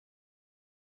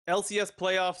LCS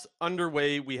playoffs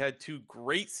underway. We had two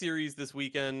great series this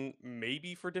weekend,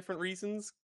 maybe for different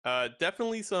reasons.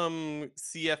 Definitely some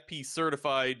CFP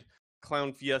certified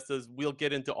clown fiestas. We'll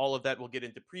get into all of that. We'll get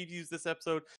into previews this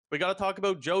episode. We got to talk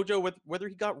about JoJo with whether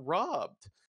he got robbed.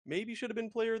 Maybe should have been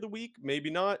player of the week, maybe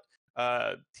not.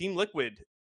 Team Liquid,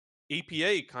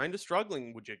 APA kind of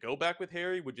struggling. Would you go back with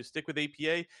Haeri? Would you stick with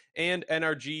APA? And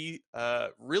NRG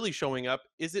really showing up.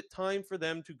 Is it time for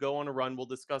them to go on a run? We'll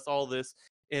discuss all this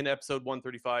in episode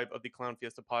 135 of the Clown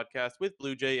Fiesta podcast with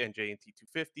Blue Jay and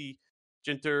JNT250.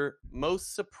 Jinter,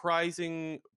 most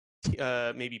surprising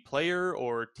maybe player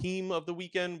or team of the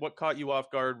weekend? What caught you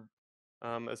off guard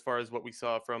as far as what we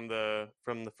saw from the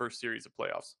first series of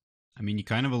playoffs? I mean, you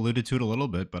kind of alluded to it a little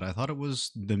bit, but I thought it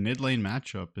was the mid lane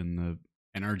matchup in the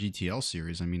NRGTL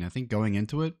series. I mean, I think going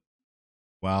into it,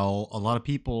 while a lot of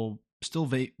people still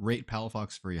rate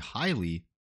Palafox very highly,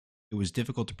 it was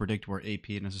difficult to predict where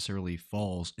APA necessarily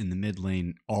falls in the mid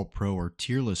lane all pro or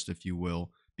tier list, if you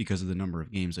will, because of the number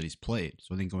of games that he's played.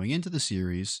 So I think going into the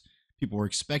series, people were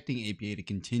expecting APA to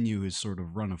continue his sort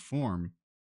of run of form.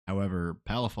 However,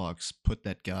 Palafox put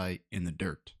that guy in the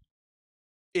dirt.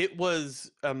 It was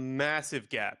a massive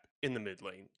gap in the mid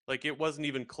lane. Like, it wasn't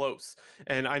even close.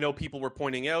 And I know people were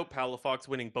pointing out Palafox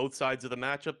winning both sides of the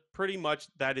matchup. Pretty much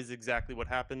that is exactly what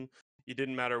happened. It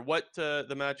didn't matter what the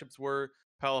matchups were.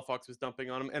 Palafox was dumping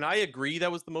on him. And I agree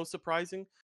that was the most surprising.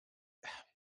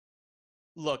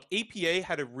 Look, APA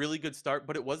had a really good start,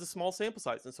 but it was a small sample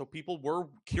size. And so people were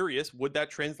curious, would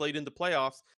that translate into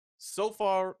playoffs? So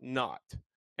far, not.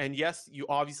 And yes, you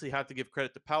obviously have to give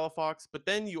credit to Palafox, but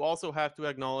then you also have to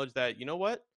acknowledge that, you know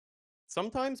what?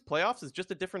 Sometimes playoffs is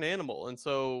just a different animal. And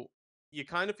so you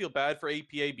kind of feel bad for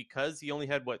APA because he only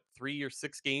had, 3 or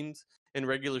 6 games in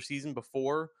regular season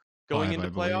before going 5, into I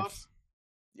playoffs?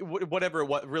 believe. Whatever,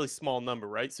 really small number,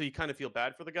 right? So you kind of feel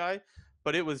bad for the guy,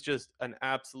 but it was just an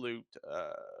absolute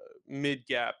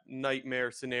mid-gap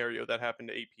nightmare scenario that happened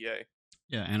to APA.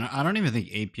 Yeah, and I don't even think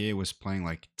APA was playing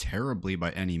like terribly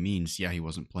by any means. Yeah, he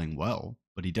wasn't playing well,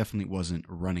 but he definitely wasn't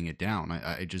running it down.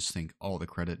 I just think all the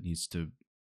credit needs to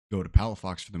go to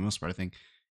Palafox for the most part. I think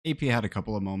APA had a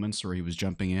couple of moments where he was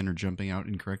jumping in or jumping out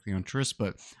incorrectly on Triss,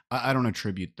 but I don't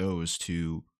attribute those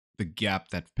to the gap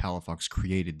that Palafox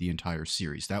created the entire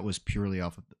series. That was purely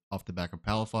off the back of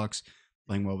Palafox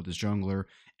playing well with his jungler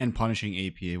and punishing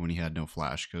APA when he had no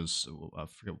flash. Because I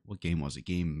forget what game was it?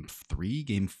 Game 3,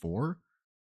 game 4.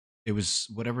 It was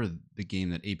whatever the game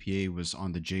that APA was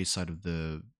on the J side of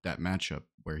that matchup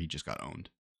where he just got owned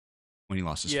when he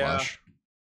lost his flash.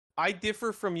 I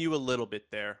differ from you a little bit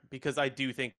there because I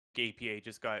do think APA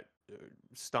just got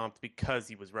stomped because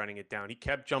he was running it down. He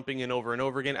kept jumping in over and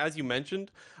over again. As you mentioned,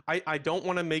 I don't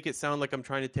want to make it sound like I'm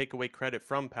trying to take away credit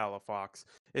from Palafox.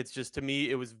 It's just, to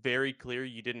me, it was very clear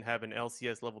you didn't have an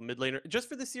LCS level mid laner just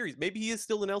for the series. Maybe he is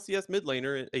still an LCS mid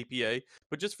laner at APA,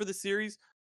 but just for the series,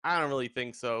 I don't really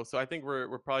think so. So I think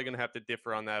we're probably going to have to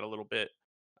differ on that a little bit.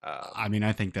 I mean,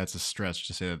 I think that's a stretch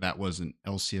to say that was an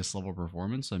LCS level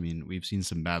performance. I mean, we've seen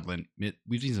some bad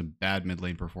mid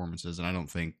lane performances, and I don't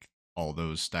think all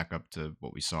those stack up to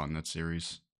what we saw in that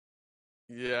series.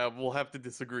 Yeah, we'll have to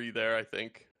disagree there, I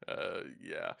think.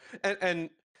 Yeah. And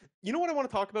you know what I want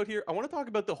to talk about here? I want to talk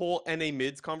about the whole NA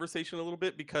mids conversation a little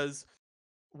bit, because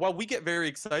while we get very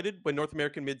excited when North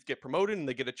American mids get promoted and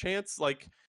they get a chance, like,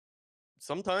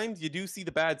 sometimes you do see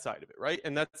the bad side of it, right?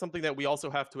 And that's something that we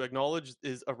also have to acknowledge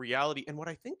is a reality. And what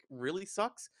I think really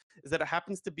sucks is that it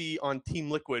happens to be on Team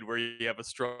Liquid, where you have a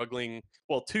struggling,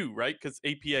 well, two, right? Because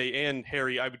APA and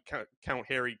Haeri, I would count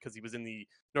Haeri because he was in the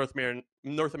North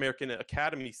American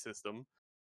Academy system.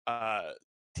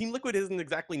 Team Liquid isn't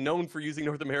exactly known for using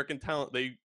North American talent.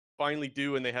 They finally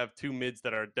do, and they have two mids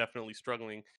that are definitely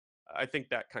struggling. I think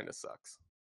that kind of sucks.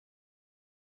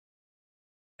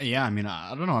 Yeah, I mean,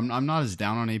 I don't know. I'm not as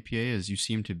down on APA as you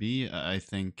seem to be. I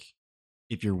think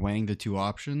if you're weighing the two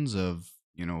options of,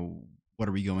 what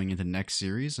are we going into next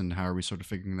series and how are we sort of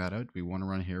figuring that out? Do we want to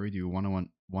run Haeri? Do you want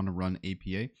to run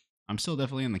APA? I'm still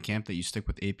definitely in the camp that you stick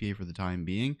with APA for the time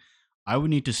being. I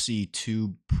would need to see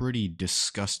two pretty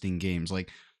disgusting games.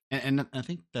 And I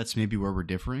think that's maybe where we're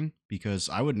differing, because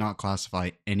I would not classify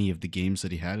any of the games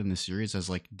that he had in the series as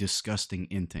like disgusting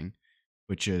inting,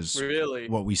 which is Really?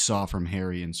 what we saw from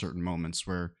Haeri in certain moments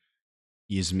where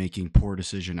he is making poor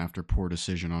decision after poor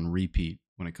decision on repeat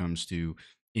when it comes to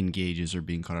engages or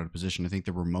being caught out of position. I think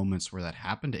there were moments where that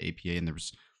happened to APA, and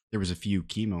there was a few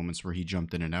key moments where he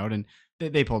jumped in and out, and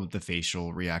they pulled up the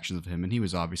facial reactions of him, and he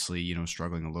was obviously,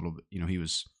 struggling a little bit. He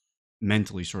was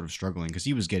mentally sort of struggling because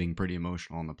he was getting pretty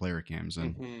emotional on the player cams,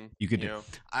 and Hmm. you could. Yeah.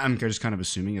 I'm just kind of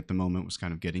assuming at the moment was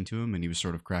kind of getting to him, and he was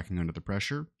sort of cracking under the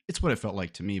pressure. It's what it felt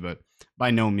like to me, but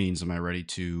by no means am I ready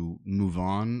to move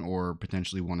on or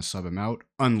potentially want to sub him out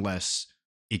unless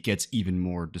it gets even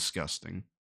more disgusting.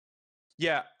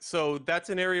 Yeah, so that's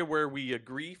an area where we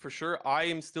agree for sure. I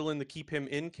am still in the keep him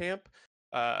in camp.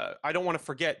 I don't want to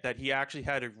forget that he actually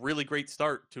had a really great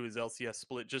start to his LCS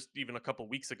split just even a couple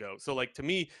weeks ago. So, like, to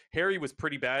me, Haeri was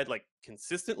pretty bad, like,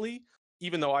 consistently,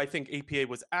 even though I think APA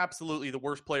was absolutely the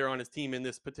worst player on his team in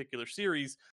this particular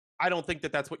series. I don't think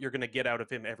that that's what you're going to get out of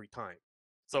him every time.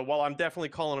 So, while I'm definitely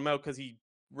calling him out because he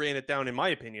ran it down, in my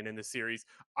opinion, in this series,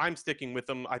 I'm sticking with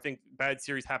them. I think bad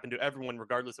series happen to everyone,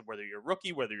 regardless of whether you're a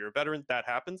rookie, whether you're a veteran. That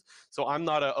happens. So I'm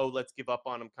not a, oh, let's give up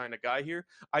on him kind of guy here.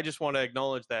 I just want to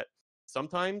acknowledge that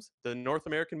sometimes the North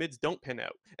American mids don't pin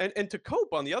out. And to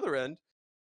cope on the other end,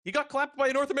 he got clapped by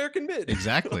a North American mid.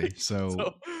 Exactly. like, So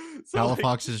so, so like,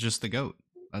 Palafox is just the goat.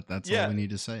 That's all yeah, we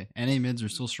need to say. NA mids are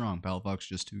still strong. Palafox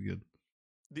just too good.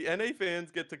 the NA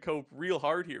fans get to cope real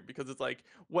hard here because it's like,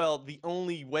 well, the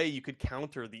only way you could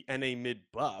counter the NA mid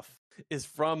buff is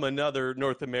from another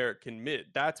North American mid.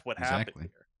 That's what happened Exactly.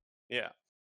 here. Yeah.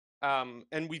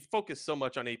 And we focused so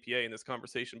much on APA in this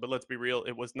conversation, but let's be real,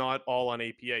 it was not all on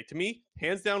APA. To me,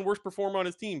 hands down, worst performer on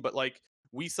his team, but like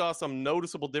we saw some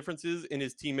noticeable differences in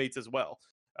his teammates as well.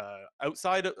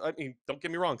 Outside of, I mean, don't get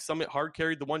me wrong, Summit hard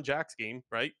carried the one Jax game,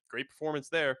 right? Great performance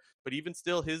there, but even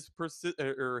still, his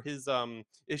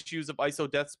issues of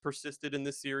ISO deaths persisted in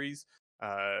this series.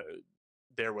 Uh,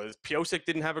 there was Piosik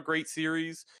didn't have a great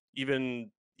series.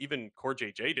 Even Core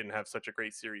JJ didn't have such a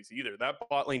great series either. That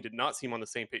bot lane did not seem on the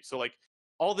same page. So like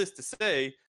all this to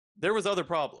say, there was other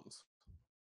problems.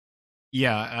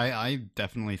 Yeah, I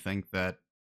definitely think that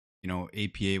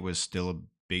APA was still a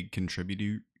big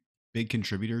contributor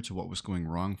to what was going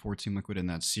wrong for Team Liquid in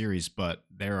that series, but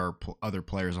there are other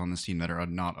players on this team that are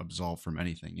not absolved from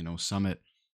anything. Summit,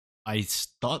 I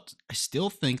still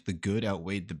think the good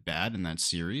outweighed the bad in that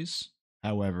series.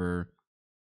 However,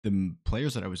 the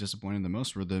players that I was disappointed the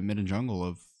most were the mid and jungle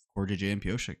of Core JJ and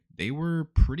Pioshik. They were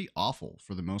pretty awful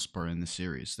for the most part in the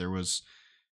series. There was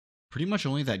pretty much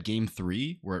only that game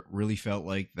 3 where it really felt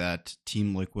like that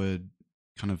Team Liquid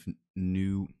kind of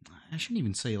knew, I shouldn't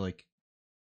even say like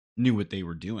knew what they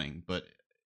were doing, but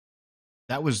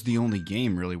that was the only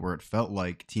game really where it felt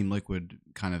like Team Liquid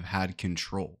kind of had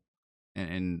control.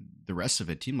 And the rest of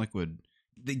it, Team Liquid,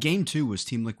 the game 2 was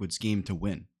Team Liquid's game to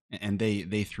win. And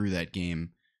they threw that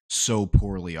game so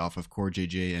poorly off of Core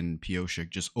JJ and Pioshik,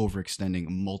 just overextending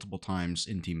multiple times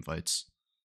in team fights.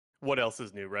 What else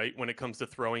is new, right? When it comes to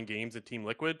throwing games at Team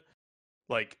Liquid,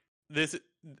 like this,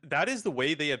 that is the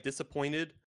way they have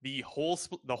disappointed the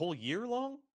whole year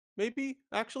long. Maybe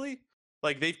actually,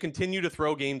 like they've continued to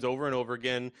throw games over and over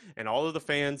again, and all of the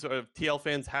fans of TL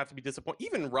fans have to be disappointed.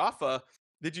 Even Rafa.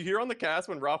 Did you hear on the cast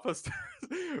when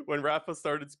when Rafa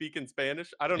started speaking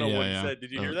Spanish? I don't know what he Yeah, said. Did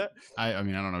you yeah. hear that? I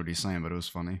mean, I don't know what he's saying, but it was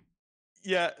funny.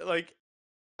 Yeah, like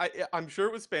I'm sure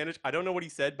it was Spanish. I don't know what he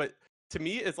said, but to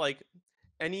me, it's like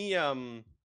any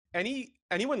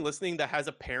anyone listening that has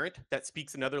a parent that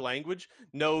speaks another language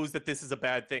knows that this is a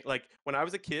bad thing. Like when I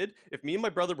was a kid, if me and my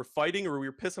brother were fighting or we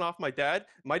were pissing off my dad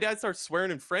starts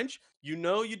swearing in French, you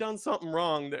know you done something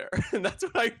wrong there. And that's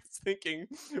what I was thinking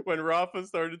when Rafa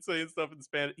started saying stuff in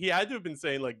Spanish. He had to have been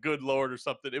saying like good lord or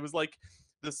something. It was like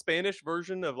the Spanish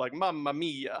version of like mamma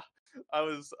mia.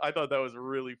 I thought that was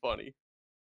really funny.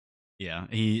 Yeah,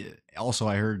 he also,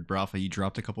 I heard Brafa, he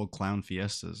dropped a couple of clown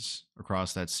fiestas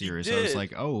across that He series. I was did.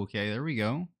 like, oh, okay, there we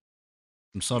go.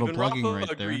 Some subtle Even plugging Rafa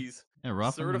right there. agrees. Yeah,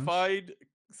 Rafa knows.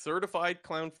 Certified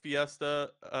clown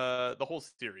fiesta. The whole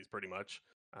series pretty much.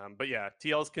 But yeah,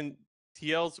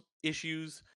 TL's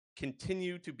issues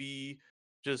continue to be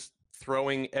just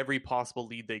throwing every possible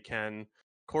lead they can.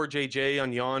 Core JJ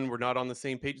on Yon were not on the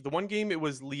same page. The one game it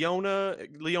was Leona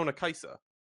Kaisa,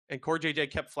 and Core JJ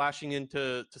kept flashing in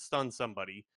to stun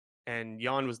somebody, and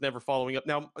Yon was never following up.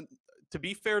 Now, to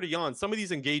be fair to Yon, some of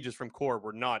these engages from Core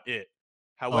were not it.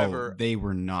 Oh, However, they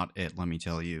were not it, let me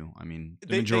tell you. I mean, the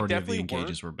they majority of definitely the weren't.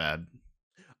 engages were bad.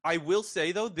 I will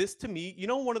say though, this to me,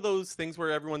 one of those things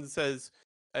where everyone says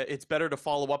it's better to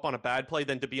follow up on a bad play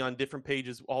than to be on different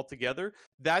pages altogether.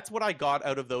 That's what I got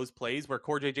out of those plays where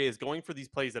Core JJ is going for these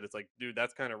plays that it's like, dude,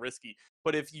 that's kind of risky.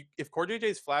 But if Core JJ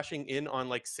is flashing in on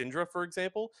like Syndra, for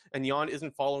example, and Yon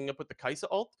isn't following up with the Kaisa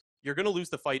ult, you're gonna lose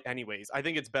the fight anyways. I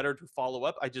think it's better to follow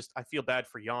up. I feel bad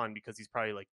for Yon because he's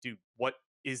probably like, dude, what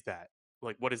is that?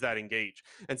 Like, what is that engage?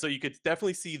 And so you could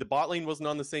definitely see the bot lane wasn't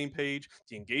on the same page.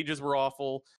 The engages were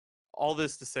awful. All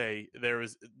this to say, there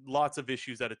was lots of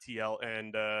issues at a TL,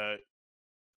 and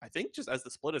I think just as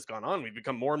the split has gone on, we've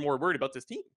become more and more worried about this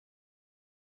team.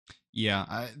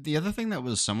 Yeah, the other thing that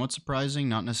was somewhat surprising,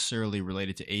 not necessarily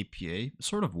related to APA,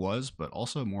 sort of was, but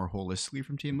also more holistically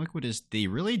from Team Liquid, is they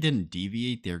really didn't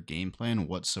deviate their game plan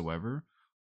whatsoever.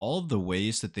 All of the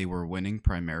ways that they were winning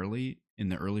primarily in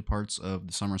the early parts of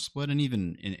the summer split and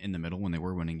even in the middle when they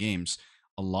were winning games,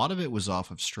 a lot of it was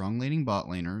off of strong laning bot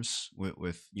laners with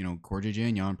Core JJ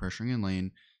and Yon pressuring in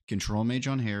lane, control mage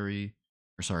on Haeri,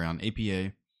 or sorry, on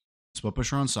APA, split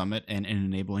pusher on Summit, and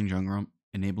enabling jungler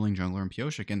and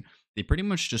Pioshik. And they pretty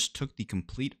much just took the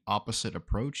complete opposite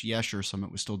approach. Yeah, sure,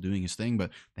 Summit was still doing his thing, but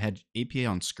they had APA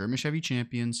on skirmish heavy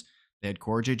champions. They had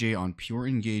Core JJ on pure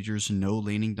engagers, no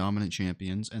laning dominant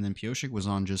champions, and then Pioshik was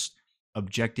on just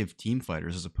objective team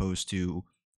fighters as opposed to,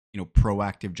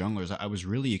 proactive junglers. I was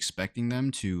really expecting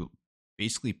them to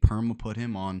basically perma put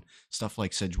him on stuff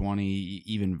like Sejuani,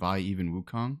 even Vi, even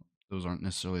Wukong. Those aren't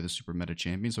necessarily the super meta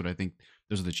champions, but I think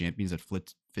those are the champions that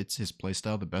fits his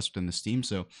playstyle the best within this team.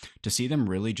 So to see them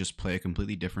really just play a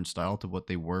completely different style to what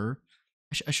they were,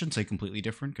 I shouldn't say completely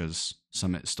different because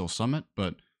Summit is still Summit,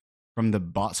 but from the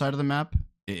bot side of the map,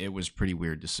 it was pretty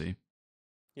weird to see.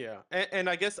 Yeah, and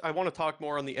I guess I want to talk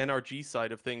more on the NRG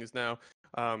side of things now.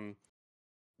 Um,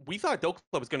 we thought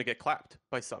Dokla was going to get clapped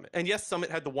by Summit. And yes,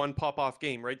 Summit had the one pop off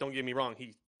game, right? Don't get me wrong.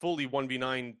 He fully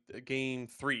 1v9 game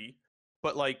 3.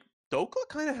 But like Dokla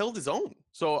kind of held his own.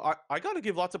 So I got to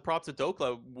give lots of props to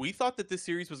Dokla. We thought that this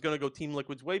series was going to go Team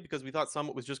Liquid's way because we thought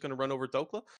Summit was just going to run over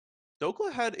Dokla.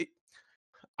 Dokla had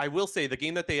I will say the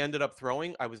game that they ended up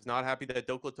throwing, I was not happy that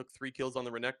Dokla took 3 kills on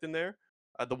the Renekton there.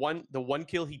 The one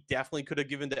kill he definitely could have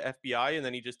given to FBI, and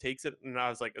then he just takes it. And I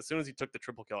was like, as soon as he took the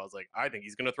triple kill, I was like, I think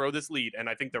he's gonna throw this lead. And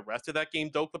I think the rest of that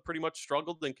game, Dokla pretty much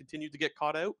struggled and continued to get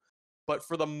caught out. But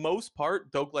for the most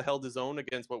part, Dokla held his own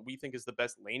against what we think is the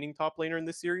best laning top laner in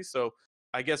this series. So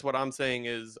I guess what I'm saying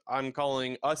is I'm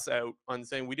calling us out on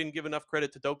saying we didn't give enough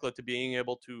credit to Dokla to being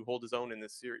able to hold his own in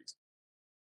this series.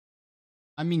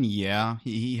 I mean, yeah,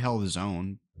 he held his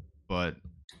own, but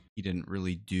he didn't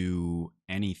really do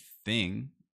anything.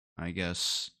 I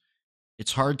guess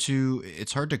it's hard to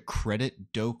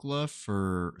credit Dokla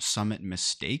for Summit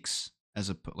mistakes as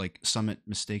a like Summit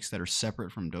mistakes that are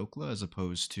separate from Dokla as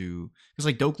opposed to because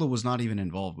like Dokla was not even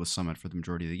involved with Summit for the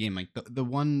majority of the game. Like the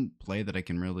one play that I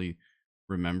can really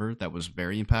remember that was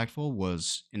very impactful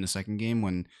was in the second game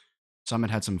when Summit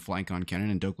had some flank on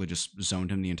Kennen and Dokla just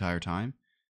zoned him the entire time.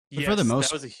 But for the Yes, that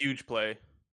most was a huge play.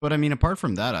 but I mean, apart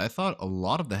from that, I thought a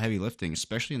lot of the heavy lifting,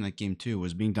 especially in that game too,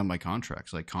 was being done by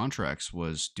Contracts. Like Contracts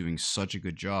was doing such a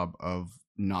good job of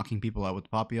knocking people out with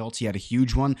poppy ults. He had a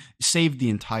huge one, saved the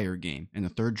entire game in the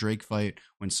third Drake fight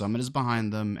when Summit is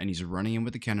behind them and he's running in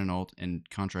with the cannon ult, and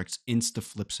Contracts insta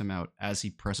flips him out as he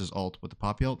presses ult with the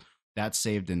poppy ult. That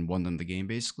saved and won them the game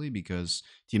basically because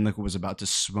Team Liquid was about to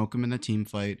smoke him in the team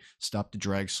fight, stop the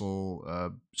Drag Soul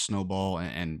snowball,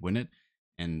 and win it.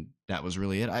 And that was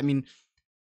really it. I mean,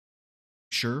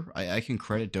 sure, I can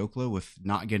credit Dokla with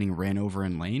not getting ran over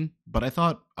in lane, but I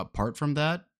thought apart from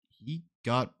that, he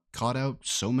got caught out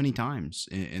so many times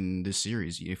in this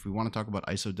series. If we want to talk about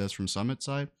ISO deaths from Summit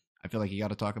side, I feel like you got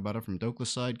to talk about it from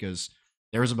Dokla's side because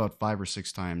there was about 5 or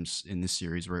 6 times in this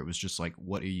series where it was just like,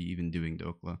 what are you even doing,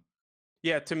 Dokla?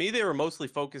 Yeah, to me, they were mostly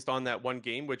focused on that one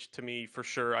game, which to me, for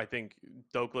sure, I think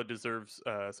Dokla deserves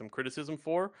some criticism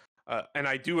for. And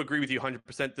I do agree with you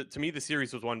 100% that to me, the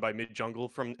series was won by mid jungle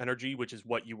from NRG, which is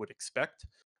what you would expect.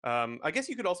 I guess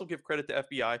you could also give credit to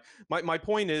FBI. My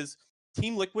point is,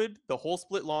 Team Liquid, the whole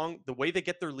split long, the way they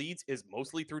get their leads is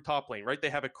mostly through top lane, right? They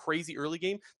have a crazy early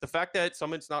game. The fact that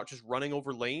Summit's not just running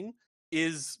over lane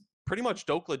is pretty much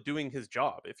Dokla doing his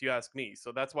job, if you ask me.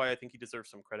 So that's why I think he deserves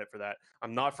some credit for that.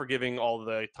 I'm not forgiving all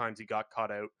the times he got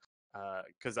caught out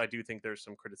because I do think there's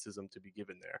some criticism to be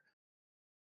given there.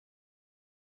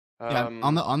 Yeah,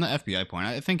 on Um, the FBI point,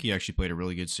 I think he actually played a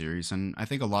really good series, and I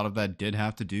think a lot of that did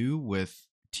have to do with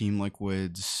Team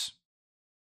Liquid's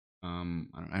I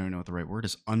don't know what the right word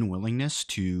is, unwillingness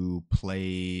to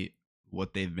play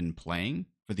what they've been playing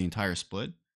for the entire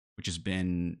split, which has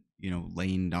been,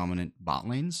 lane dominant bot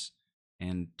lanes.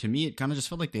 And to me, it kind of just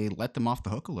felt like they let them off the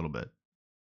hook a little bit.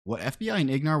 What FBI and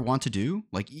Ignar want to do,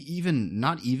 like even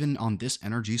not even on this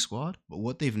NRG squad, but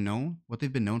what they've been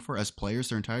known for as players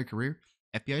their entire career,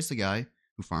 FBI is the guy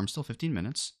who farms till 15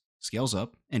 minutes, scales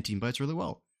up, and team fights really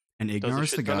well. And does a Ignar is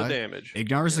the shit ton of guy. damage.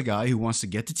 Ignar is the Yeah. guy who wants to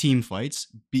get to team fights,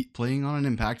 playing on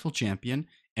an impactful champion,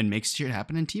 and makes shit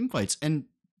happen in team fights. And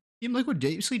Team Liquid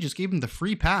basically just gave him the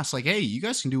free pass, like, hey, you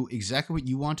guys can do exactly what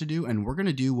you want to do, and we're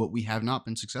gonna do what we have not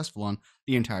been successful on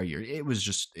the entire year. It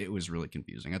was really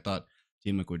confusing. I thought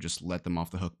Team Liquid just let them off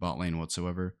the hook bot lane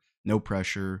whatsoever. No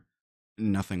pressure.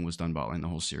 Nothing was done bottling the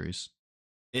whole series.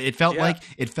 It felt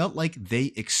like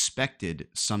they expected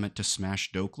Summit to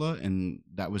smash Dokla, and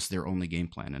that was their only game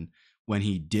plan. And when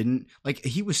he didn't, like,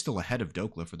 he was still ahead of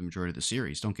Dokla for the majority of the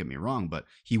series, don't get me wrong, but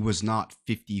he was not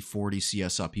 50, 40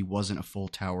 CS up. He wasn't a full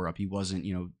tower up. He wasn't,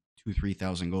 2,000,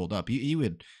 3,000 gold up. He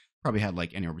would probably had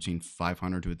like anywhere between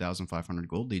 500 to 1,500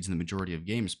 gold leads in the majority of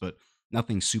games, but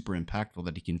nothing super impactful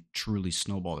that he can truly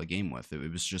snowball the game with.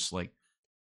 It was just like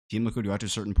Team Liquid got to a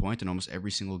certain point in almost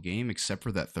every single game, except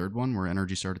for that third one where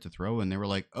NRG started to throw, and they were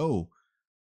like, "Oh,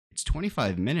 it's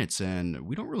 25 minutes, and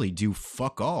we don't really do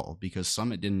fuck all because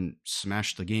Summit didn't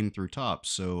smash the game through top,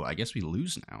 so I guess we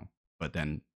lose now." But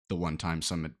then the one time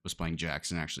Summit was playing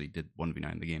Jax and actually did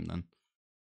 1v9 the game then.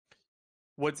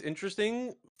 What's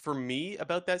interesting for me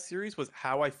about that series was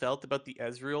how I felt about the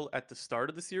Ezreal at the start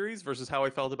of the series versus how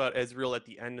I felt about Ezreal at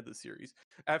the end of the series.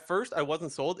 At first, I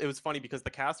wasn't sold. It was funny because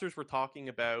the casters were talking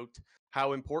about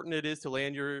how important it is to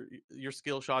land your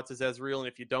skill shots as Ezreal, and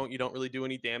if you don't really do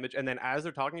any damage. And then as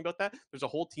they're talking about that, there's a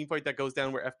whole team fight that goes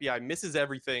down where FBI misses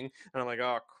everything, and I'm like,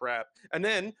 oh crap. And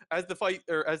then as the fight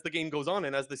or as the game goes on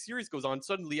and as the series goes on,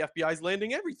 suddenly FBI's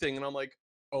landing everything, and I'm like,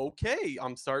 okay,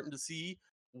 I'm starting to see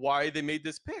why they made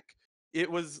this pick. It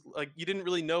was like you didn't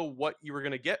really know what you were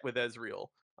going to get with Ezreal,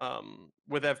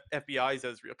 with FBI's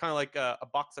Ezreal, kind of like a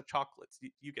box of chocolates.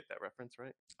 You get that reference,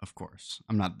 right? Of course.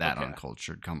 I'm not that Okay.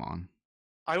 uncultured, come on.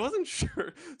 I wasn't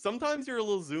sure. Sometimes you're a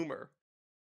little zoomer.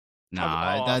 How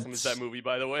Nah, awesome is that that's movie,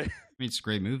 by the way? it's a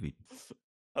great movie.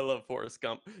 I love Forrest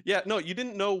Gump. Yeah, no, you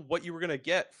didn't know what you were gonna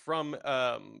get from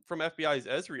FBI's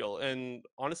Ezreal, and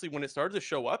honestly, when it started to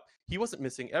show up, he wasn't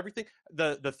missing everything.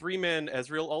 The 3-man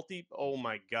Ezreal ulti, oh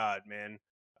my god, man,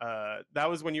 that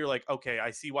was when you're like, okay,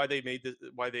 I see why they made this,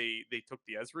 why they took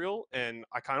the Ezreal, and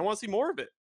I kind of want to see more of it.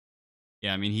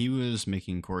 Yeah, I mean, he was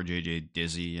making Core JJ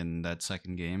dizzy in that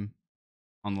second game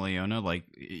on Leona. Like,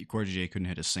 Core JJ couldn't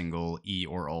hit a single E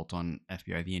or ult on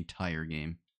FBI the entire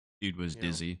game. Dude was Yeah,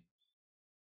 dizzy.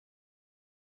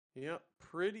 yeah,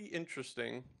 pretty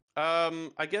interesting.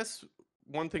 I guess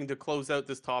one thing to close out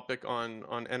this topic on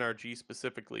NRG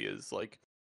specifically is like,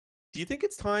 do you think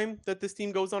it's time that this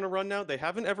team goes on a run now? They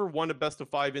haven't ever won a best of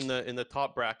 5 in the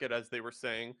top bracket, as they were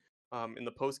saying in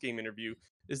the post game interview.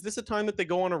 Is this a time that they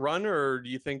go on a run, or do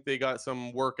you think they got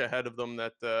some work ahead of them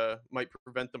that might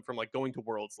prevent them from like going to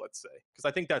Worlds? Let's say, because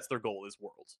I think that's their goal is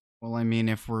Worlds. Well, I mean,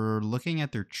 if we're looking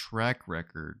at their track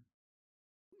record,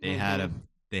 they had Mm-hmm. a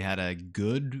they had a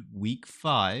good week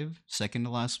 5, second to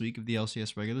last week of the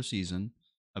LCS regular season,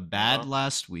 a Uh bad huh.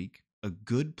 last week, a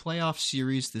good playoff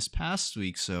series this past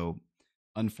week. So,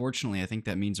 unfortunately, I think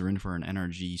that means we're in for an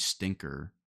NRG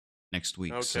stinker next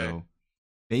week. Okay. So,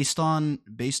 based on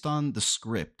the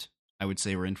script, I would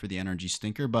say we're in for the NRG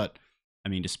stinker. But I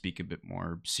mean, to speak a bit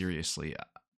more seriously,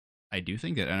 I do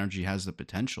think that NRG has the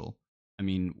potential. I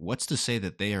mean, what's to say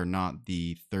that they are not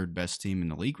the third best team in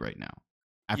the league right now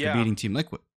after Yeah. beating Team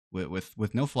Liquid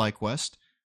with no fly quest,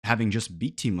 having just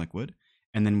beat Team Liquid,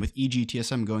 and then with EG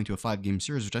going to a 5-game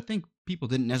series, which I think people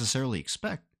didn't necessarily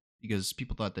expect because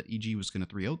people thought that EG was going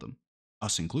to 3-0 them,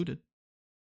 us included.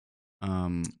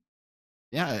 Um,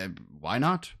 yeah, why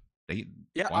not? They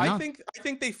Yeah, why not? I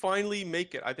think they finally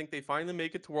make it. I think they finally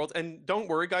make it to Worlds. And don't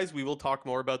worry, guys, we will talk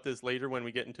more about this later when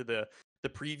we get into the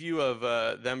preview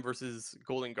of them versus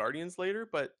Golden Guardians later.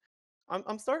 But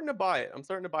I'm starting to buy it. I'm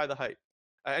starting to buy the hype.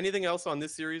 Anything else on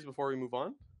this series before we move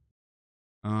on?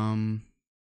 Um,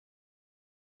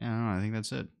 yeah, I don't know, I think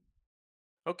that's it.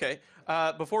 Okay.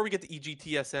 Before we get to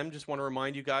EGTSM, just want to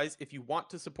remind you guys if you want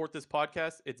to support this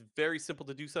podcast, it's very simple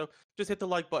to do so. Just hit the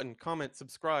like button, comment,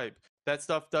 subscribe. That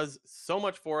stuff does so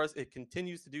much for us. It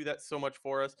continues to do that so much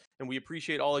for us. And we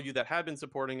appreciate all of you that have been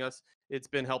supporting us. It's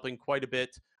been helping quite a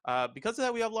bit. Because of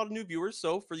that, we have a lot of new viewers.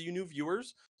 So for you new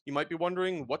viewers, you might be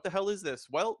wondering, what the hell is this?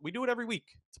 Well, we do it every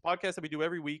week. It's a podcast that we do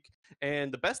every week.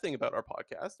 And the best thing about our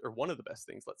podcast, or one of the best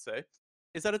things, let's say,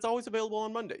 is that it's always available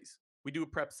on Mondays. We do a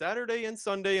prep Saturday and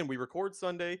Sunday, and we record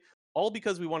Sunday, all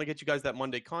because we want to get you guys that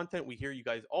Monday content. We hear you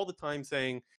guys all the time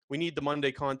saying, we need the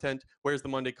Monday content. Where's the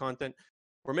Monday content?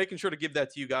 We're making sure to give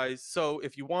that to you guys. So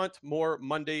if you want more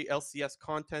Monday LCS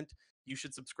content, you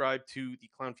should subscribe to the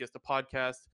Clown Fiesta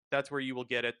podcast. That's where you will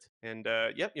get it. And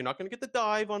yep, you're not going to get the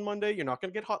dive on Monday. You're not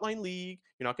going to get Hotline League.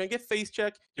 You're not going to get Face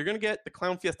Check. You're going to get the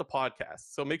Clown Fiesta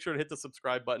podcast. So make sure to hit the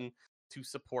subscribe button to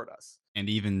support us. And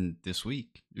even this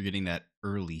week, you're getting that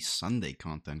early Sunday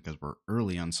content because we're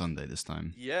early on Sunday this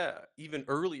time. Yeah, even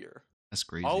earlier. That's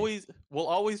crazy. Always, we'll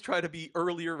always try to be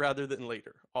earlier rather than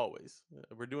later. Always.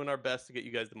 We're doing our best to get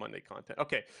you guys the Monday content.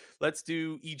 Okay, let's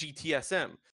do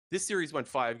EGTSM. This series went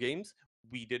 5 games.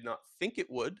 We did not think it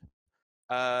would.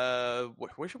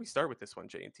 Where should we start with this one,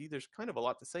 J&T? There's kind of a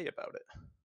lot to say about it.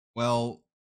 Well,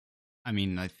 I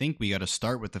mean, I think we got to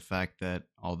start with the fact that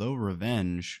although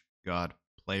Revenge got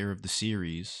Player of the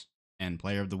Series and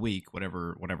Player of the Week,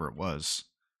 whatever it was,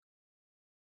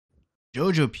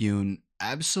 Jojopyun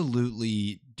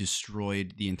absolutely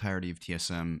destroyed the entirety of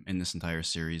TSM in this entire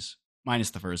series,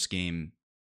 minus the first game.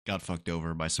 Got fucked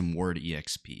over by some word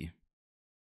EXP.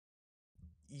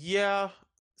 Yeah.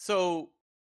 So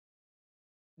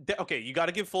okay, you got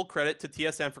to give full credit to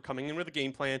TSM for coming in with a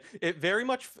game plan. It very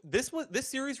much this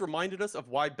series reminded us of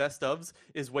why best ofs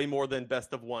is way more than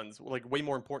best of ones, like way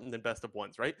more important than best of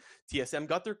ones, right? TSM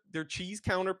got their cheese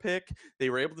counter pick. They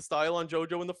were able to style on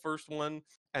JoJo in the first one,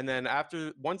 and then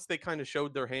once they kind of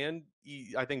showed their hand,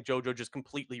 I think JoJo just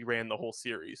completely ran the whole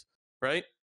series, right?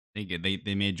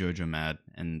 They made JoJo mad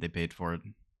and they paid for it.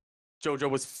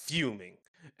 JoJo was fuming.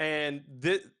 And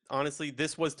honestly,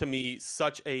 this was to me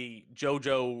such a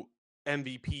JoJo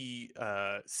MVP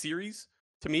series.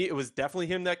 To me, it was definitely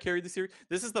him that carried the series.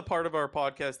 This is the part of our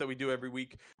podcast that we do every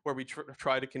week where we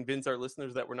try to convince our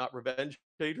listeners that we're not Revenge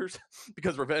haters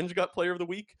because Revenge got Player of the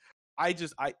Week. I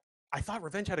thought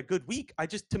Revenge had a good week.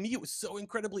 To me, it was so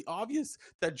incredibly obvious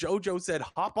that JoJo said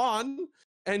hop on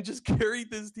and just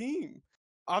carried this team.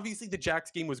 Obviously, the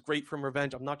Jax game was great from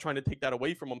Revenge. I'm not trying to take that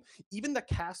away from them. Even the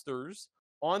casters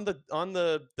on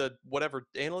the whatever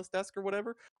analyst desk or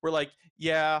whatever were like,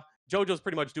 yeah, JoJo's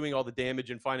pretty much doing all the damage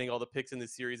and finding all the picks in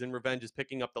this series, and Revenge is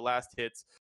picking up the last hits.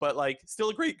 But like, still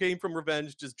a great game from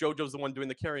Revenge. Just JoJo's the one doing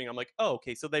the carrying. I'm like, oh,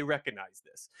 okay, so they recognize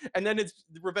this. And then it's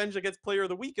Revenge that gets Player of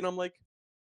the Week, and I'm like,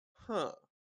 huh.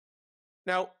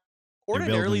 Now, They're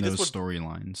building ordinarily this those would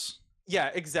storylines.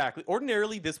 yeah, exactly.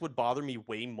 Ordinarily, this would bother me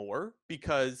way more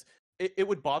because it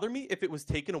would bother me if it was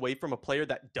taken away from a player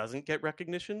that doesn't get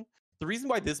recognition. The reason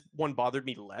why this one bothered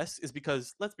me less is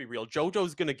because, let's be real,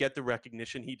 JoJo's going to get the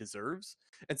recognition he deserves.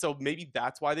 And so maybe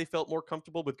that's why they felt more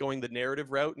comfortable with going the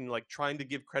narrative route and like trying to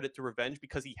give credit to Revenge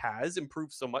because he has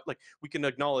improved so much. Like, we can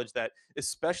acknowledge that,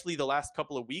 especially the last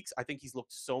couple of weeks, I think he's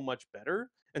looked so much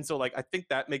better. And so, like, I think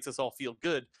that makes us all feel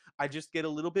good. I just get a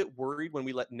little bit worried when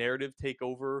we let narrative take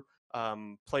over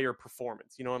player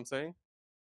performance. You know what I'm saying?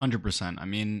 100%. I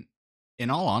mean,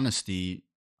 in all honesty,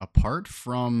 apart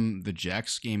from the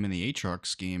Jax game and the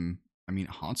Aatrox game, I mean,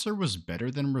 Hanser was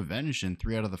better than Revenge in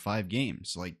 3 out of the 5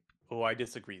 games. Like, Oh, I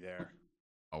disagree there.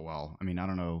 oh well. I mean, I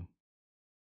don't know.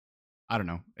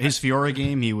 His Fiora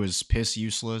game, he was piss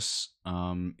useless.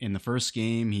 In the first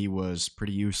game, he was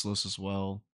pretty useless as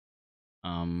well.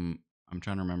 I'm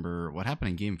trying to remember what happened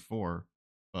in game 4,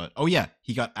 but oh yeah,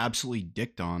 he got absolutely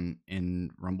dicked on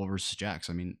in Rumble versus Jax.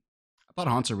 I mean, I thought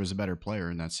Hanser was a better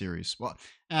player in that series. Well,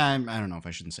 I don't know if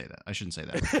I shouldn't say that. I shouldn't say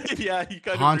that. Right. Yeah, you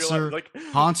kind of realize like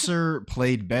Hanser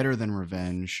played better than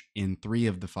Revenge in 3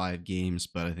 of the 5 games,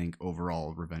 but I think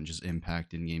overall Revenge's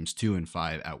impact in games 2 and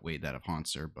 5 outweighed that of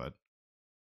Hanser. But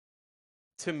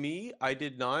to me, I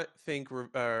did not think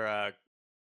Hanser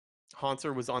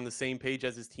was on the same page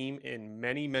as his team in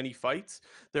many, many fights.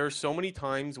 There are so many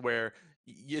times where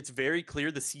it's very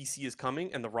clear the CC is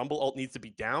coming and the Rumble ult needs to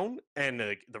be down, and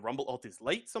the Rumble ult is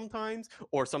late sometimes,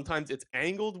 or sometimes it's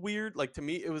angled weird. Like, to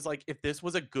me, it was like, if this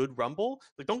was a good Rumble,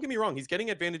 like, don't get me wrong, he's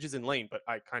getting advantages in lane, but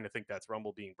I kind of think that's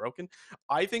Rumble being broken.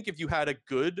 I think if you had a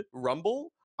good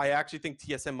Rumble, I actually think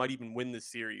TSM might even win this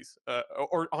series,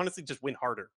 or honestly just win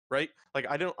harder, right? Like,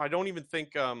 I don't even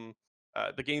think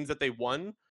the games that they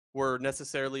won were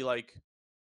necessarily uh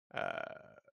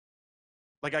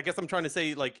like, I guess I'm trying to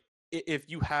say, like, if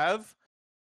you have,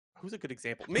 who's a good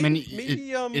example, I mean, it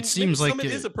maybe seems like Summit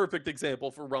is a perfect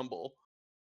example for Rumble.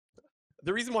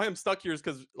 The reason why I'm stuck here is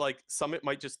because, like, Summit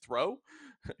might just throw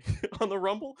on the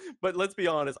Rumble, but let's be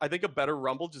honest, I think a better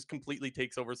Rumble just completely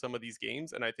takes over some of these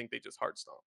games, and I think they just hard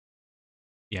stomp.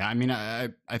 yeah, I mean, I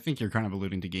think you're kind of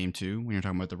alluding to game 2 when you're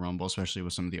talking about the Rumble, especially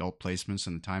with some of the ult placements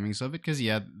and the timings of it. Because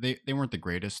yeah, they weren't the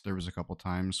greatest. There was a couple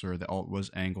times where the ult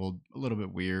was angled a little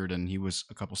bit weird, and he was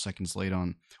a couple seconds late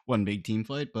on one big team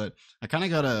fight. But I kind of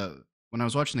got when I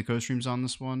was watching the co-streams on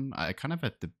this one, I kind of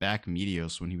at the back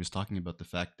Medios when he was talking about the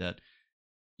fact that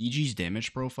EG's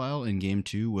damage profile in game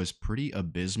 2 was pretty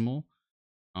abysmal.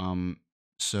 Um,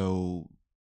 so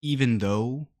even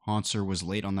though Hanser was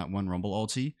late on that one Rumble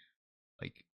ulti,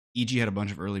 like, EG had a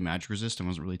bunch of early magic resist and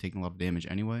wasn't really taking a lot of damage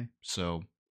anyway. So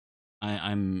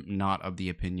I'm not of the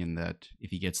opinion that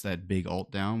if he gets that big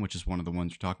ult down, which is one of the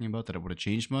ones you're talking about, that it would have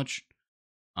changed much.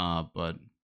 But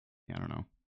yeah, I don't know.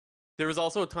 There was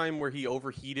also a time where he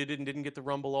overheated and didn't get the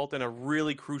Rumble ult in a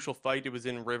really crucial fight. It was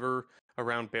in River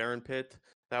around Baron Pit.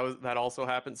 That also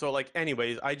happened. So, like,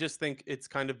 anyways, I just think it's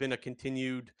kind of been a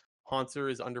continued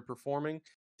Hanser is underperforming.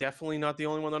 definitely not the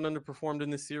only one that underperformed in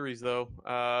this series, though.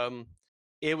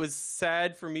 It was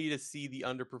sad for me to see the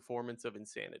underperformance of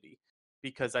Insanity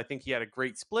because I think he had a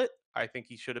great split. I think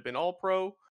he should have been all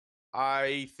pro.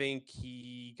 I think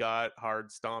he got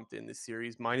hard stomped in this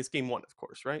series, minus game one, of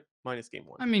course, right? Minus game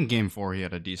one. I mean, game 4 he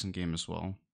had a decent game as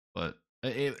well, but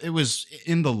it was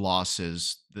in the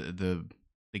losses. The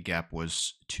gap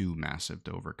was too massive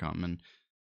to overcome, and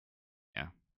yeah,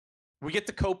 We get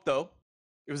to cope, though.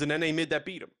 It was an NA mid that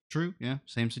beat him. true. Yeah,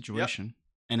 same Yep. situation.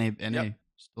 NA Yep.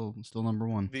 still number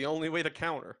one. The only way to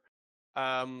counter.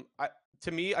 I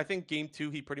to me, I think game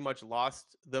two he pretty much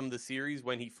lost them the series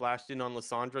when he flashed in on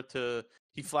Lissandra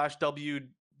he flash W'd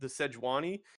the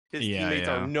Sejuani. His Yeah, teammates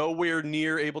are yeah. nowhere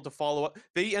near able to follow up.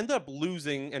 They end up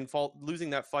losing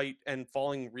that fight and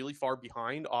falling really far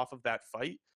behind off of that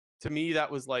fight. To me, that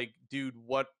was like, dude,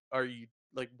 what are you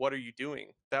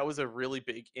doing? That was a really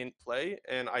big int play,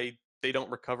 and they don't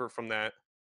recover from that.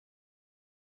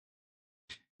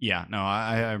 Yeah, no,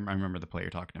 I remember the play you're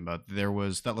talking about. There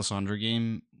was that Lissandra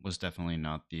game was definitely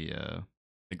not the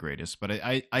greatest, but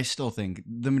I still think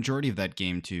the majority of that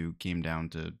game too came down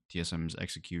to TSM's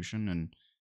execution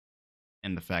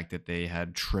and the fact that they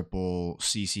had triple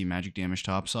CC magic damage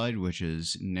topside, which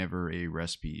is never a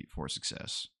recipe for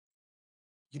success.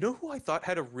 You know who I thought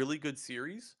had a really good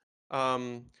series?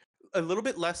 Um, a little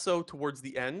bit less so towards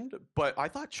the end, but I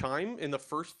thought Chime in the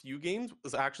first few games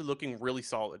was actually looking really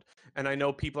solid. And I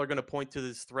know people are going to point to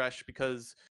this Thresh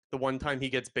because the one time he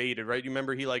gets baited, right? You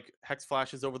remember he like hex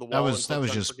flashes over the That wall and was that hooks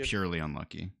was just Unforgiven? purely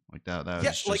unlucky. Like that Yeah,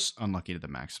 was like just unlucky to the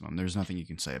maximum. There's nothing you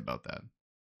can say about that.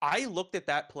 I looked at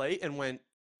that play and went,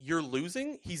 "You're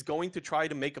losing. He's going to try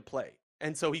to make a play."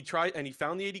 And so he tried, and he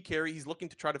found the AD carry. He's looking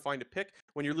to try to find a pick.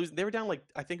 When you're losing, they were down like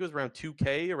I think it was around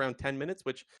 2K, around 10 minutes,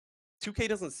 which 2K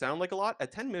doesn't sound like a lot.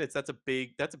 At 10 minutes, that's a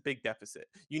big deficit.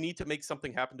 You need to make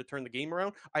something happen to turn the game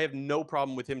around. I have no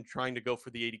problem with him trying to go for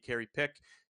the AD carry pick.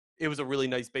 It was a really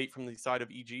nice bait from the side of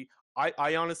EG.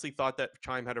 I honestly thought that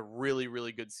Chime had a really,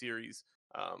 really good series.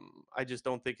 I just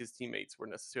don't think his teammates were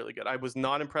necessarily good. I was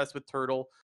not impressed with Turtle.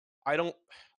 I don't.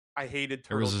 I hated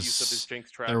There was Turtle's use of his Jinx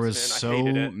there traps, was man. I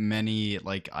hated so it. many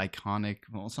like iconic.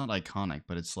 Well, it's not iconic,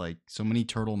 but it's like so many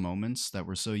turtle moments that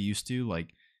we're so used to,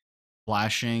 like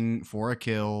flashing for a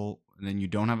kill, and then you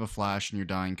don't have a flash and you're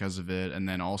dying because of it, and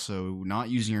then also not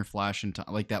using your flash in time.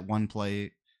 Like that one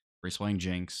play where he's playing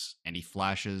Jinx and he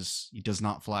flashes. He does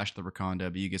not flash the Rakan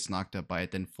W, gets knocked up by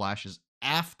it, then flashes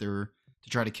after to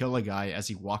try to kill a guy as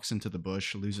he walks into the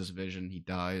bush, loses vision, he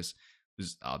dies.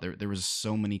 There was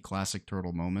so many classic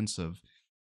turtle moments of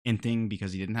inting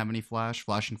because he didn't have any flash,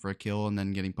 flashing for a kill, and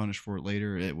then getting punished for it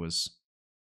later. It was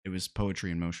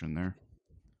poetry in motion there.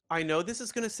 I know this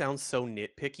is going to sound so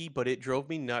nitpicky, but it drove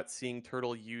me nuts seeing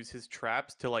Turtle use his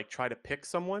traps to like try to pick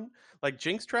someone. Like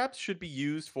Jinx traps should be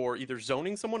used for either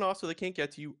zoning someone off so they can't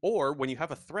get to you, or when you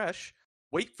have a Thresh,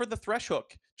 wait for the Thresh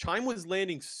hook. Chime was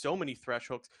landing so many Thresh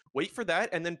hooks. Wait for that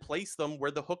and then place them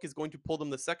where the hook is going to pull them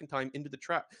the second time into the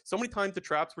trap. So many times the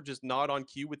traps were just not on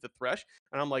cue with the Thresh,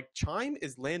 and I'm like, Chime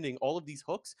is landing all of these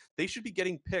hooks. They should be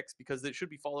getting picks because it should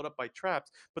be followed up by traps,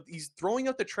 but he's throwing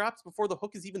out the traps before the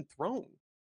hook is even thrown.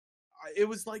 It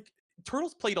was like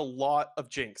Turtles played a lot of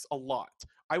Jinx, a lot.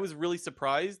 I was really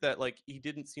surprised that like he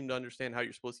didn't seem to understand how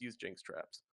you're supposed to use Jinx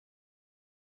traps.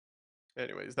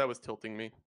 Anyways, that was tilting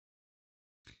me.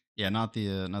 Yeah, not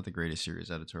the greatest series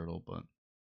out of Turtle, but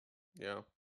Yeah.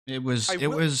 it was I it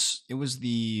will was it was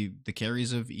the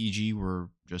carries of EG were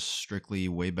just strictly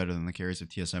way better than the carries of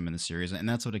TSM in the series, and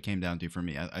that's what it came down to for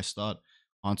me. I thought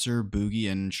Haunter, Boogie,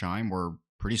 and Chime were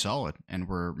pretty solid and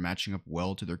were matching up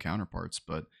well to their counterparts,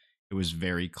 but it was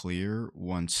very clear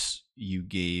once you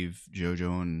gave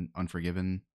JoJo and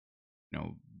Unforgiven,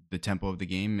 the tempo of the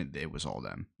game, it was all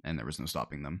them, and there was no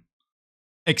stopping them.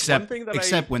 one Except thing that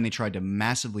except when they tried to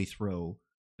massively throw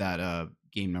that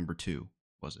game number 2,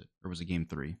 was it? Or was it game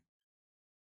 3?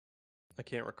 I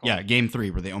can't Yeah, recall. game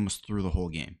 3 where they almost threw the whole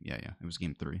game. Yeah, it was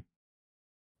game 3.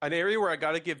 An area where I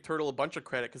got to give Turtle a bunch of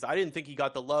credit because I didn't think he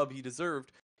got the love he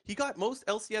deserved. He got most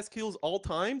LCS kills all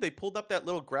time. They pulled up that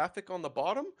little graphic on the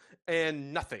bottom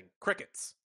and nothing.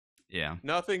 Crickets. Yeah.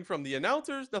 Nothing from the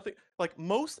announcers, nothing. Like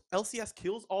most LCS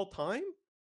kills all time?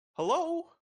 Hello?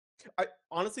 I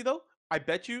honestly though, I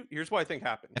bet you here's what I think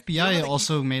happened. You know FBI how they keep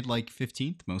also made like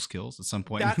 15th most kills at some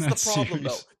point in that's the that problem though.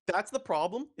 series. That's the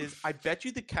problem is I bet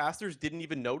you the casters didn't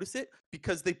even notice it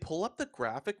because they pull up the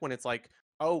graphic when it's like,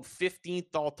 oh,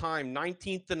 15th all time,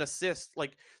 19th in assist.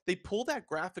 Like they pull that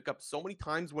graphic up so many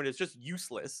times when it's just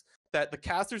useless that the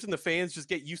casters and the fans just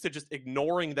get used to just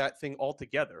ignoring that thing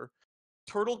altogether.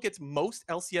 Turtle gets most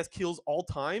LCS kills all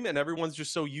time, and everyone's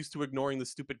just so used to ignoring the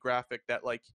stupid graphic that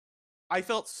like I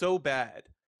felt so bad.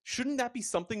 Shouldn't that be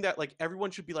something that like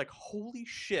everyone should be like, holy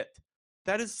shit,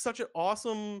 that is such an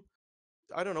awesome.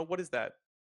 I don't know what is that.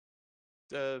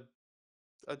 Uh,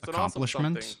 it's an awesome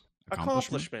something. Accomplishment,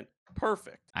 Accomplishment.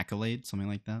 Perfect. accolade, something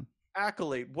like that.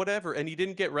 Accolade, whatever. And he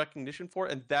didn't get recognition for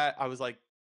it. And that I was like,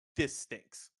 this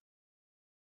stinks.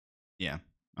 Yeah,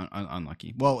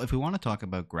 unlucky. Well, if we want to talk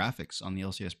about graphics on the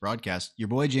LCS broadcast, your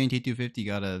boy JNT250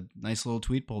 got a nice little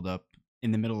tweet pulled up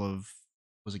in the middle of,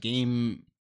 was it game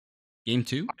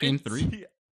two, game three?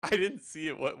 I didn't see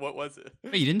it. What was it?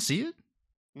 Wait, you didn't see it?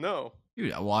 No.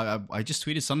 Dude, well, I just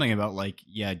tweeted something about like,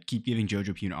 yeah, keep giving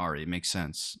Jojopyun Ari. It makes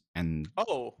sense. And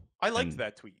Oh, I liked and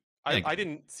that tweet. yeah, I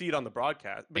didn't see it on the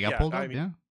broadcast, they but got yeah, pulled up. Yeah,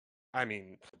 I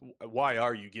mean, why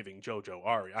are you giving JoJo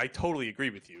Ari? I totally agree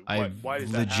with you. I've Why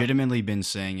does that happen? legitimately been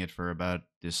saying it for about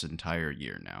this entire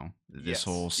year now. This Yes,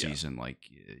 whole yeah. season, like,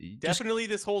 just Definitely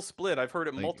this whole split. I've heard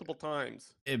it like, multiple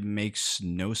times. it makes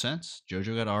no sense.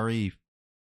 JoJo got Ari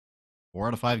 4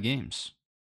 out of 5 games.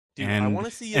 Dude, I And want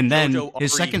to see a and then JoJo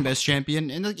his Ari second best champion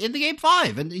in the game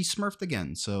 5, and he smurfed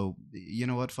again. So you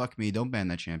know what? Fuck me. Don't ban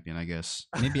that champion. I guess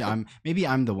maybe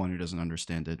I'm the one who doesn't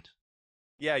understand it.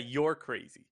 Yeah, you're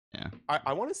crazy. Yeah.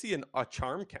 I want to see a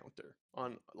charm counter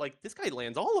on, like, this guy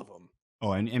lands all of them.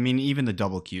 Oh, and I mean even the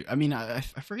double Q. I mean I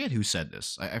forget who said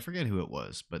this. I forget who it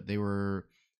was, but they were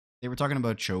talking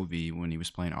about Chovy when he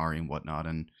was playing Ari and whatnot,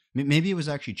 and maybe it was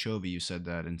actually Chovy who said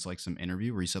that in like some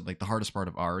interview where he said like the hardest part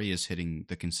of Ari is hitting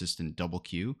the consistent double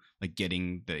Q, like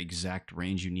getting the exact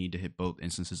range you need to hit both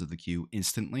instances of the Q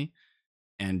instantly.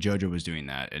 And JoJo was doing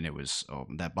that, and it was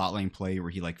that bot lane play where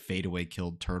he like fade away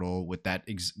killed Turtle with that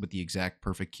with the exact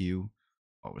perfect Q.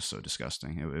 Oh, it was so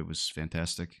disgusting. It was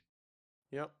fantastic.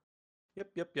 Yep.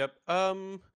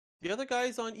 The other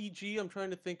guys on EG, I'm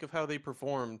trying to think of how they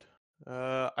performed.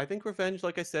 I think Revenge,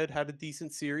 like I said, had a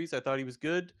decent series. I thought he was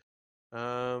good.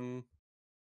 Was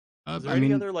there I any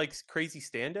mean, other like crazy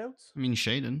standouts?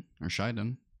 Shiden.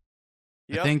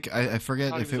 Yep, I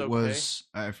forget thought he if was it okay. was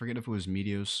I forget if it was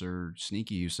Meteos or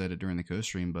Sneaky who said it during the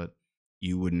co-stream, but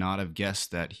you would not have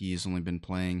guessed that he's only been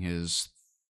playing his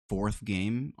 4th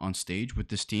game on stage with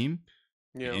this team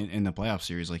Yeah. in the playoff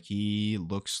series. Like he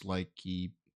looks like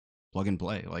he plug and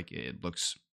play. Like it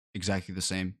looks exactly the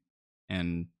same.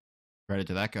 And credit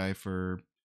to that guy for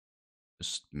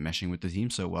just meshing with the team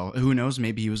so well. Who knows?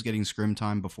 Maybe he was getting scrim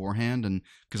time beforehand, and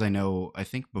because I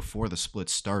think before the split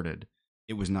started,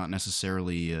 it was not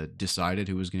necessarily decided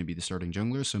who was going to be the starting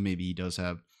jungler. So maybe he does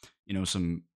have,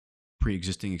 some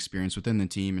pre-existing experience within the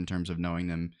team in terms of knowing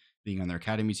them being on their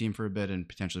academy team for a bit and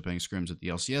potentially playing scrims at the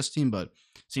LCS team. But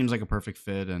seems like a perfect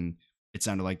fit, and it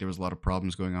sounded like there was a lot of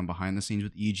problems going on behind the scenes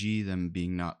with EG, them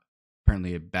being not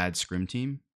apparently a bad scrim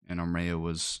team, and Omrea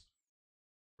was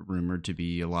rumored to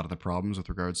be a lot of the problems with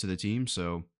regards to the team.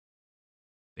 So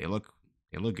they look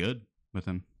good with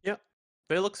him. Yeah,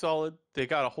 they look solid. They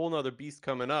got a whole nother beast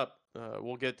coming up.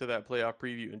 We'll get to that playoff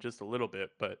preview in just a little bit,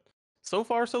 but so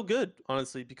far so good,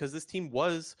 honestly, because this team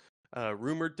was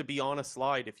rumored to be on a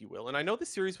slide, if you will. And I know the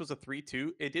series was a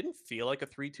 3-2. It didn't feel like a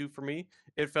 3-2 for me.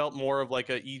 It felt more of like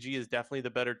a EG is definitely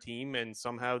the better team, and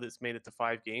somehow this made it to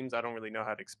 5 games. I don't really know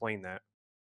how to explain that.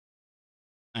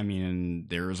 I mean,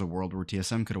 there is a world where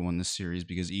TSM could have won this series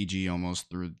because EG almost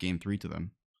threw game 3 to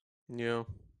them. Yeah.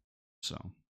 So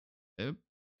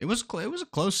it was a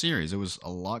close series. It was a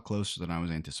lot closer than I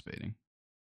was anticipating.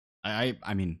 I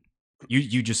mean,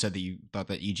 you just said that you thought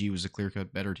that EG was a clear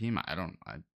cut better team. I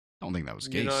don't think that was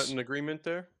the You're not case. in agreement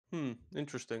there?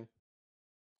 Interesting.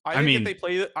 I mean, I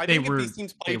they think if were these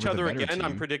teams play each the other better again,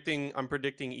 I'm team.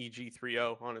 predicting EG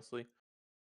 3-0, honestly.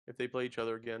 If they play each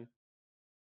other again.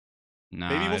 Nah,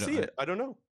 Maybe we'll see it. I don't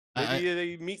know. I- Maybe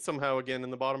they meet somehow again in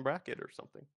the bottom bracket or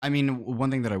something. I mean,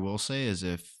 one thing that I will say is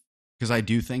because I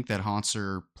do think that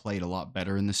Hauntzer played a lot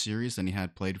better in this series than he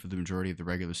had played for the majority of the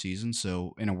regular season.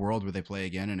 So in a world where they play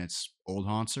again and it's old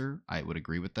Hauntzer, I would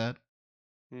agree with that.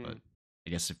 But I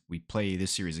guess if we play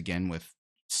this series again with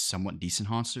somewhat decent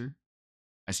Hauntzer,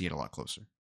 I see it a lot closer.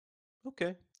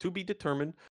 Okay, to be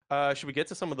determined. Should we get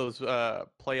to some of those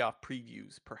playoff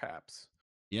previews, perhaps?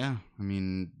 Yeah, I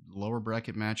mean, lower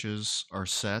bracket matches are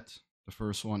set. The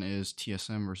first one is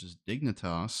TSM versus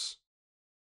Dignitas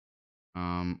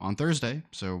on Thursday.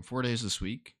 So 4 days this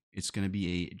week. It's going to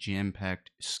be a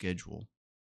jam-packed schedule.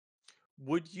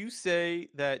 Would you say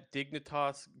that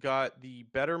Dignitas got the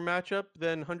better matchup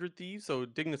than 100 Thieves? So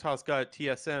Dignitas got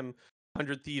TSM,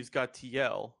 100 Thieves got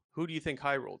TL. Who do you think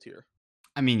high rolled here?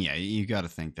 I mean, yeah, you got to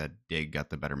think that Dig got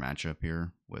the better matchup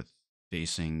here with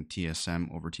facing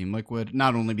TSM over Team Liquid.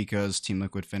 Not only because Team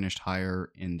Liquid finished higher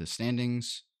in the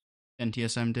standings than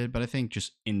TSM did, but I think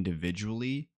just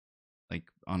individually, like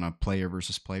on a player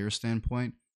versus player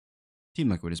standpoint, Team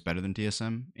Liquid is better than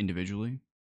TSM individually.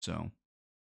 So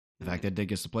the fact Hmm. that Dig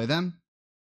gets to play them,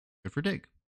 good for Dig.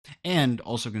 And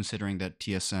also considering that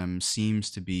TSM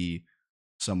seems to be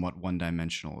somewhat one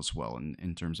dimensional as well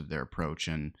in terms of their approach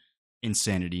and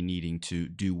Insanity needing to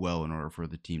do well in order for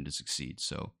the team to succeed.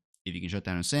 So if you can shut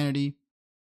down Insanity,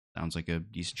 sounds like a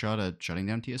decent shot at shutting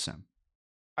down TSM.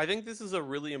 I think this is a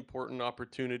really important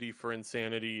opportunity for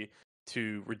Insanity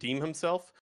to redeem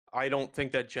himself. I don't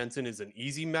think that Jensen is an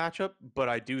easy matchup, but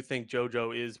I do think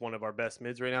Jojo is one of our best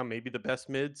mids right now, maybe the best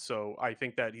mid. So I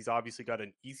think that he's obviously got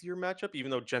an easier matchup,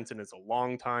 even though Jensen is a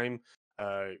long time,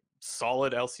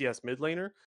 solid LCS mid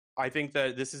laner. I think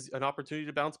that this is an opportunity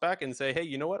to bounce back and say, hey,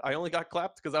 you know what? I only got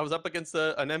clapped because I was up against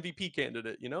an MVP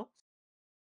candidate, you know?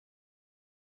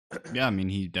 Yeah, I mean,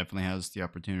 he definitely has the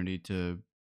opportunity to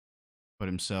put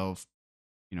himself,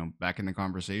 back in the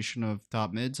conversation of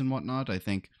top mids and whatnot. I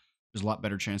think there's a lot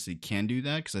better chance that he can do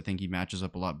that because I think he matches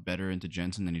up a lot better into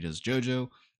Jensen than he does Jojo,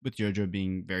 with Jojo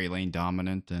being very lane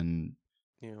dominant and,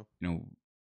 Yeah. you know,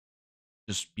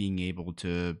 just being able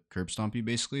to curb stomp you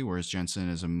basically, whereas Jensen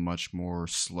is a much more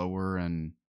slower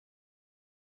and,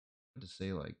 what to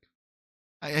say, like,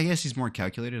 I guess he's more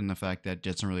calculated in the fact that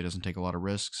Jetson really doesn't take a lot of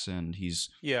risks, and he's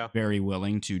Yeah. very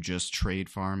willing to just trade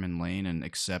farm and lane and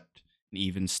accept an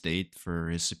even state for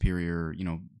his superior,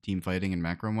 team fighting and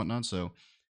macro and whatnot. So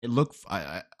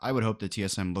I would hope that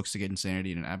TSM looks to get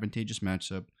Insanity in an advantageous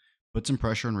matchup, put some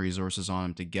pressure and resources on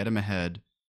him to get him ahead,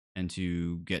 and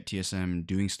to get TSM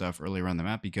doing stuff early around the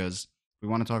map. Because if we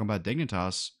want to talk about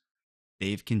Dignitas,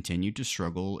 they've continued to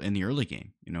struggle in the early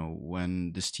game.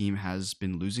 When this team has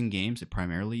been losing games, it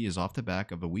primarily is off the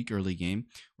back of a weak early game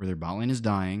where their bot lane is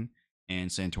dying and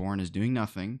Santorin is doing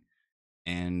nothing,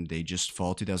 and they just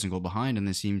fall 2,000 gold behind, and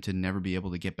they seem to never be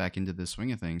able to get back into the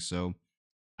swing of things. So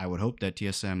I would hope that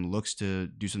TSM looks to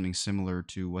do something similar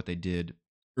to what they did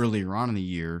earlier on in the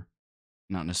year,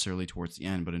 not necessarily towards the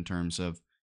end, but in terms of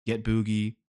get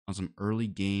Boogie on some early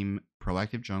game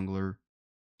proactive jungler,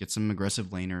 get some aggressive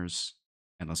laners,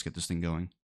 and let's get this thing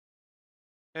going.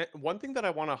 And one thing that I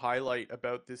want to highlight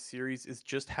about this series is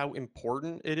just how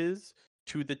important it is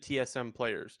to the TSM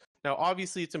players. Now,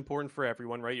 obviously, it's important for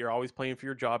everyone, right? You're always playing for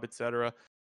your job, etc.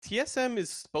 TSM is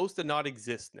supposed to not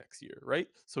exist next year, right?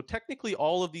 So technically,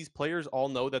 all of these players all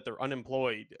know that they're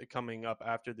unemployed coming up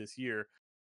after this year.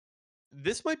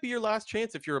 This might be your last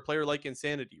chance if you're a player like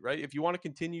Insanity, right? If you want to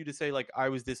continue to say, like, I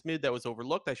was this mid that was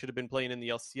overlooked, I should have been playing in the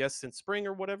LCS since spring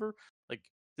or whatever, like,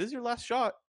 this is your last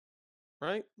shot,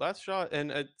 right? Last shot.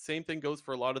 And same thing goes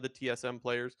for a lot of the TSM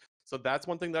players. So that's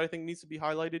one thing that I think needs to be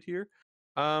highlighted here.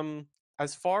 Um,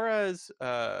 as far as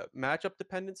matchup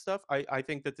dependent stuff, I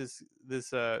think that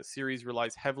this series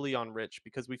relies heavily on Rich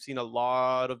because we've seen a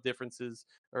lot of differences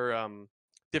or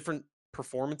different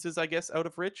performances, I guess, out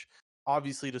of Rich.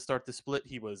 Obviously, to start the split,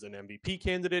 he was an MVP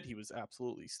candidate. He was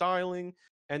absolutely styling.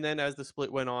 And then as the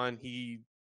split went on, he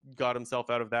got himself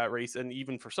out of that race. And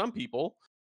even for some people,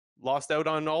 lost out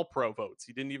on all pro votes.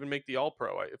 He didn't even make the all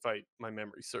pro, if my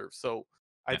memory serves. So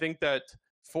I Yeah. think that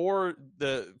for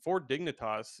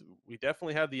Dignitas, we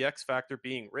definitely have the X factor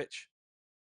being Rich.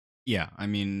 Yeah, I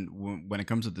mean, when it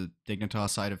comes to the Dignitas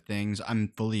side of things, I'm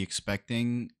fully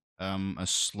expecting a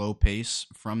slow pace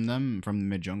from them, from the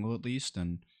mid jungle at least,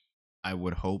 and I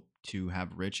would hope to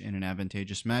have Rich in an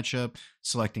advantageous matchup,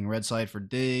 selecting red side for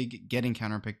Dig, getting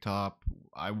counterpick top.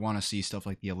 I want to see stuff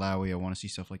like the Alawi. I want to see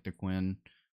stuff like the Quinn.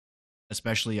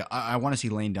 Especially, I want to see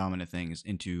lane dominant things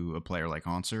into a player like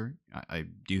Hanser. I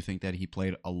do think that he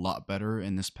played a lot better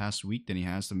in this past week than he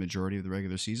has the majority of the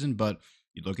regular season. But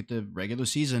you look at the regular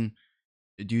season,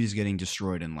 the dude is getting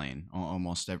destroyed in lane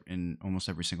in almost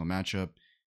every single matchup.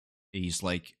 He's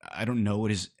like, I don't know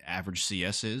what his average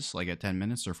CS is, like at 10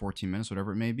 minutes or 14 minutes,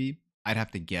 whatever it may be. I'd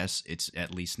have to guess it's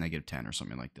at least -10 or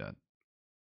something like that.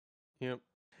 Yep.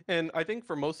 And I think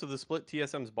for most of the split,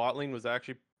 TSM's bot lane was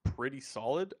actually pretty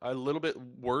solid. A little bit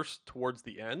worse towards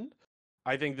the end.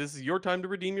 I think this is your time to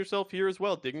redeem yourself here as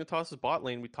well. Dignitas's bot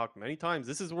lane, we talked many times.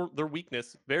 This is their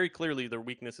weakness. Very clearly, their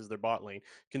weakness is their bot lane.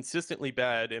 Consistently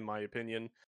bad, in my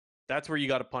opinion. That's where you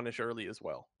got to punish early as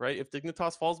well, right? If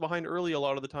Dignitas falls behind early a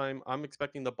lot of the time, I'm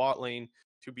expecting the bot lane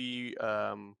to be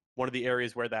one of the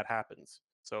areas where that happens.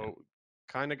 Yeah. So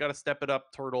kind of got to step it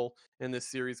up, Turtle, in this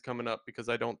series coming up because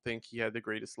I don't think he had the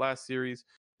greatest last series.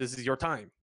 This is your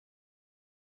time.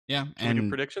 Yeah, Can we do and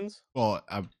predictions? well,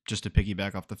 just to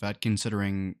piggyback off the fact,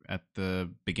 considering at the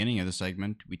beginning of the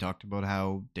segment we talked about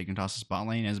how Dignitas' bot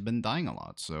lane has been dying a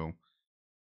lot, so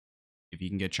if you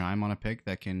can get Chime on a pick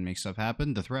that can make stuff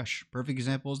happen, the Thresh. Perfect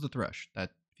example is the Thresh.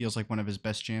 That feels like one of his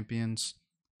best champions.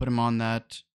 Put him on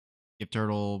that. Give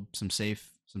Turtle some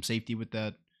safety with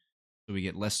that, so we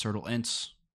get less Turtle ints.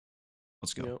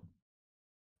 Let's go. You know,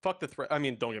 fuck the Thresh. I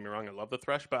mean, don't get me wrong, I love the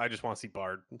Thresh, but I just want to see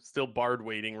Bard. Still Bard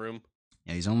waiting room.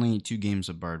 Yeah, he's only 2 games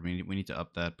of Bard. We need to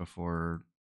up that before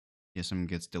TSM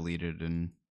gets deleted,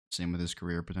 and same with his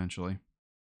career potentially.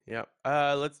 Yeah.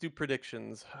 Let's do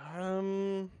predictions.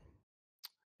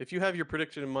 If you have your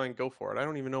prediction in mind, go for it. I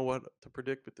don't even know what to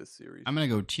predict with this series. I'm gonna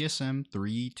go TSM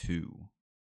 3-2.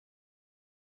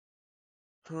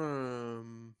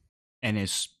 Hmm. And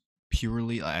it's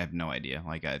purely, I have no idea.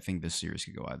 Like, I think this series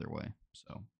could go either way.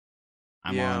 So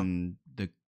I'm Yeah. on the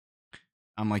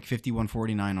I'm like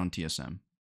 51-49 on TSM.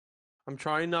 I'm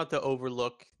trying not to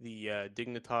overlook the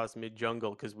Dignitas mid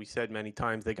jungle because we said many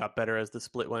times they got better as the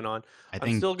split went on. I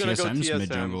I'm still think gonna go TSM's mid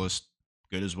TSM. jungle is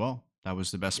good as well. That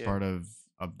was the best Yeah, part of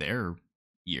their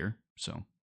year. So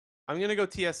I'm gonna go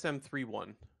TSM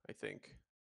 3-1. I think,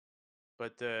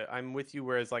 but I'm with you.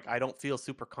 Whereas like I don't feel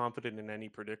super confident in any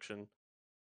prediction.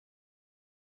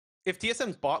 If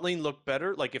TSM's bot lane looked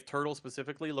better, like if Turtle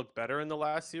specifically looked better in the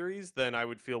last series, then I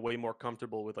would feel way more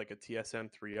comfortable with like a TSM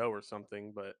 3-0 or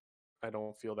something. But I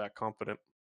don't feel that confident.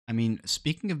 I mean,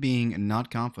 speaking of being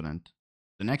not confident,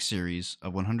 the next series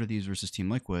of 100 Thieves versus Team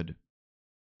Liquid,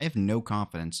 I have no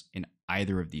confidence in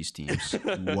either of these teams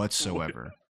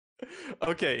whatsoever.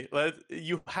 Okay,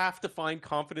 you have to find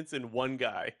confidence in one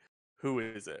guy. Who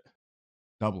is it?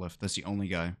 Doublelift, that's the only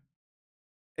guy.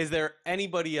 Is there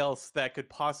anybody else that could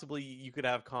possibly you could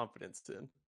have confidence in?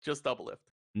 Just double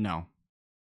lift. No,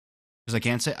 because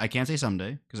I can't say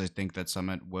someday because I think that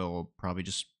Summit will probably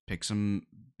just pick some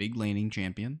big laning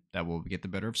champion that will get the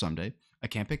better of someday. I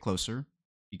can't pick closer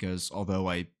because although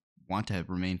I want to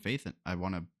remain I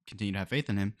want to continue to have faith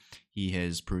in him. He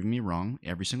has proven me wrong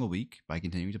every single week by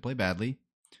continuing to play badly,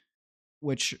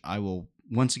 which I will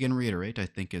once again reiterate. I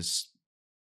think is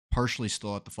partially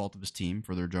still at the fault of his team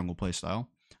for their jungle playstyle.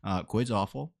 Quid's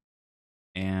awful,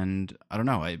 and I don't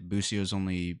know. Busio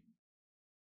only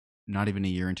not even a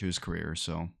year into his career,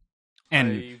 so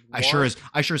and I want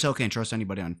I sure as hell can't trust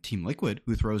anybody on Team Liquid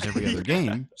who throws every other yeah.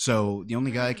 game. So the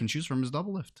only guy I can choose from is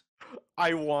Doublelift.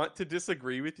 I want to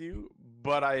disagree with you,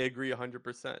 but I agree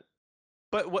 100%.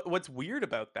 But what's weird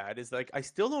about that is like I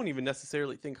still don't even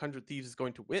necessarily think 100 Thieves is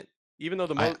going to win. Even though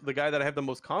I the guy that I have the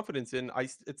most confidence in,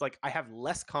 it's like I have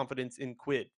less confidence in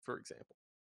Quid, for example.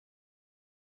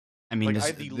 I mean Like I this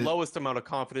have the lowest amount of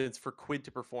confidence for Quid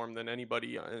to perform than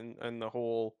anybody in the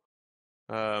whole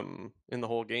in the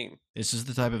whole game. this is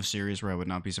the type of series where I would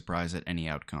not be surprised at any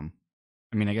outcome.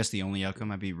 I mean, I guess the only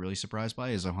outcome I'd be really surprised by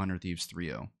is 100 Thieves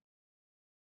 3-0.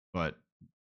 But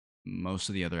most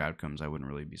of the other outcomes I wouldn't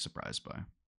really be surprised by.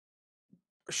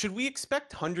 Should we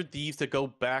expect 100 Thieves to go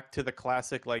back to the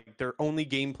classic, like their only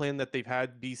game plan that they've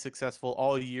had be successful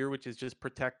all year, which is just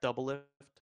protect double lift?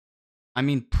 I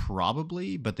mean,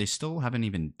 probably, but they still haven't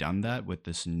even done that with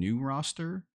this new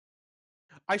roster.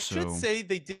 I should So, say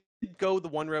they did go the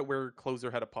one route where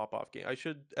Closer had a pop off game. I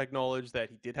should acknowledge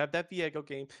that he did have that Viego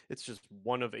game. It's just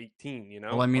one of 18, you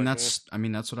well, know? Like, eh. I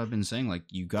mean that's what I've been saying. Like,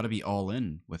 you got to be all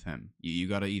in with him. You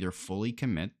got to either fully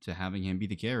commit to having him be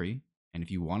the carry, and if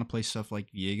you want to play stuff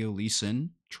like Viego, Lee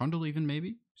Sin, Trundle, even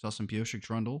maybe saw some Pioshik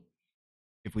Trundle.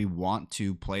 If we want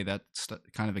to play that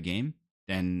kind of a game,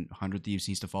 then 100 Thieves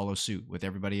needs to follow suit with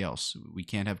everybody else. We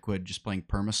can't have Quid just playing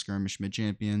perma skirmish mid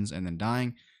champions and then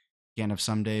dying. Can't have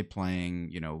Someday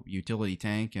playing, utility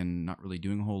tank and not really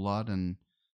doing a whole lot. And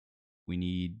we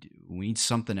need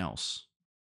something else,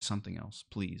 something else,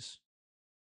 please.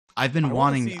 I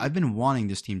want to see. I've been wanting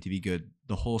this team to be good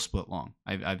the whole split long.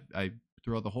 I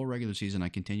throughout the whole regular season, I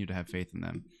continue to have faith in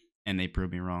them, and they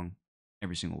prove me wrong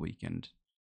every single week. And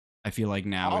I feel like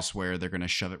now I'll, is where they're going to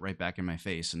shove it right back in my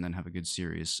face and then have a good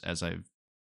series. As I'm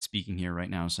speaking here right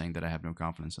now, saying that I have no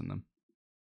confidence in them.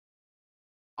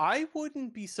 I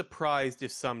wouldn't be surprised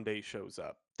if Someday shows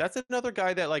up. That's another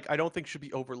guy that like I don't think should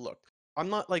be overlooked. I'm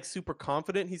not like super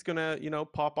confident he's gonna,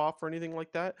 pop off or anything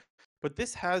like that. But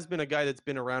this has been a guy that's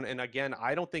been around, and again,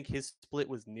 I don't think his split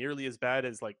was nearly as bad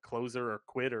as like Closer or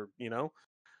Quid or.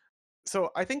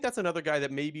 So I think that's another guy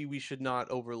that maybe we should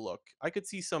not overlook. I could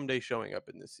see Someday showing up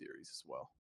in this series as well.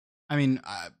 I mean,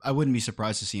 I wouldn't be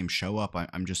surprised to see him show up.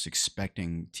 I'm just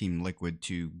expecting Team Liquid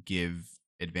to give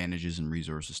advantages and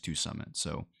resources to Summit.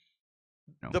 So,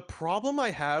 you know, The problem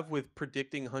I have with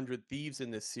predicting 100 Thieves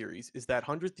in this series is that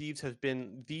 100 Thieves has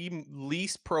been the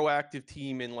least proactive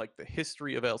team in like the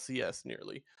history of LCS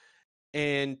nearly.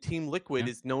 And Team Liquid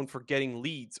yeah. is known for getting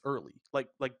leads early, like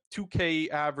 2K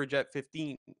average at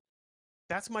 15.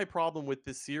 That's my problem with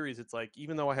this series. It's like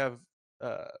even though I have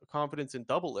confidence in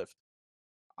Double Lift,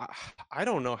 I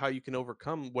don't know how you can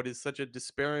overcome what is such a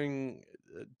despairing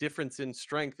difference in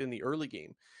strength in the early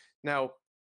game. Now,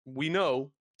 we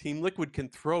know Team Liquid can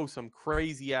throw some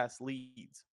crazy ass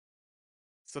leads.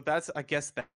 So that's, I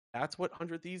guess, that's what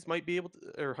 100 Thieves might be able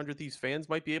to, or 100 Thieves fans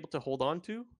might be able to hold on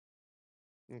to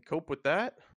and cope with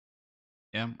that.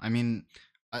 Yeah, I mean,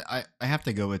 I have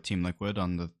to go with Team Liquid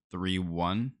on the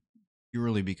 3-1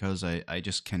 purely because I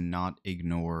just cannot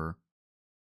ignore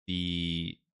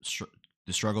the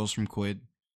the struggles from Quid.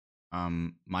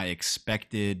 My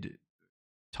expected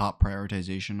top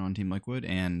prioritization on Team Liquid,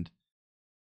 and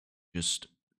just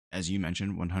as you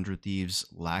mentioned, 100 Thieves'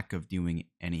 lack of doing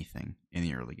anything in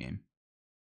the early game.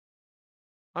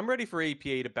 I'm ready for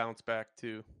APA to bounce back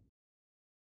too.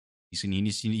 He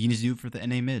needs to do it for the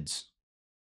NA mids.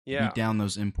 Beat Yeah, down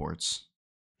those imports.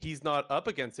 he's not up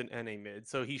against an NA mid,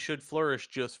 so he should flourish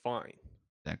just fine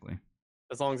Exactly.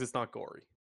 as long as it's not gory.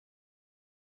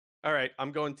 All right,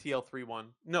 I'm going TL 3-1.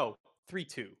 No,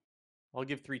 3-2. I'll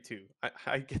give 3-2.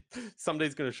 I get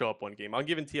somebody's going to show up one game. I'm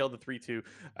giving TL the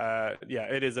 3-2. Yeah,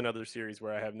 it is another series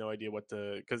where I have no idea what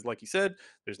to, because like you said,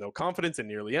 there's no confidence in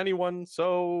nearly anyone.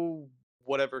 So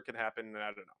whatever can happen, I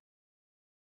don't know.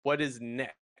 What is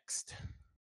next?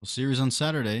 Well, series on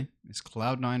Saturday is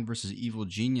Cloud9 versus Evil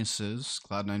Geniuses.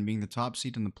 Cloud9 being the top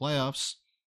seed in the playoffs.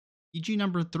 EG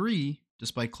number 3,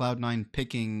 despite Cloud9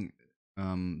 picking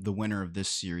the winner of this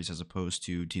series as opposed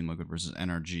to Team Liquid versus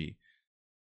NRG.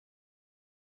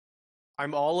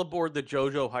 I'm all aboard the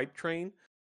JoJo hype train,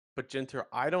 but Jinter,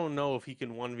 I don't know if he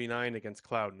can 1v9 against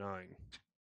Cloud9.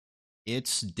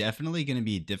 It's definitely going to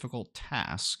be a difficult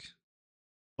task,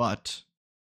 but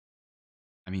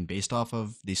I mean, based off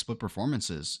of the split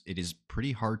performances, it is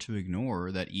pretty hard to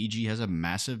ignore that EG has a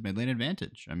massive mid lane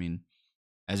advantage. I mean,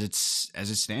 as it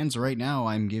stands right now,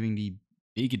 I'm giving the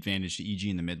big advantage to EG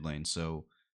in the mid lane. So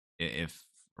if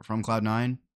from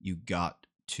Cloud9, you got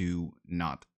to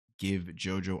not give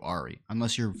Jojo Ahri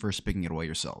unless you're first picking it away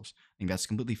yourselves. I think that's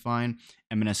completely fine.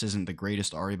 MNS isn't the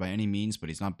greatest Ahri by any means, but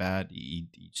he's not bad. He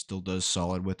still does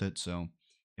solid with it. So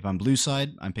if I'm blue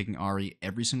side, I'm picking Ahri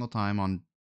every single time on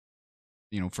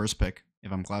first pick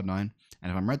if I'm Cloud9,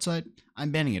 and if I'm red side,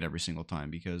 I'm banning it every single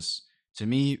time because to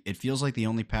me it feels like the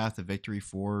only path to victory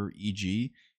for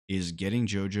EG is getting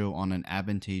Jojo on an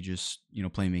advantageous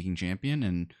playmaking champion,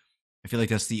 and I feel like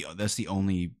that's the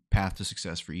only path to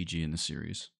success for EG in this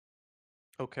series.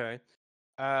 Okay.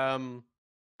 Um,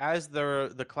 as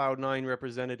the Cloud9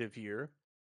 representative here,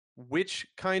 which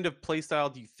kind of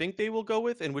playstyle do you think they will go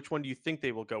with, and which one do you think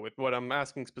they will go with? What I'm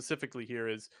asking specifically here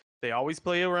is they always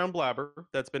play around Blabber.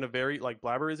 That's been a very, like,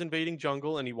 Blabber is invading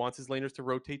jungle, and he wants his laners to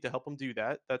rotate to help him do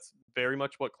that. That's very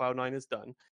much what Cloud9 has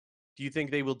done. Do you think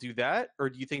they will do that, or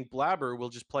do you think Blabber will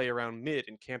just play around mid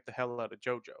and camp the hell out of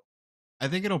JoJo? I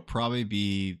think it'll probably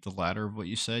be the latter of what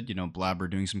you said. Blabber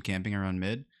doing some camping around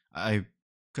mid.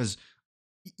 Because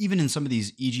even in some of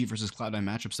these EG versus Cloud9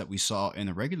 matchups that we saw in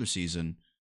the regular season,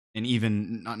 and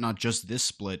even not just this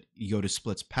split, you go to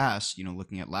splits past,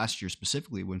 looking at last year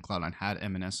specifically when Cloud9 had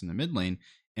MNS in the mid lane,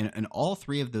 and in all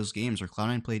three of those games where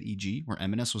Cloud9 played EG, where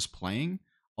MNS was playing,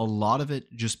 a lot of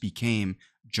it just became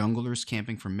junglers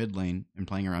camping from mid lane and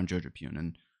playing around Jojopyun.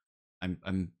 And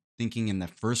I'm thinking in the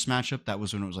first matchup, that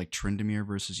was when it was like Tryndamere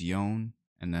versus Yone,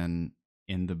 and then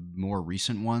in the more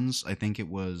recent ones, I think it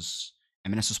was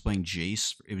MNS was playing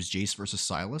Jace. It was Jace versus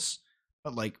Silas.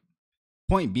 But like,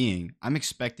 point being, I'm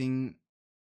expecting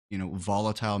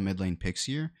volatile mid lane picks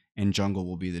here, and jungle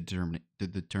will be the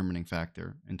determining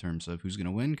factor in terms of who's going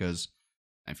to win. Because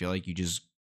I feel like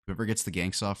whoever gets the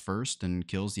ganks off first and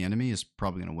kills the enemy is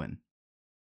probably going to win.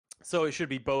 So it should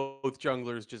be both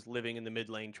junglers just living in the mid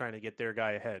lane trying to get their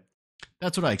guy ahead.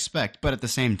 That's what I expect. But at the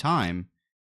same time,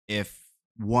 if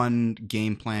one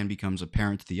game plan becomes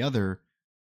apparent to the other,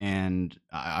 and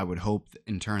I would hope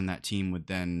in turn that team would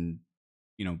then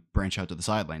branch out to the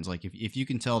sidelines. Like if you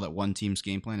can tell that one team's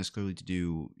game plan is clearly to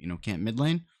do camp mid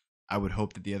lane, I would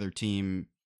hope that the other team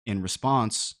in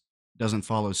response doesn't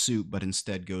follow suit, but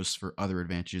instead goes for other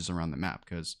advantages around the map.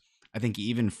 Because I think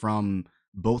even from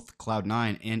both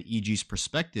Cloud9 and EG's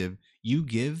perspective, you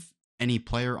give any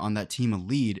player on that team a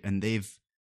lead, and they've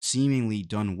seemingly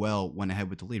done well when ahead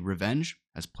with the lead. Revenge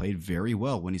has played very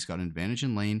well when he's got an advantage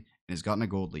in lane and has gotten a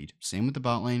gold lead. Same with the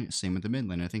bot lane, same with the mid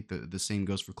lane. I think the same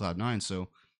goes for Cloud9. So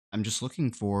I'm just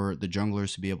looking for the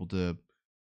junglers to be able to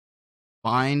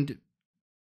find,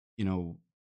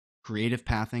 creative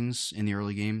pathings in the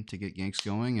early game to get ganks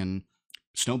going and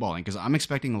snowballing. Because I'm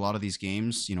expecting a lot of these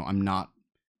games. I'm not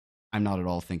at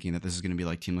all thinking that this is going to be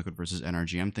like Team Liquid versus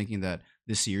NRG. I'm thinking that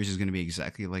this series is going to be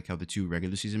exactly like how the two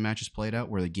regular season matches played out,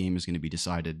 where the game is going to be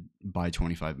decided by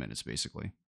 25 minutes,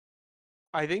 basically.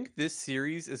 I think this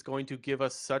series is going to give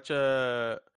us such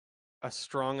a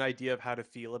strong idea of how to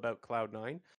feel about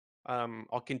Cloud9.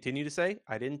 I'll continue to say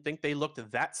I didn't think they looked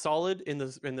that solid in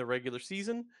the regular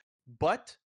season,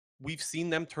 but we've seen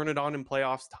them turn it on in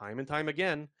playoffs time and time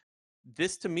again.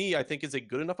 This to me, I think, is a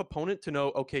good enough opponent to know,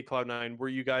 okay, Cloud9, were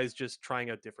you guys just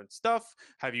trying out different stuff?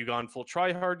 Have you gone full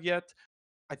try hard yet?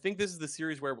 I think this is the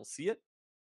series where we'll see it.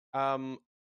 Um,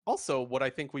 Also, what I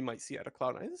think we might see out of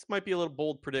Cloud9, this might be a little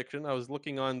bold prediction. I was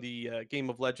looking on the Game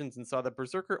of Legends and saw that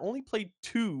Berserker only played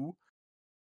 2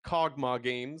 Kog'Maw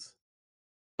games,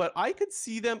 but I could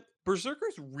see them.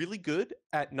 Berserker's really good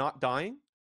at not dying.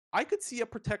 I could see a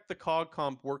protect the Cog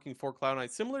comp working for Cloud9,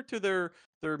 similar to their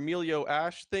Melio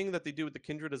Ash thing that they do with the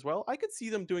Kindred as well. I could see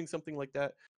them doing something like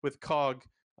that with Cog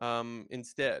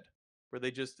instead, where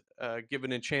they just give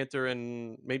an enchanter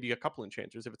and maybe a couple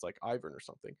enchanters if it's like Ivern or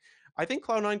something. I think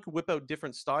Cloud9 could whip out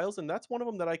different styles, and that's one of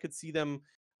them that I could see them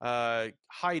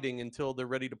hiding until they're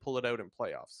ready to pull it out in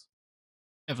playoffs.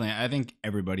 Definitely, I think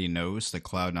everybody knows that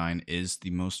Cloud9 is the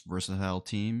most versatile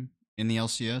team in the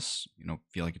LCS.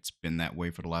 Feel like it's been that way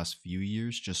for the last few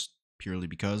years, just purely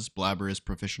because Blabber is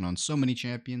proficient on so many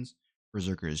champions.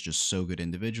 Berserker is just so good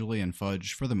individually, and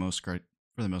Fudge, for the most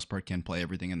part, can play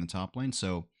everything in the top lane.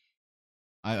 So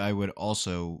I would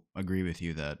also agree with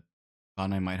you that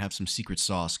Cloud9 might have some secret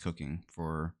sauce cooking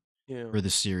Yeah. for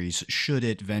this series, should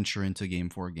it venture into Game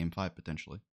 4, Game 5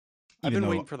 potentially. I've Even been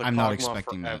waiting though for the I'm not Kog'Maw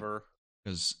expecting that, forever.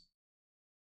 because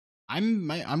I'm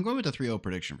going with a 3-0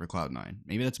 prediction for Cloud9.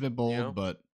 Maybe that's a bit Yeah. bold,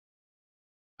 but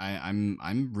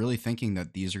I'm really thinking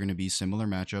that these are going to be similar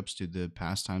matchups to the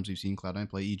past times we've seen Cloud9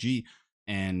 play EG,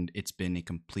 and it's been a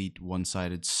complete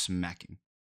one-sided smacking.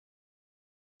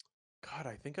 God,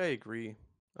 I think I agree.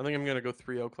 I think I'm gonna go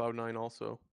 3-0 Cloud9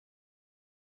 also.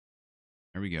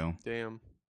 There we go. Damn.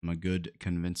 I'm a good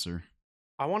convincer.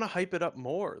 I want to hype it up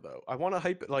more though. I want to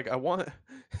hype it like I want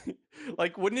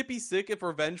like wouldn't it be sick if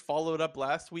Revenge followed up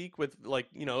last week with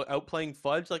like, outplaying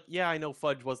Fudge? Like, yeah, I know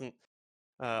Fudge wasn't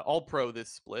all pro this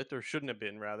split or shouldn't have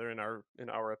been rather in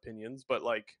our opinions, but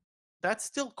like that's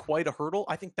still quite a hurdle.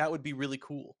 I think that would be really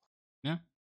cool. Yeah,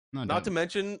 no Not doubt. to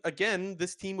mention, again,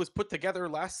 this team was put together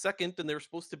last second and they're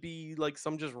supposed to be like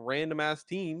some just random ass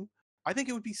team. I think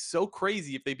it would be so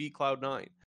crazy if they beat Cloud9.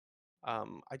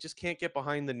 I just can't get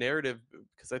behind the narrative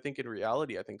because I think in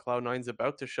reality, I think Cloud9's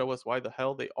about to show us why the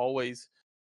hell they always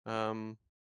um,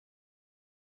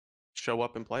 show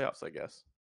up in playoffs, I guess.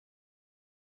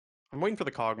 I'm waiting for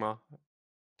the Kog'Maw.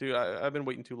 Dude, I've been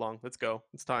waiting too long. Let's go.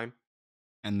 It's time.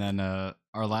 And then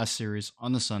our last series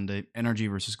on the Sunday, NRG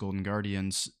versus Golden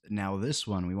Guardians. Now this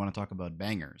one, we want to talk about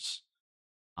bangers.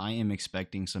 I am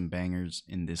expecting some bangers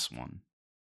in this one.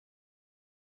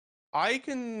 I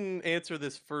can answer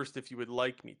this first if you would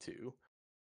like me to.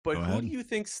 But Go who do ahead. you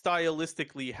think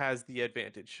stylistically has the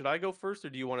advantage? Should I go first or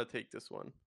do you want to take this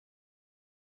one?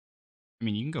 I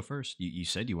mean, you can go first. You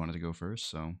said you wanted to go first,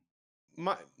 so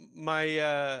my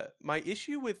my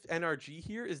issue with NRG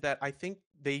here is that I think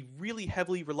they really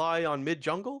heavily rely on mid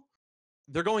jungle.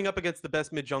 They're going up against the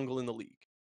best mid jungle in the league.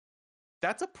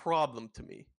 That's a problem to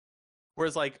me.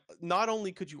 Whereas, like, not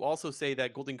only could you also say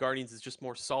that Golden Guardians is just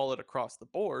more solid across the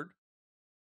board,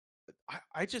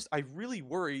 I really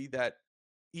worry that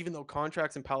even though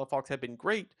contracts and Palafox have been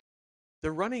great,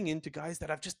 they're running into guys that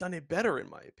have just done it better, in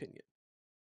my opinion.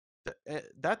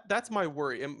 That's my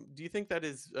worry. Do you think that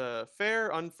is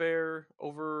fair, unfair,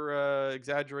 over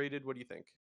exaggerated? What do you think?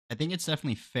 I think it's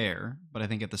definitely fair, but I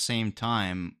think at the same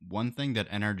time, one thing that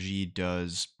NRG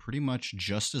does pretty much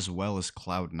just as well as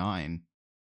Cloud9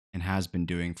 and has been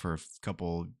doing for a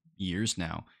couple years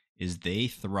now is they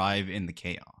thrive in the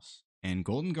chaos. And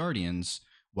Golden Guardians,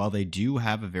 while they do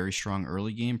have a very strong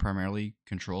early game, primarily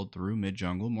controlled through mid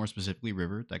jungle, more specifically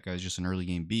River, that guy's just an early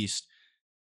game beast.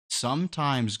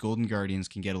 Sometimes Golden Guardians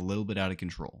can get a little bit out of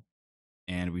control.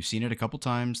 And we've seen it a couple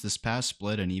times this past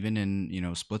split, and even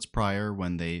in splits prior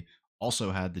when they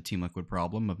also had the Team Liquid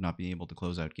problem of not being able to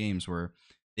close out games, where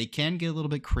they can get a little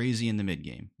bit crazy in the mid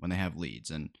game when they have leads.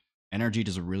 And NRG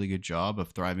does a really good job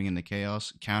of thriving in the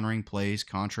chaos, countering plays,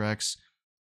 contracts.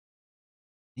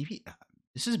 Maybe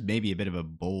this is maybe a bit of a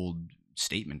bold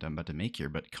statement I'm about to make here,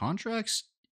 but contracts,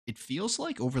 it feels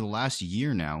like over the last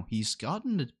year now, he's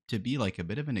gotten to be like a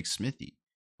bit of an Smithy,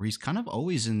 where he's kind of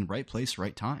always in the right place,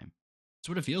 right time. That's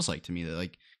what it feels like to me. That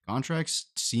like contracts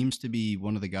seems to be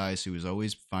one of the guys who is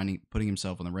always putting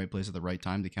himself in the right place at the right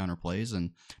time to counter plays,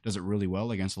 and does it really well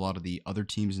against a lot of the other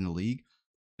teams in the league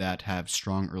that have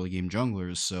strong early game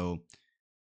junglers. So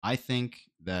I think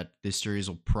that this series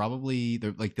will probably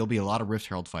there'll be a lot of Rift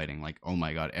Herald fighting. Like, oh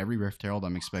my god, every Rift Herald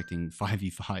I'm expecting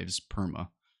 5v5s perma.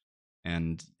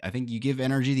 And I think you give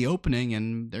NRG the opening,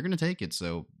 and they're going to take it.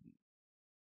 So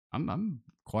I'm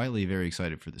quietly very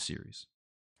excited for the series.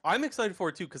 I'm excited for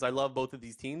it too because I love both of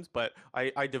these teams, but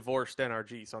I divorced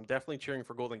NRG, so I'm definitely cheering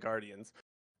for Golden Guardians.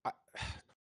 I,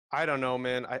 I don't know,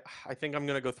 man. I think I'm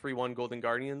gonna go 3-1 Golden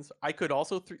Guardians. I could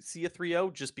also see a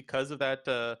 3-0 just because of that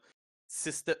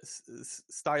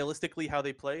stylistically how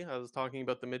they play. I was talking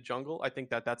about the mid jungle. I think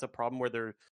that that's a problem where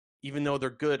they're even though they're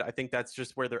good, I think that's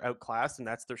just where they're outclassed and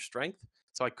that's their strength.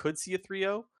 So I could see a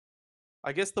 3-0.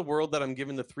 I guess the world that I'm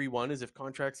giving the 3-1 is if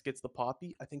Contracts gets the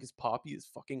Poppy. I think his Poppy is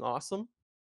fucking awesome.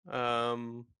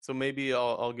 So maybe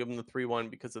I'll give him the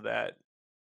 3-1 because of that.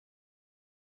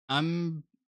 I'm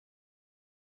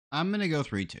I'm gonna go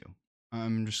 3-2.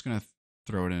 I'm just gonna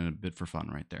throw it in a bit for fun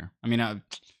right there. I mean, I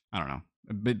don't know,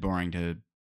 a bit boring to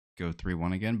go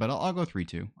 3-1 again, but I'll go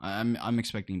 3-2. I'm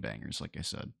expecting bangers, like I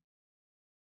said.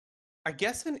 I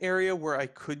guess an area where I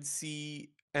could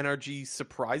see NRG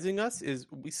surprising us is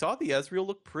we saw the Ezreal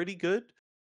look pretty good.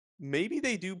 Maybe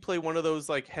they do play one of those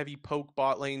like heavy poke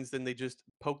bot lanes, then they just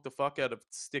poke the fuck out of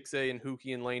Stixay and Huki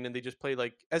in lane, and they just play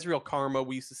like Ezreal Karma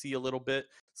we used to see a little bit,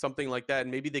 something like that.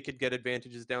 And maybe they could get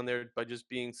advantages down there by just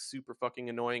being super fucking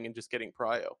annoying and just getting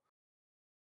prio.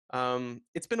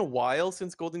 It's been a while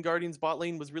since Golden Guardian's bot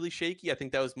lane was really shaky. I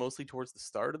think that was mostly towards the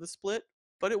start of the split,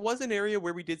 but it was an area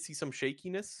where we did see some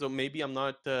shakiness. So maybe I'm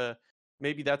not.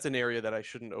 Maybe that's an area that I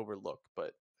shouldn't overlook.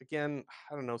 But again,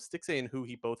 I don't know. Stixay and Hu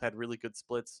he both had really good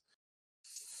splits.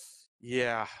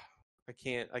 Yeah, I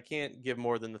can't. I can't give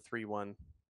more than the 3-1.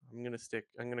 I'm gonna stick.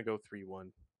 I'm gonna go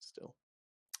 3-1 still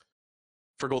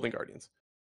for Golden Guardians.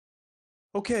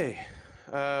 Okay,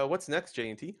 what's next,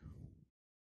 J&T?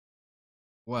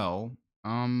 Well,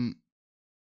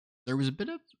 there was a bit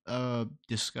of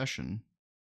discussion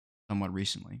somewhat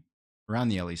recently around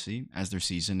the LEC as their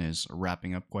season is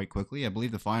wrapping up quite quickly. I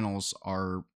believe the finals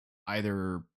are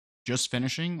either just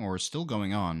finishing or still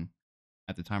going on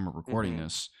at the time of recording Mm-hmm.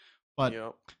 this. But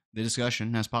Yep. the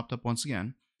discussion has popped up once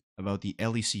again about the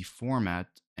LEC format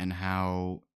and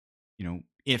how,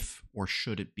 if or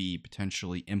should it be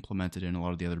potentially implemented in a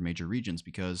lot of the other major regions.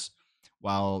 Because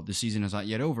while the season is not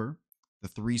yet over, the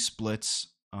three splits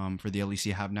for the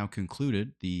LEC have now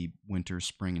concluded the winter,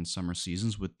 spring, and summer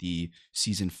seasons with the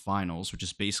season finals, which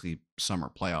is basically summer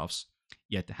playoffs,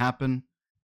 yet to happen.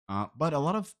 But a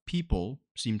lot of people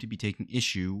seem to be taking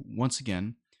issue once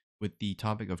again with the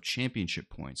topic of championship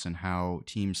points and how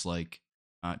teams like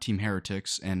Team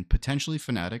Heretics and potentially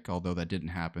Fnatic, although that didn't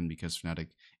happen because Fnatic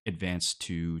advanced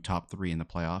to top three in the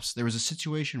playoffs. There was a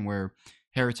situation where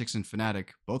Heretics and Fnatic,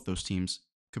 both those teams,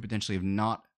 could potentially have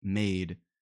not made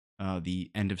the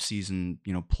end of season,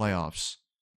 playoffs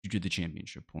due to the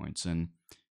championship points, and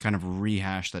kind of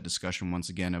rehash that discussion once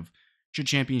again of should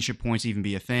championship points even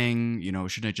be a thing?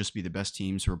 Shouldn't it just be the best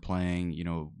teams who are playing,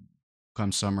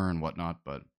 come summer and whatnot?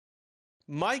 But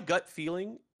My gut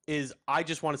feeling is I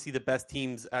just want to see the best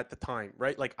teams at the time,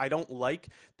 right? Like I don't like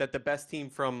that the best team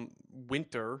from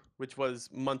winter, which was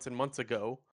months and months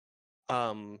ago,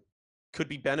 um, could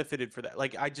be benefited for that.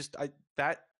 Like I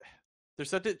that there's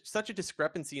such a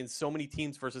discrepancy in so many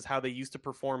teams versus how they used to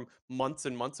perform months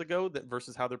and months ago that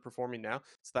versus how they're performing now.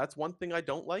 So that's one thing I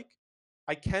don't like.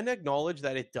 I can acknowledge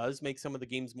that it does make some of the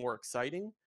games more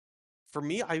exciting, for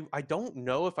me, I don't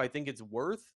know if I think it's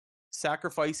worth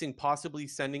sacrificing possibly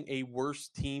sending a worse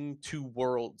team to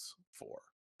Worlds for.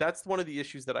 That's one of the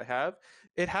issues that I have.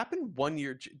 It happened one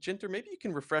year. Jinter, maybe you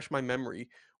can refresh my memory.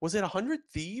 Was it 100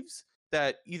 Thieves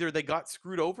that either they got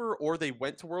screwed over or they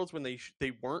went to Worlds when they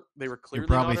weren't? They were you're clearly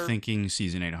probably not. Or thinking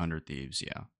season 800 Thieves,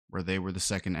 yeah, where they were the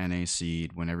second NA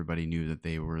seed when everybody knew that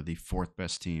they were the fourth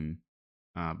best team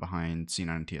behind C9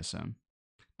 and TSM.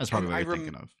 That's and probably what you're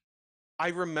thinking of. I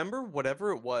remember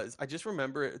whatever it was. I just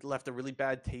remember it left a really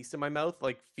bad taste in my mouth,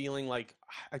 like feeling like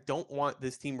I don't want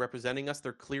this team representing us.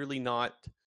 They're clearly not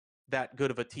that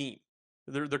good of a team.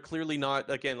 They're clearly not,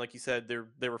 again, like you said,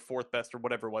 they were fourth best or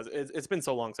whatever it was. It's been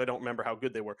so long, so I don't remember how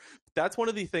good they were. But that's one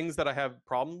of the things that I have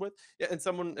problem with. Yeah, and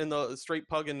someone in the straight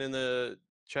pug and in the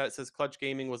chat says Clutch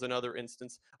Gaming was another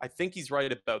instance. I think he's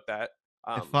right about that.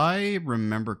 If I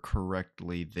remember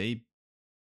correctly,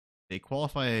 they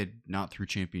qualified not through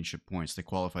championship points. They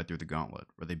qualified through the gauntlet,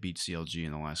 where they beat CLG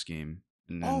in the last game.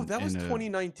 And Oh, then that was in a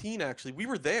 2019. Actually, we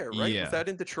were there, right? Was yeah. that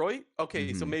in Detroit?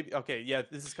 Okay, so hmm maybe okay, yeah,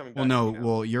 this is coming Well, back to no. me now.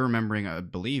 Well, you're remembering. I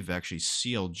believe actually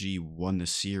CLG won the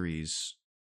series,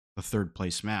 the third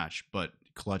place match, but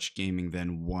Clutch Gaming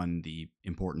then won the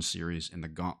important series in the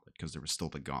gauntlet because there was still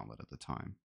the gauntlet at the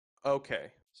time.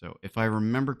 Okay, So if I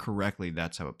remember correctly,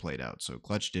 that's how it played out. So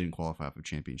Clutch didn't qualify for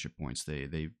championship points.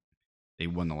 They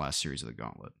won the last series of the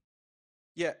gauntlet.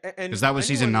 Yeah, and Because that was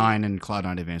season anyone 9 and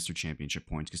Cloud9 advanced their championship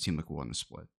points because Team Liquid won the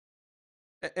split.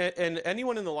 and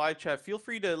anyone in the live chat, feel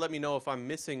free to let me know if I'm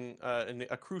missing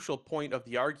a crucial point of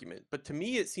the argument. But to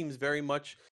me, it seems very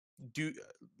much do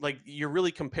like you're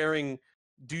really comparing.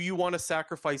 Do you want to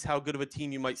sacrifice how good of a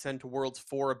team you might send to Worlds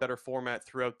for a better format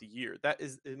throughout the year? That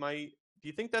is, am I? Do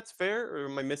you think that's fair, or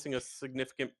am I missing a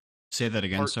significant Say that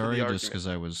again, part to the sorry, just argument? because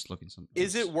I was looking something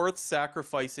Is it else. worth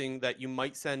sacrificing that you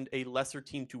might send a lesser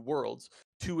team to Worlds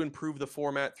to improve the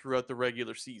format throughout the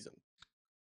regular season?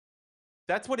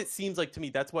 That's what it seems like to me.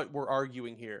 That's what we're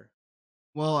arguing here.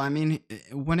 Well, I mean,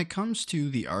 when it comes to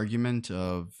the argument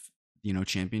of,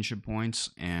 championship points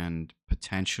and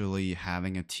potentially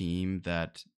having a team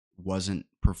that wasn't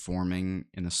performing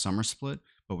in the summer split,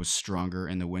 but was stronger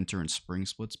in the winter and spring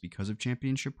splits because of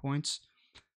championship points,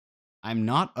 I'm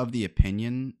not of the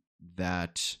opinion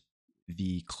that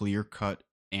the clear cut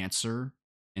answer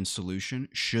and solution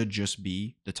should just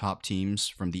be the top teams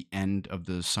from the end of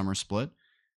the summer split.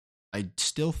 I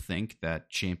still think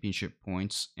that championship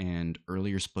points and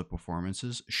earlier split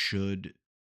performances should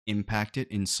impact it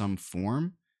in some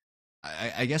form.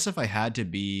 I guess if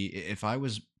I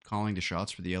was calling the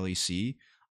shots for the LEC,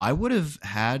 I would have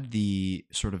had the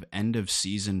sort of end of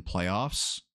season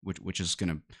playoffs, which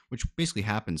basically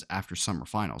happens after summer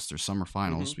finals. There's summer Mm-hmm.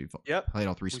 finals. We've Yep. played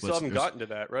all 3 We still splits. haven't gotten to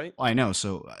that, right? I know.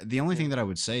 So the only Yeah. thing that I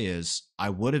would say is I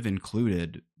would have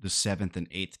included the 7th and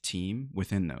 8th team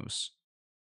within those,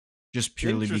 just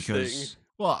purely Interesting. because,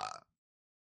 well,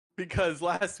 Because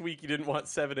last week you didn't want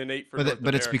 7 and 8 for North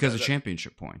but it's because America. of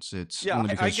championship points. It's Yeah, only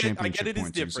because I get championship it is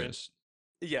points different. exist.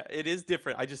 Yeah, it is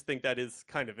different. I just think that is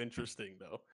kind of interesting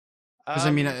though. Because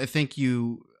I mean, Um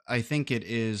I think it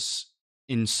is,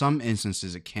 in some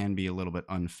instances it can be a little bit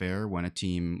unfair when a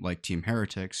team like Team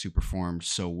Heretics, who performed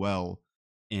so well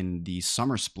in the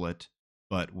summer split,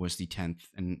 but was the 10th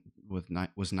and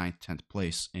was ninth, 10th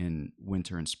place in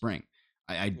winter and spring.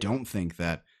 I yeah. don't think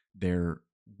that their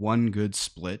one good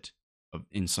split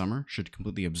in summer should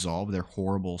completely absolve their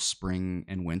horrible spring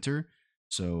and winter.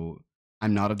 So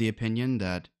I'm not of the opinion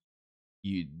that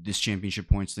this championship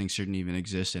points thing shouldn't even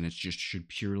exist, and it just should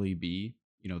purely be,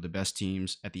 the best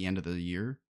teams at the end of the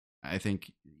year. I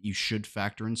think you should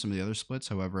factor in some of the other splits.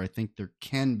 However, I think there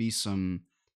can be some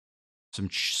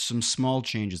small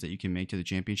changes that you can make to the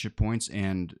championship points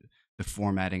and the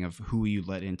formatting of who you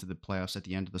let into the playoffs at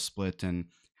the end of the split, and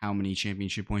how many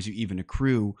championship points you even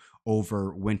accrue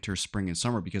over winter, spring, and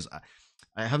summer. Because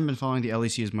I haven't been following the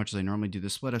LEC as much as I normally do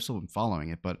this split. I've still been following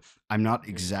it, but I'm not Mm.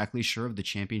 exactly sure of the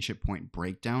championship point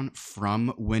breakdown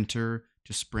from winter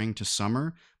to spring to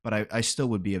summer. But I still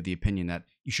would be of the opinion that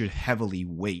you should heavily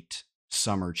weight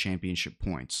summer championship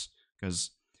points, because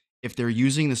if they're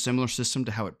using the similar system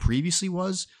to how it previously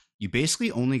was, you basically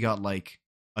only got like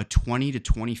a 20 to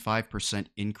 25%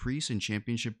 increase in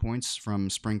championship points from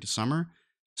spring to summer.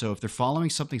 So if they're following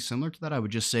something similar to that, I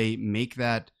would just say make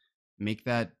that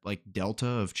like delta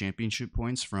of championship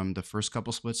points from the first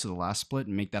couple splits to the last split,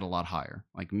 and make that a lot higher.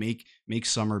 Like make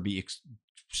summer be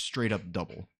straight up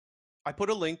double. I put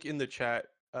a link in the chat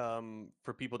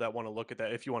for people that want to look at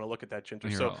that if you want to look at that, Chinter.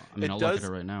 Here, So I'll look at it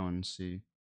right now and see.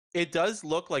 it does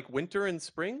look like winter and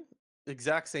spring,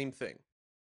 exact same thing.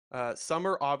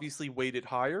 Summer obviously weighted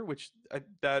higher, which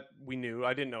that we knew.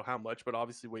 I didn't know how much, but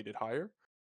obviously weighted higher.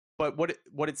 But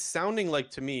what it's sounding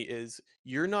like to me is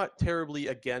you're not terribly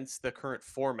against the current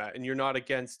format, and you're not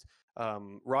against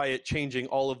Riot changing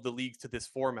all of the leagues to this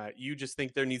format. You just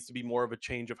think there needs to be more of a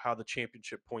change of how the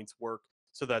championship points work,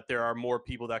 so that there are more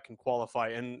people that can qualify,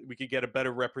 and we could get a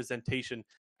better representation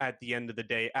at the end of the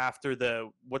day. After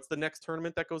what's the next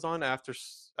tournament that goes on after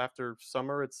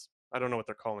summer? It's I don't know what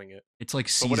they're calling it, It's like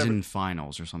but whatever. season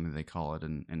finals or something they call it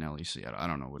in LEC. I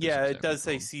don't know what it's Yeah, it exactly does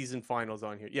say called. season finals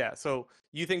on here. Yeah, so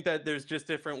you think that there's just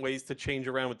different ways to change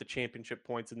around with the championship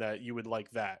points, and that you would like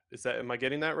that? Is that am I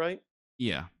getting that right?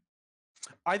 Yeah,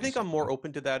 I think I'm more basically.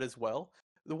 open to that as well.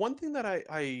 The one thing that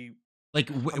Like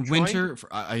I'm trying to winter,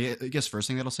 I guess first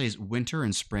thing that I'll say is winter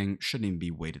and spring shouldn't even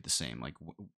be weighted the same. Like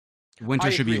winter I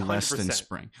should agree be less than 100%.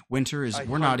 spring. Winter is I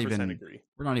 100% agree.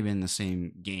 we're not even in the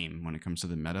same game when it comes to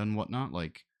the meta and whatnot.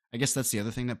 Like I guess that's the other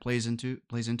thing that plays into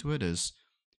it is,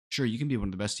 sure, you can be one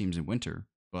of the best teams in winter,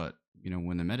 but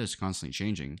when the meta is constantly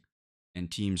changing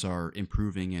and teams are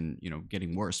improving and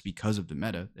getting worse because of the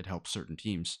meta, it helps certain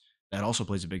teams. That also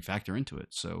plays a big factor into it.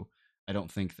 So I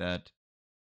don't think that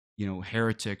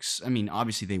Heretics, I mean,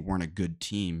 obviously they weren't a good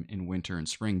team in winter and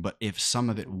spring, but if some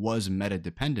of it Mhm. was meta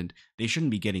dependent, they shouldn't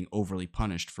be getting overly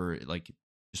punished for like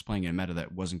just playing in a meta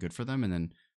that wasn't good for them and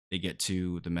then they get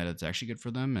to the meta that's actually good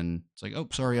for them, and it's like, oh,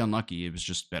 sorry, unlucky. It was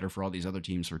just better for all these other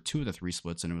teams for 2 of the 3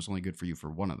 splits, and it was only good for you for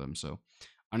 1 of them. So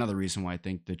another reason why I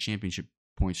think the championship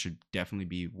points should definitely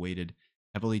be weighted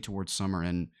heavily towards summer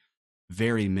and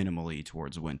very minimally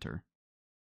towards winter.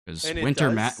 Because And it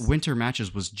does, winter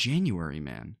matches was January,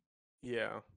 man.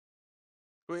 yeah.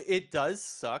 It does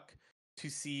suck to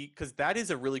see, because that is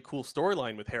a really cool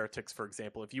storyline with Heretics, for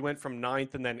example. If you went from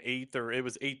ninth and then eighth, or it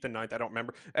was eighth and ninth, I don't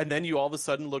remember, and then you all of a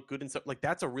sudden look good and stuff, like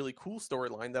that's a really cool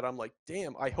storyline that I'm like,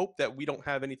 damn, I hope that we don't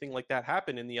have anything like that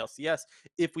happen in the LCS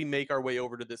if we make our way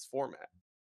over to this format.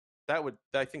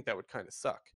 I think that would kind of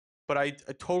suck. But I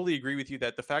totally agree with you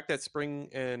that the fact that spring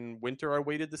and winter are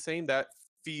weighted the same, that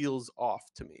feels off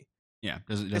to me. Yeah, it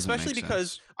doesn't Especially make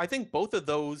because sense. I think both of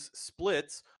those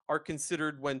splits are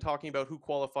considered when talking about who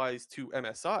qualifies to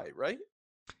MSI, right?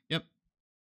 Yep.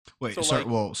 Wait, So sorry.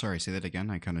 like, Well, sorry. Say that again.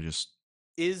 I kind of just.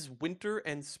 is winter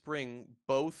and spring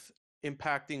both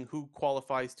impacting who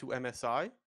qualifies to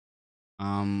MSI?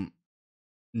 Um,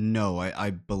 no, I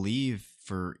believe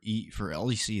for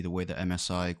LEC the way the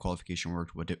MSI qualification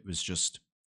worked, what it was just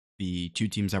the 2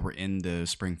 teams that were in the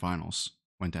spring finals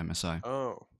went to MSI.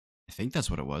 Oh, I think that's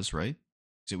what it was, right?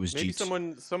 'Cause it was maybe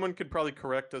G2. someone could probably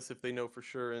correct us if they know for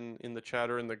sure in the chat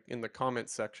or in the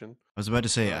comments section. I was about to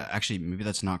say, Um, actually, maybe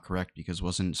that's not correct because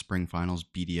wasn't spring finals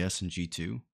BDS and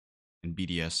G2, and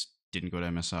BDS didn't go to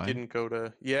MSI, didn't go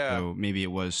to, yeah, so maybe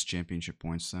it was championship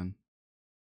points then.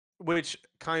 which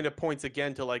kind of points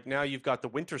again to like now you've got the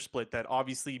winter split that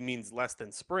obviously means less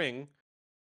than spring,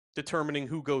 determining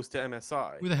who goes to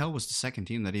MSI. Who the hell was the second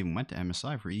team that even went to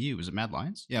MSI for EU? Was it Mad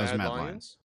Lions? Yeah, it was Mad Mad Lions,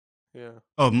 Lions. yeah.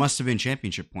 Oh, it must have been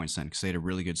championship points then, because they had a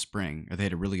really good spring, or they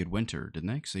had a really good winter, didn't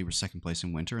they? Because they were second place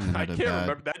in winter and then I had a can't bad.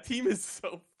 remember. That team is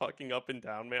so fucking up and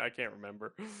down, man. I can't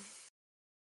remember.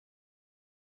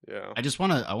 Yeah.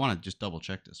 I want to just double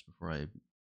check this before I,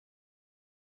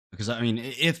 because I mean,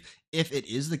 if it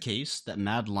is the case that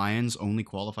Mad Lions only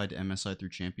qualified to MSI through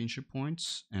championship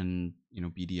points, and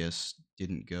BDS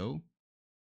didn't go,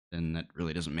 then that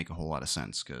really doesn't make a whole lot of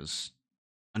sense. Because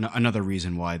another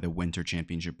reason why the winter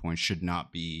championship points should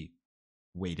not be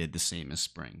weighted the same as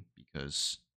spring,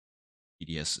 because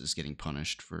BDS is getting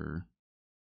punished for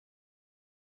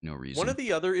no One of reason.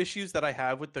 the other issues that I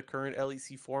have with the current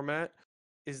LEC format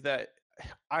is that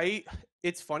I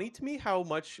it's funny to me how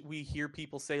much we hear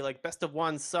people say like best of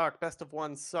one suck, best of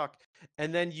one suck,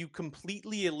 and then you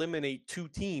completely eliminate 2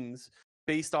 teams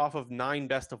based off of 9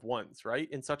 best of ones, right?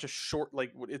 In such a short,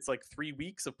 like it's like 3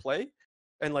 weeks of play,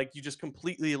 and like you just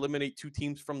completely eliminate 2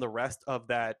 teams from the rest of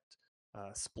that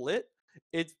split.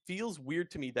 It feels weird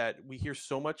to me that we hear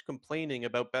so much complaining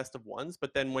about best of ones,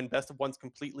 but then when best of ones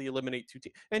completely eliminate 2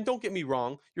 teams, and don't get me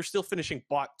wrong, you're still finishing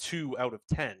bot 2 out of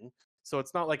 10. So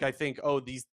it's not like I think, oh,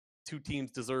 these 2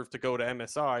 teams deserve to go to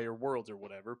MSI or Worlds or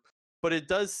whatever. But it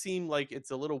does seem like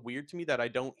it's a little weird to me that I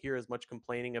don't hear as much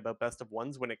complaining about best of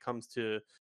ones when it comes to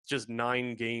just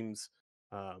 9 games,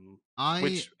 I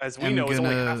which, as we am know, is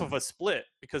only half gonna. of a split.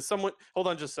 Because someone, hold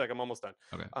on just a sec, I'm almost done.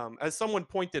 Okay. As someone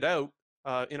pointed out,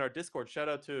 in our Discord. Shout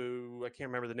out to, I can't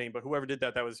remember the name, but whoever did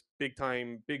that, that was big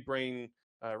time, big brain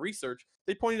research.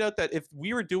 They pointed out that if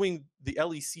we were doing the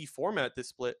LEC format this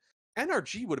split,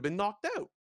 NRG would have been knocked out.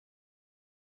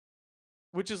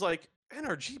 Which is like,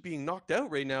 NRG being knocked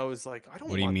out right now is like, I What don't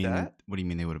do you want mean? that. What do you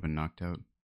mean they would have been knocked out?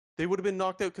 They would have been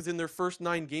knocked out because in their first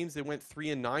 9 games they went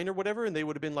 3-9 or whatever, and they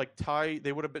would have been like tied.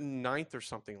 They would have been ninth or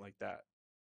something like that.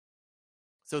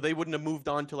 So they wouldn't have moved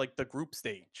on to like the group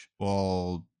stage.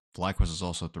 Well, FlyQuest is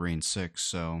also 3-6,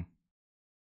 so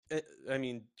I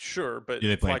mean, sure, but do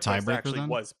they play a FlyQuest tiebreaker actually then?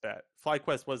 was bad.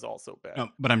 FlyQuest was also bad. No,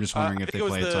 but I'm just wondering I if think they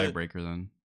it was play a the tiebreaker then.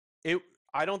 it.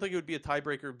 I don't think it would be a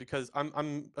tiebreaker because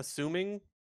I'm assuming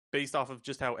based off of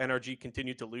just how NRG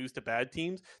continued to lose to bad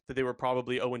teams that they were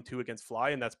probably 0-2 against Fly,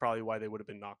 and that's probably why they would have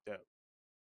been knocked out.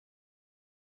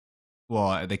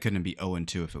 Well, they couldn't be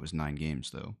 0-2 if it was 9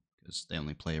 games though, because they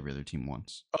only play every other team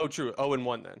once. Oh, true.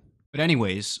 0-1 then. But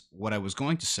anyways, what I was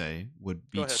going to say would Go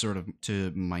be ahead. sort of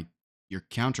to your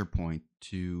counterpoint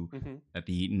to Mm-hmm. that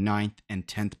the 9th and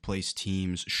 10th place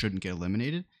teams shouldn't get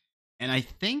eliminated. And I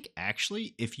think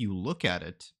actually, if you look at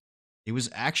it, it was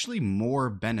actually more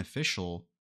beneficial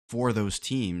for those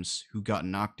teams who got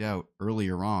knocked out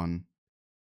earlier on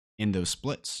in those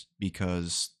splits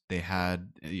because they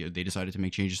decided to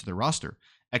make changes to their roster.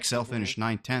 XL Mm-hmm. finished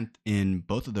 9th, 10th in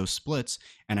both of those splits,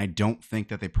 and I don't think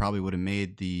that they probably would have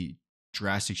made the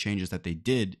drastic changes that they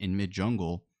did in mid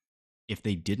jungle if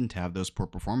they didn't have those poor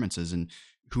performances. And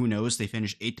who knows, they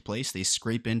finish 8th place, they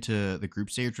scrape into the group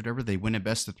stage, whatever, they win a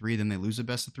best of 3, then they lose a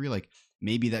best of 3. Like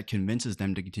maybe that convinces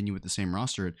them to continue with the same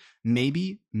roster.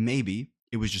 Maybe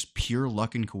it was just pure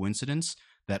luck and coincidence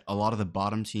that a lot of the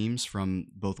bottom teams from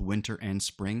both winter and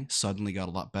spring suddenly got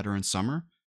a lot better in summer.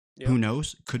 Who Yep.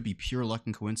 knows? Could be pure luck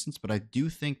and coincidence, but I do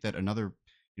think that another,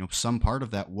 some part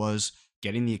of that was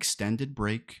getting the extended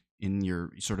break in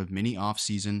your sort of mini off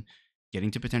season,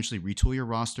 getting to potentially retool your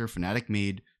roster. Fnatic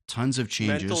made tons of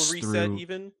Mental changes reset, through,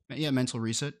 even. yeah, mental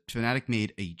reset. Fnatic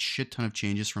made a shit ton of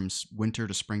changes from winter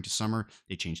to spring to summer.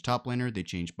 They changed top laner, they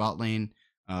changed bot lane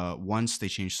once, they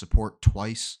changed support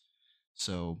twice.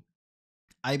 So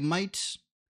I might,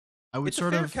 I would It's a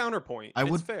sort fair of, counterpoint. I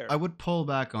It's would, I fair. would pull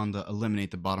back on the eliminate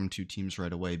the bottom two teams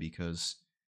right away, because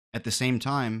at the same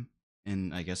time,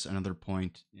 and I guess another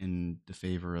point in the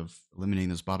favor of eliminating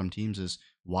those bottom teams is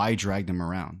why drag them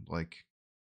around? Like,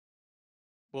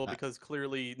 Well, I, because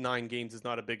clearly 9 games is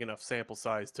not a big enough sample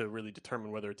size to really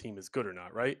determine whether a team is good or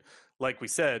not, right? Like we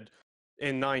said,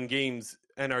 in 9 games,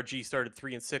 NRG started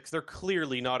 3-6. They're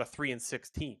clearly not a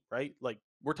 3-6 team, right? Like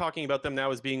we're talking about them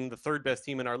now as being the third best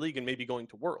team in our league and maybe going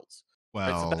to Worlds, right?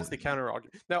 So that's well, the counter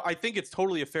argument. Now, I think it's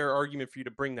totally a fair argument for you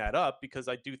to bring that up because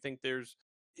I do think there's,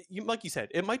 you like you said,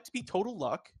 it might be total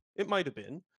luck. It might have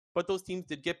been, but those teams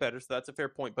did get better, so that's a fair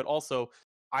point. But also,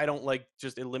 I don't like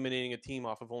just eliminating a team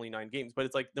off of only 9 games. But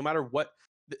it's like no matter what,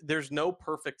 there's no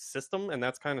perfect system, and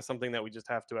that's kind of something that we just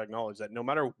have to acknowledge that no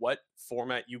matter what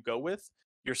format you go with,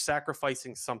 you're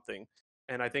sacrificing something.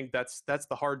 And I think that's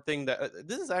the hard thing. That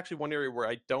this is actually one area where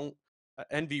I don't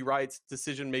envy Riot's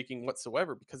decision making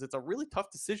whatsoever because it's a really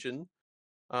tough decision.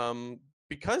 Um,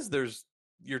 because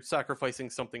you're sacrificing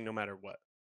something no matter what.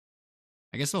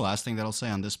 I guess the last thing that I'll say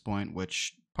on this point,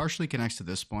 which partially connects to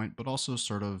this point, but also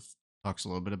sort of talks a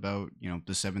little bit about,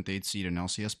 the seventh, eighth seed in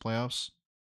LCS playoffs.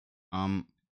 Um,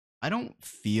 I don't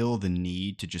feel the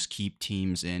need to just keep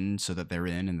teams in so that they're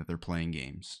in and that they're playing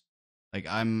games. Like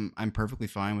I'm perfectly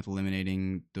fine with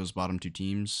eliminating those bottom two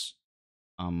teams.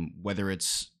 Whether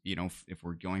it's if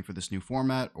we're going for this new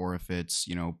format or if it's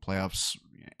playoffs,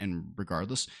 and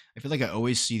regardless, I feel like I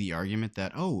always see the argument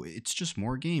that, oh, it's just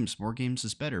more games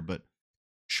is better. But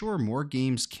sure, more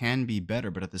games can be better,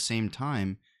 but at the same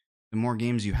time, the more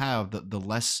games you have, the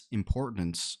less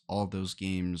importance all of those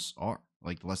games are.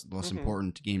 Like the less Mm-hmm.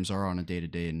 important games are on a day to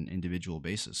day and individual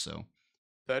basis. So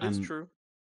That is I'm true.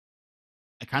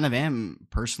 I kind of am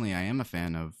personally. I am a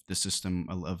fan of the system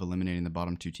of eliminating the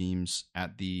bottom two teams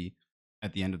at the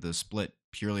end of the split,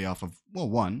 purely off of, well,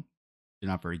 one, they're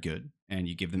not very good, and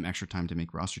you give them extra time to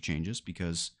make roster changes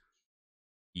because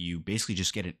you basically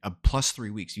just get a plus 3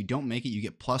 weeks. You don't make it, you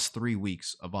get plus 3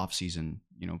 weeks of off season,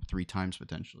 three times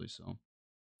potentially. So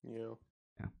Yeah.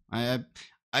 yeah,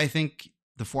 I think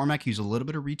the format could use a little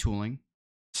bit of retooling,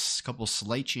 a couple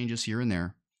slight changes here and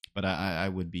there, but I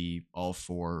would be all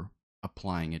for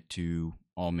applying it to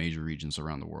all major regions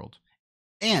around the world,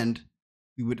 and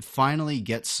we would finally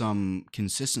get some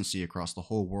consistency across the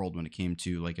whole world when it came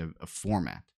to like a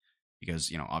format.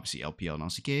 Because obviously LPL and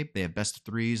LCK, they have best of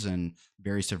threes and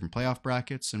various different playoff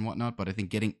brackets and whatnot. But I think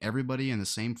getting everybody in the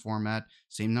same format,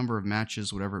 same number of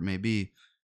matches, whatever it may be,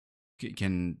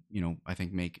 can I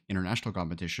think make international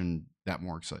competition that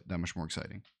much more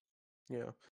exciting. Yeah.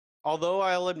 Although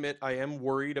I'll admit I am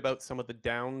worried about some of the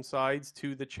downsides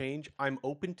to the change, I'm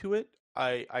open to it.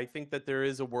 I think that there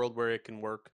is a world where it can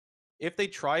work. If they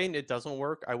try and it doesn't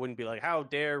work, I wouldn't be like, how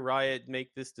dare Riot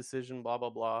make this decision, blah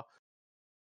blah blah.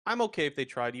 I'm okay if they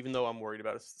tried, even though I'm worried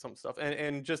about some stuff.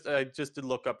 And just I just did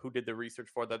look up who did the research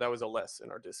for that. That was Aless in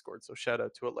our Discord. So shout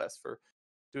out to Aless for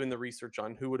doing the research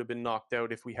on who would have been knocked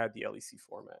out if we had the LEC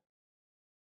format.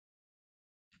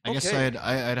 I guess Okay.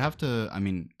 I'd have to. I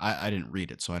mean, I didn't read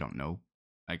it, so I don't know.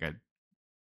 Like I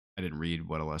didn't read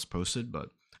what LS posted, but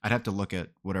I'd have to look at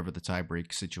whatever the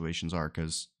tiebreak situations are,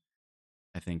 because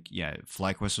I think, yeah,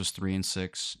 FlyQuest was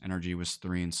 3-6, NRG was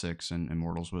 3-6, and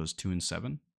Immortals was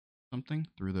 2-7, something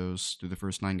through the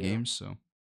first nine Yeah. games. So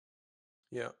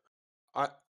Yeah. I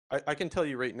I can tell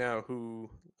you right now who.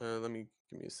 Let me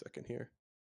give me a second here.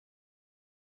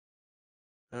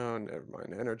 Oh, never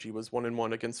mind. NRG was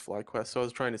 1-1 against FlyQuest, so I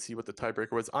was trying to see what the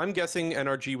tiebreaker was. I'm guessing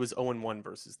NRG was 0-1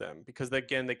 versus them because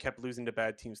again they kept losing to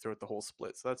bad teams throughout the whole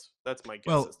split. So that's my guess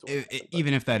well, as to what happened. But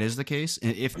even if that is the case,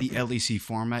 if the LEC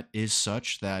format is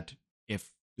such that if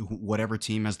whatever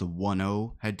team has the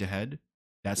 1-0 head to head,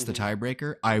 that's the mm-hmm.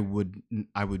 tiebreaker,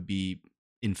 I would be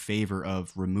in favor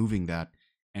of removing that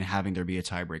and having there be a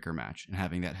tiebreaker match and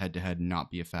having that head to head not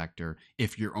be a factor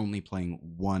if you're only playing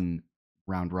one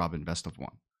round robin best of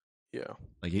one. Yeah.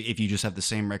 Like if you just have the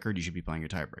same record, you should be playing a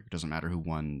tiebreaker. It doesn't matter who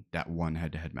won that one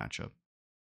head to head matchup.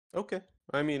 Okay.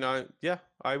 I mean, I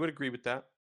would agree with that.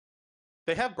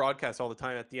 They have broadcasts all the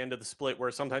time at the end of the split where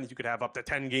sometimes you could have up to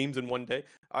 10 games in one day.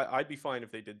 I'd be fine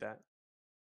if they did that.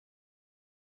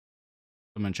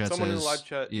 Someone in chat Someone in the live says,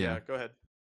 chat, yeah, yeah, go ahead.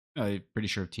 I'm pretty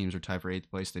sure if teams are tied for 8th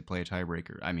place, they play a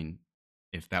tiebreaker. I mean,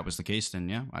 if that was the case, then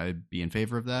yeah, I'd be in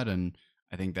favor of that. And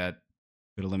I think that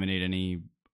could eliminate any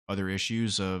other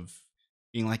issues of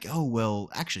being like, oh, well,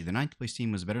 actually, the 9th place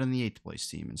team was better than the 8th place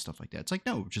team and stuff like that. It's like,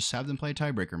 no, just have them play a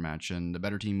tiebreaker match and the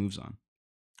better team moves on.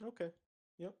 Okay.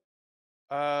 Yep.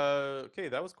 Okay,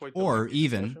 that was quite the Or lengthy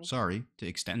even, discussion. sorry, to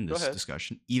extend Go this ahead.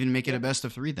 discussion, even make it Yeah. a best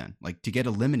of 3 then. Like, to get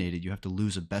eliminated, you have to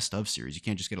lose a best of series. You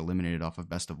can't just get eliminated off of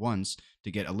best of ones.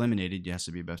 To get eliminated, it has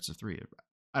to be a best of 3.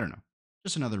 I don't know.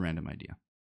 Just another random idea.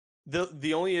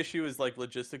 The only issue is like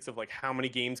logistics of like how many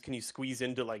games can you squeeze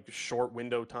into like short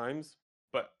window times,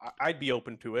 but I'd be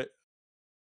open to it.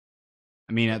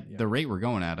 I mean, But at yeah. the rate we're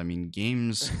going at, I mean,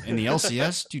 games in the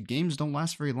LCS, dude, games don't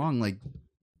last very long. Like,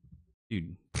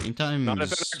 dude, game time Not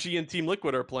if is NRG and Team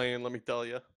Liquid are playing, let me tell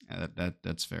you.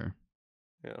 that's fair.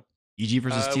 Yeah. EG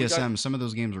versus We got TSM, some of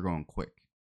those games are going quick.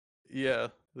 yeah,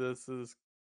 this is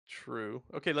true.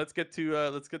 Okay, let's get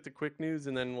to quick news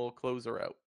and then we'll close her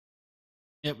out.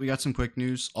 Yep, we got some quick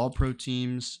news. All pro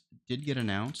teams did get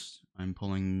announced. I'm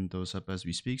pulling those up as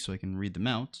we speak so I can read them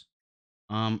out.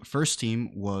 First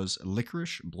team was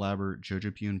Licorice, Blabber,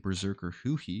 Jojopyun, Berserker,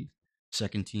 Huhi.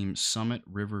 Second team, Summit,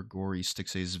 River, Gory,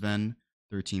 Stixay, Sven.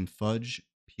 Third team, Fudge,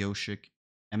 Pioshik,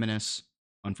 MNS,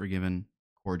 Unforgiven,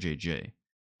 Core JJ.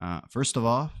 First of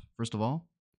all,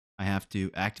 I have to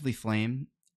actively flame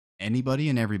anybody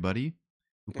and everybody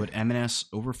who put MNS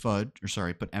over Fudge, or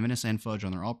sorry, put MNS and Fudge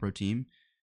on their All Pro team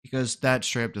because that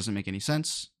straight up doesn't make any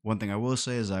sense. One thing I will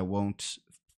say is I won't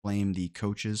blame the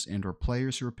coaches and or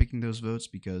players who are picking those votes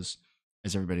because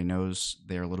as everybody knows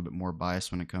they are a little bit more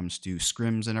biased when it comes to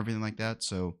scrims and everything like that.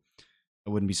 So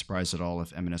I wouldn't be surprised at all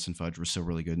if MNS and Fudge were still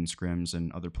really good in scrims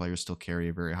and other players still carry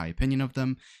a very high opinion of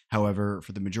them. However,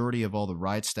 for the majority of all the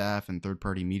Riot staff and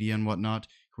third-party media and whatnot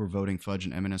who are voting Fudge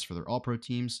and MNS for their all-pro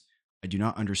teams, I do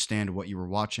not understand what you were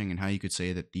watching and how you could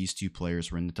say that these two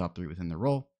players were in the top 3 within their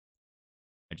role.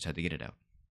 I just had to get it out.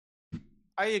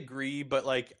 I agree, but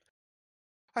like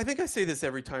I think I say this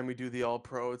every time we do the All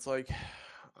Pro. It's like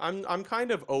I'm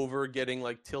kind of over getting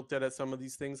like tilted at some of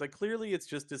these things. Like clearly it's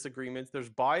just disagreements. There's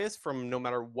bias from no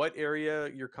matter what area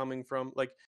you're coming from.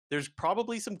 Like there's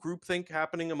probably some groupthink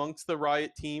happening amongst the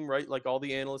Riot team, right? Like all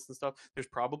the analysts and stuff. There's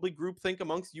probably groupthink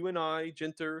amongst you and I,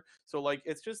 Jinter. So like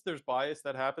it's just there's bias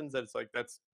that happens that it's like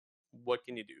that's what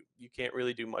can you do? You can't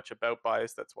really do much about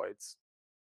bias. That's why it's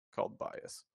called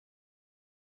bias.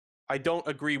 I don't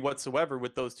agree whatsoever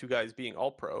with those two guys being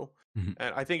all pro, Mhm.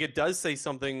 and I think it does say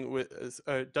something with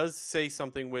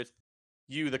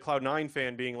you, the Cloud9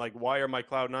 fan, being like, why are my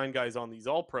Cloud9 guys on these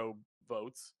all pro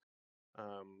votes?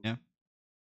 Um, Yeah.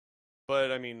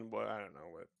 but I mean, well, I don't know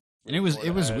what And it really was more it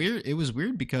to was add. weird. It was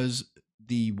weird because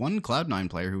the one Cloud9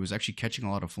 player who was actually catching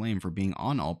a lot of flame for being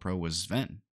on All Pro was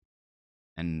Sven,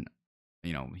 and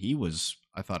he was,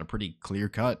 I thought, a pretty clear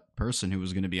cut person who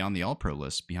was going to be on the All Pro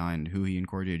list behind Huhi and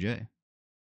Core JJ.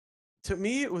 To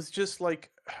me, it was just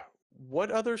like,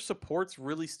 what other supports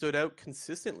really stood out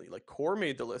consistently? Like Core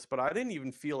made the list, but I didn't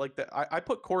even feel like that. I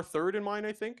put Core third in mine,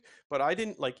 I think, but I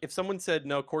didn't like if someone said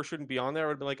no, Core shouldn't be on there, I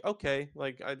would be like, okay,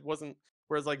 like I wasn't.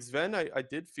 Whereas like Sven, I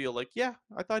did feel like, yeah,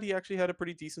 I thought he actually had a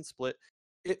pretty decent split.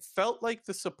 It felt like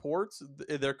the supports,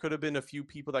 there could have been a few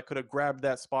people that could have grabbed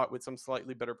that spot with some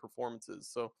slightly better performances.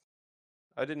 So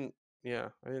I didn't, yeah,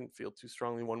 I didn't feel too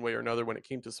strongly one way or another when it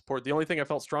came to support. The only thing I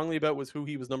felt strongly about was who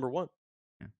he was number one.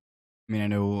 Yeah. I mean,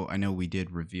 I know we did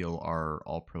reveal our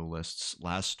All Pro lists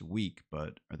last week,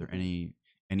 but are there Mhm.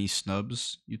 any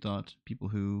snubs you thought people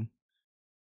who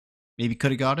maybe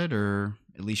could have got it or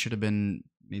at least should have been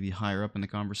maybe higher up in the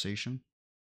conversation?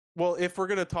 Well, if we're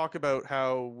going to talk about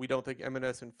how we don't think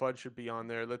M&S and Fudge should be on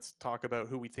there, let's talk about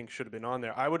who we think should have been on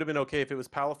there. I would have been okay if it was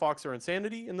Palafox or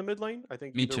Insanity in the mid lane. I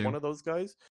think Me either too. one of those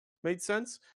guys made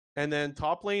sense. And then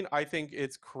top lane, I think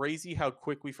it's crazy how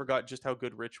quick we forgot just how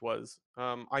good Rich was.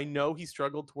 I know he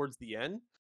struggled towards the end,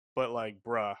 but like,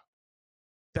 bruh,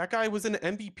 that guy was an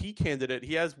MVP candidate.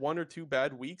 He has one or two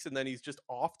bad weeks, and then he's just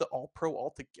off the All Pro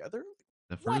altogether.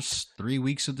 The What? first 3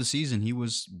 weeks of the season, he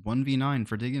was 1v9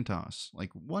 for Dignitas.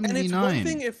 Like And it's one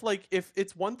thing 1v9. if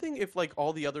it's one thing if like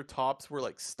all the other tops were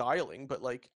like styling, but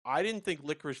like I didn't think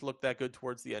Licorice looked that good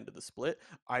towards the end of the split.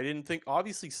 I didn't think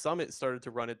obviously Summit started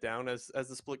to run it down as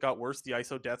the split got worse. The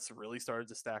ISO deaths really started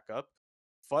to stack up.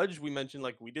 Fudge, we mentioned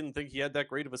like we didn't think he had that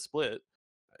great of a split.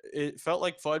 It felt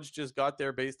like Fudge just got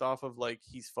there based off of like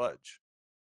he's Fudge.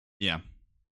 Yeah.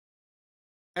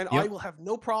 And I Yep. will have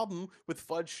no problem with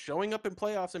Fudge showing up in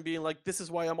playoffs and being like, this is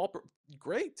why I'm all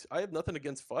great. I have nothing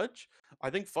against Fudge. I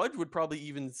think Fudge would probably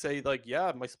even say, like,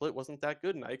 yeah, my split wasn't that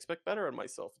good and I expect better on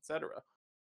myself, etc.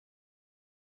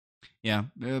 Yeah,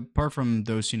 apart from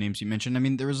those two names you mentioned, I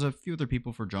mean, there was a few other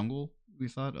people for jungle. We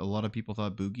thought a lot of people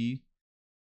thought Boogie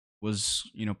was,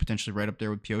 potentially right up there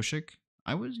with Pyosik.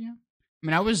 I was, yeah. I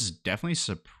mean, I was definitely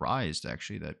surprised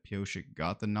actually that Pyosik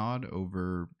got the nod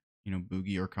over,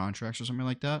 Boogie or contracts or something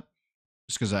like that.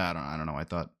 Just because I don't know.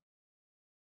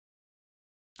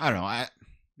 I don't know.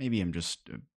 Maybe I'm just,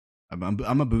 I'm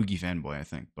a Boogie fanboy, I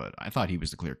think, but I thought he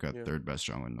was the clear cut Yeah. third best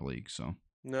jungler in the league. So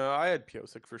No, I had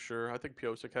Piosik for sure. I think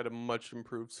Piosik had a much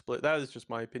improved split. That is just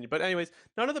my opinion. But anyways,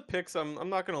 none of the picks. I'm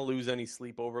not gonna lose any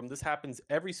sleep over them. This happens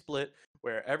every split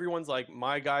where everyone's like,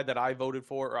 my guy that I voted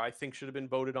for or I think should have been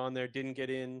voted on there didn't get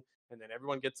in, and then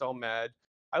everyone gets all mad.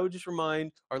 I would just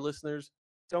remind our listeners,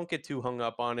 don't get too hung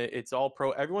up on it. It's all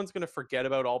pro. Everyone's gonna forget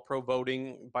about all pro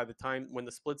voting by the time when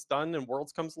the split's done and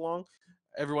Worlds comes along.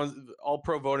 Everyone's all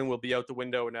pro voting will be out the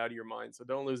window and out of your mind. So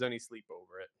don't lose any sleep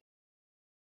over it.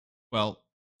 well,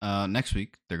 next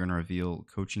week they're going to reveal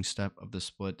coaching step of the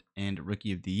split and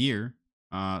rookie of the year.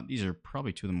 These are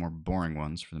probably two of the more boring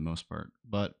ones for the most part.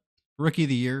 But rookie of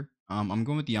the year, I'm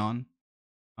going with Jan.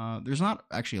 There's not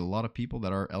actually a lot of people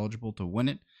that are eligible to win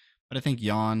it, but I think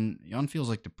Jan feels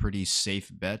like the pretty safe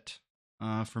bet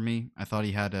for me. I thought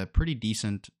he had a pretty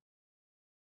decent.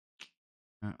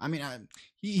 I mean,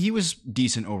 he was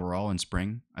decent overall in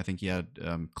spring. I think he had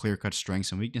clear cut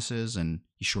strengths and weaknesses, and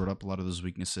he shored up a lot of those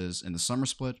weaknesses in the summer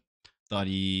split. Thought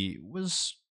he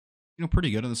was pretty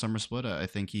good in the summer split. I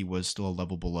think he was still a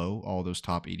level below all those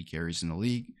top 80 carries in the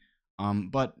league,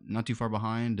 but not too far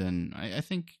behind. And I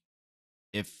think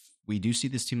if we do see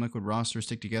this Team Liquid roster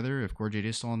stick together, if Core JJ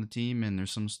is still on the team and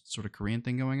there's some sort of Korean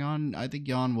thing going on, I think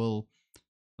Jan will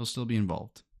still be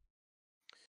involved.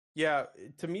 Yeah,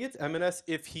 to me it's MNS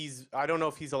if he's I don't know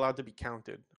if he's allowed to be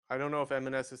counted. I don't know if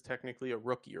MNS is technically a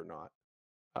rookie or not.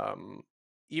 Um,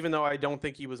 Even though I don't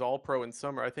think he was all pro in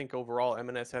summer, I think overall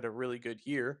MNS had a really good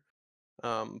year.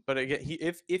 But again,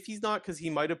 if he's not because he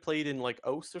might have played in like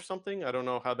OS or something. I don't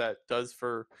know how that does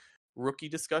for rookie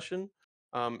discussion.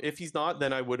 If he's not,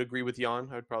 then I would agree with Jan.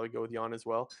 I'd probably go with Jan as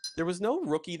well. There was no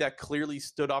rookie that clearly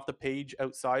stood off the page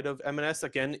outside of MNS.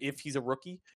 Again, if he's a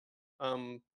rookie,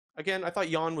 um, again, I thought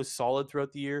Jan was solid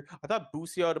throughout the year. I thought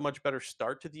Busio had a much better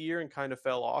start to the year and kind of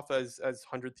fell off as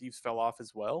Hundred Thieves fell off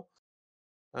as well.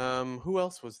 Who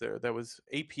else was there? That was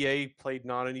APA played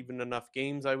not even enough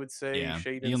games, I would say. Yeah,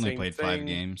 he Shaden, only same played 5 thing.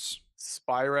 games.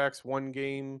 Spyrax, one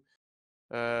game.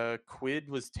 Quid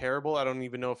was terrible. I don't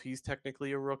even know if he's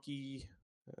technically a rookie.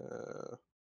 Uh,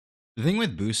 The thing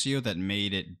with Busio that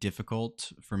made it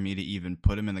difficult for me to even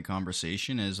put him in the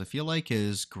conversation is I feel like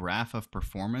his graph of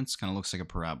performance kind of looks like a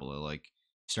parabola. Like,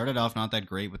 he started off not that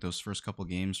great with those first couple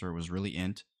games where it was really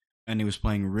int, and he was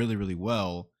playing really, really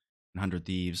well in 100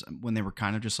 Thieves when they were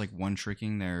kind of just like one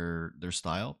tricking their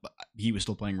style. But he was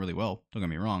still playing really well, don't get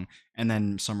me wrong. And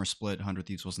then Summer Split, 100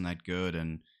 Thieves wasn't that good,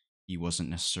 and he wasn't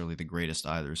necessarily the greatest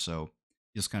either. So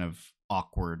it's kind of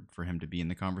awkward for him to be in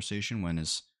the conversation when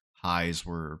his highs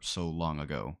were so long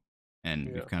ago, and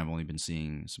we've yeah. kind of only been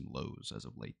seeing some lows as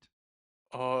of late.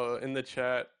 Oh, in the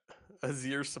chat,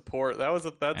 Azir support. That's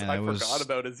And I forgot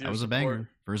about that Azir was a support. banger,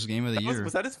 first game of the Was year.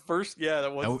 that his first? Yeah,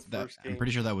 that was his That first I'm game.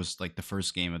 pretty sure that was like the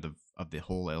first game of the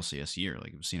whole LCS year.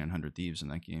 Like, it was seen in 100 Thieves in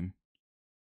that game,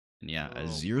 and yeah, Oh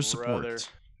Azir brother. support.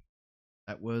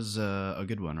 That was a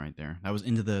good one right there. That was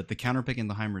into the counter pick and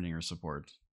the Heimerdinger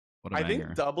support. What a I think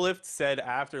banger! Doublift said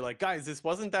after, like, guys, this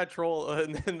wasn't that troll,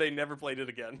 and then they never played it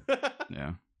again.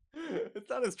 Yeah. It's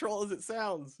not as troll as it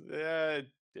sounds. Yeah, it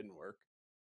didn't work.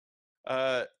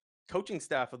 Uh, Coaching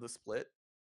staff of the split.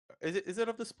 Is it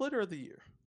of the split or of the year?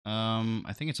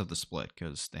 I think it's of the split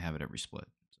because they have it every split.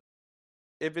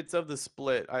 If it's of the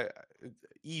split,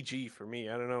 EG for me.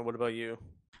 I don't know. What about you?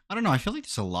 I don't know. I feel like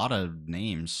there's a lot of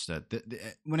names that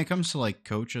when it comes to like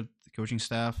coaching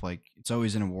staff, like, it's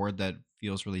always an award that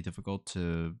feels really difficult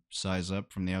to size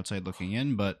up from the outside looking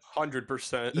in. But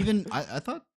 100%. even I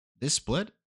thought this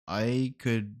split, I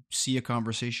could see a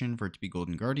conversation for it to be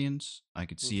Golden Guardians. I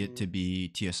could see it hmm to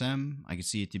be TSM. I could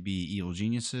see it to be Evil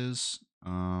Geniuses.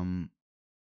 And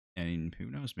who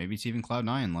knows? Maybe it's even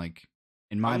Cloud9. Like,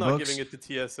 in my I'm not giving books, it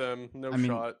to TSM. No I mean,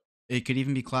 shot. it could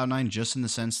even be Cloud9 just in the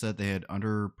sense that they had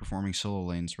underperforming solo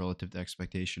lanes relative to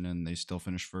expectation and they still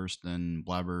finished first, and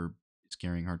Blabber is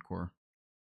carrying hardcore.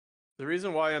 The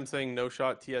reason why I'm saying no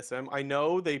shot TSM, I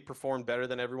know they performed better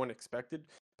than everyone expected,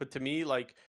 but to me,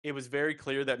 like, it was very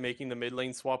clear that making the mid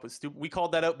lane swap was stupid. We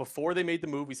called that out before they made the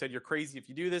move. We said, you're crazy if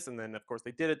you do this. And then, of course,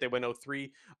 they did it. They went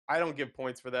 0-3. I don't give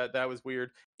points for that. That was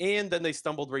weird. And then they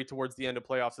stumbled right towards the end of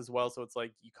playoffs as well. So it's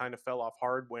like you kind of fell off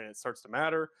hard when it starts to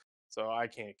matter. So I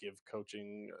can't give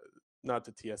coaching, not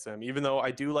to TSM, even though I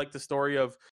do like the story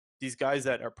of these guys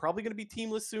that are probably going to be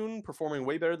teamless soon, performing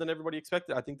way better than everybody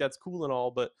expected. I think that's cool and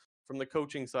all, but from the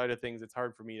coaching side of things, it's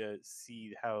hard for me to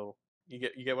see how you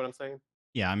get what I'm saying.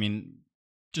 Yeah, I mean,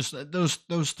 just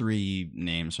those three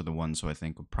names are the ones who I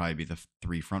think would probably be the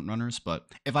three front runners. But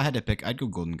if I had to pick, I'd go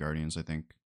Golden Guardians. I think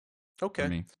for Okay.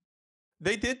 me.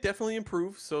 They did definitely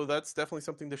improve, so that's definitely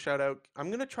something to shout out. I'm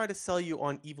going to try to sell you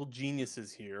on Evil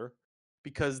Geniuses here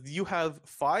because you have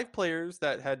 5 players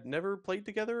that had never played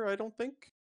together, I don't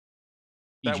think,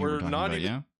 that EG we're were talking not about,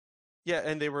 even. yeah. Yeah,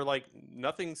 and they were like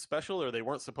nothing special, or they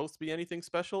weren't supposed to be anything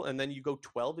special, and then you go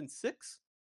 12-6.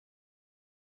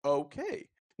 Okay.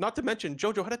 Not to mention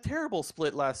JoJo had a terrible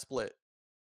split last split.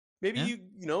 Maybe Yeah.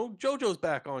 JoJo's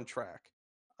back on track.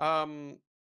 Um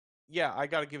yeah, I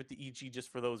got to give it to EG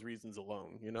just for those reasons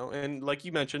alone. And like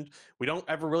you mentioned, we don't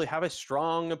ever really have a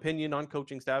strong opinion on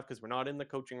coaching staff because we're not in the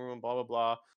coaching room, blah blah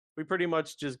blah. We pretty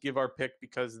much just give our pick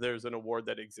because there's an award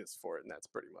that exists for it, and that's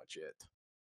pretty much it.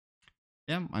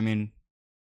 Yeah, I mean,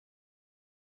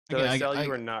 Did again, I sell you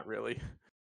or not really?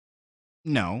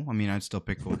 no, I mean, I'd still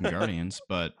pick Golden Guardians,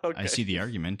 but I Okay. see the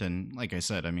argument, and like I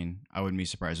said, I mean, I wouldn't be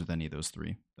surprised with any of those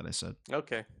three that I said.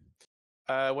 Okay.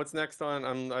 What's next on?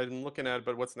 I'm looking at it,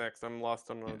 but what's next? I'm lost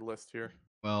on Yeah. the list here.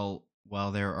 Well, while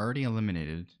they're already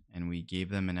eliminated, and we gave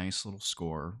them a nice little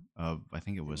score of, I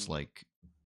think it was Mm. like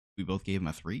we both gave them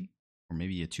a 3, or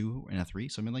maybe a 2 and a 3,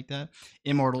 something like that. Uh-huh.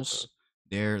 Immortals,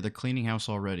 they're cleaning house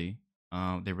already.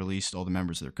 They released all the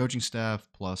members of their coaching staff,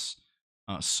 plus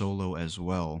Solo as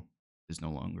well is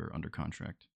no longer under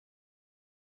contract.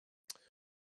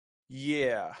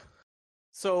 Yeah.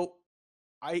 So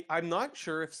I'm not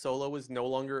sure if Solo is no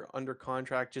longer under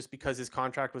contract just because his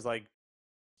contract was like,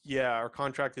 yeah, our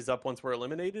contract is up once we're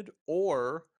eliminated,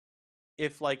 or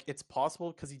if like it's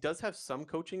possible because he does have some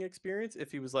coaching experience.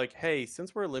 If he was like, hey,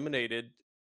 since we're eliminated,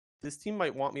 this team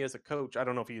might want me as a coach. I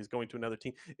don't know if he is going to another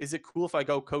team. Is it cool if I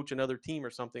go coach another team or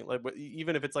something like,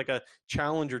 even if it's like a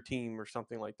challenger team or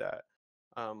something like that?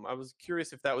 I was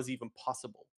curious if that was even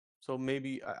possible. So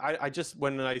maybe I just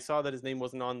when I saw that his name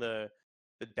wasn't on the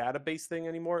database thing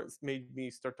anymore, it made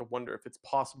me start to wonder if it's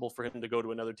possible for him to go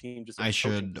to another team just in I a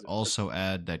coaching should position. also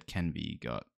add that Kenby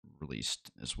got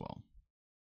released as well.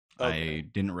 Okay. I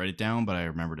didn't write it down, but I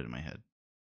remembered it in my head.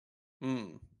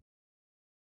 Hmm.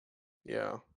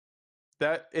 Yeah.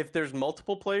 That if there's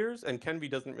multiple players and Kenby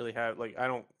doesn't really have like I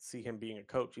don't see him being a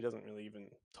coach. He doesn't really even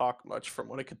talk much from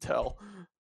what I could tell.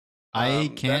 I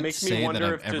That can't makes me say that wonder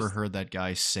I've if ever just heard that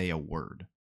guy say a word.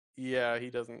 yeah, he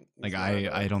doesn't Like he's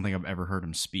not I don't think I've ever heard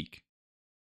him speak.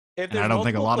 if And I there's don't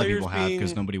think a multiple lot of players people have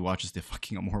because being nobody watches the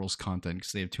fucking Immortals content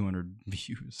because they have 200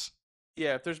 views.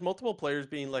 yeah, if there's multiple players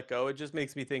being let go, it just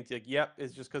makes me think like, yep,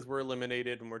 it's just because we're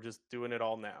eliminated and we're just doing it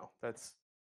all now. That's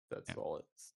Yeah. all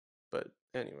it's. But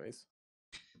anyways,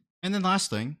 And then last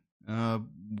thing,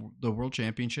 the World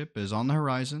Championship is on the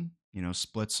horizon. You know,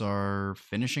 splits are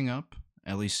finishing up.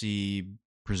 LEC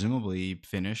presumably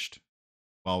finished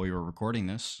while we were recording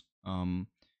this.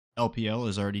 LPL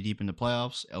is already deep into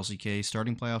playoffs. LCK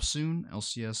starting playoffs soon.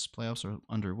 LCS playoffs are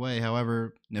underway.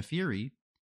 However, Nefiri,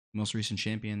 most recent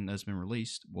champion that's been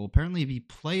released, will apparently be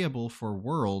playable for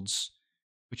Worlds,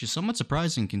 which is somewhat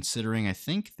surprising considering I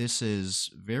think this is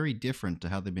very different to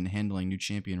how they've been handling new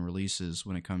champion releases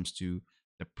when it comes to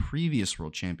the previous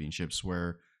World Championships,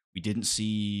 where we didn't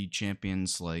see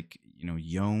champions like,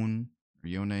 Yone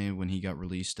when he got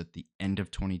released at the end of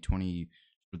 2020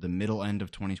 or the middle end of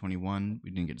 2021.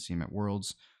 We didn't get to see him at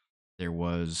Worlds. There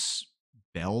was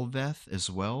Belveth as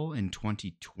well in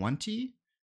 2020,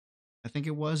 I think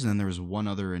it was, and then there was one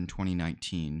other in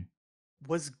 2019.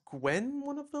 was Gwen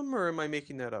one of them, or am I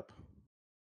making that up?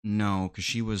 No, because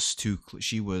she was too.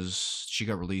 She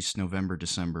got released November,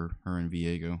 December. Her and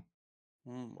Viego.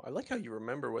 I like how you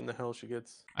remember when the hell she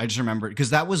gets. I just remember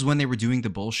because that was when they were doing the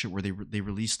bullshit where they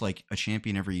released like a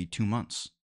champion every 2 months.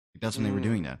 Like, that's when they were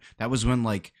doing Mm, that. That was when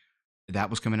like that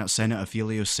was coming out. Senna,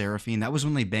 Aphelios, Seraphine. That was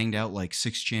when they banged out like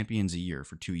 6 champions a year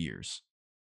for 2 years,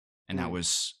 and that mm.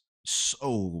 was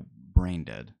so brain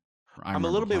dead. I I'm a remember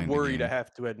little bit playing the worried. I game.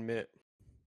 have to admit.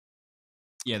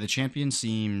 Yeah, the champion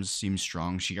seems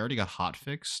strong. She already got hot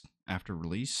fixed after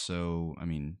release, so I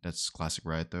mean that's classic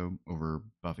Riot though, over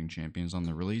buffing champions on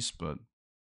the release, but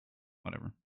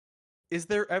whatever. Is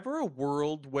there ever a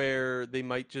world where they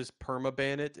might just perma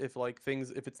ban it if like things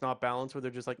if it's not balanced where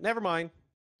they're just like never mind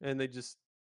and they just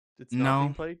it's not being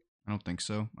No, played? I don't think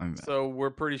so. I'm So we're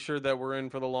pretty sure that we're in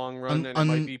for the long run un, and it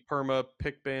might un, be perma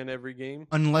pick ban every game.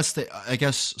 unless they. I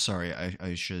guess. Sorry,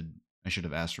 I should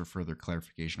have asked for further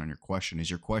clarification on your question. Is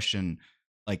your question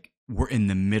like we're in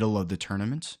the middle of the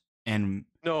tournament and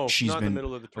No, she's not in the been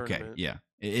middle of the okay? tournament. Yeah.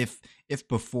 If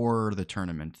before the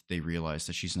tournament they realize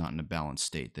that she's not in a balanced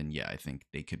state, then yeah, I think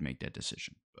they could make that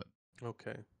decision. But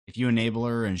Okay. if you enable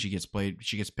her and she gets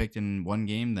picked in one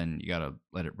game, then you gotta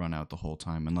let it run out the whole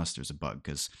time, unless there's a bug.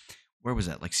 Because where was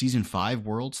that? Like season 5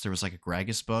 Worlds, there was like a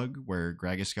Gragas bug where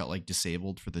Gragas got like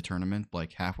disabled for the tournament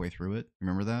like halfway through it.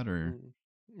 Remember that? Or Mm.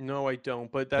 No, I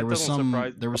don't. But that doesn't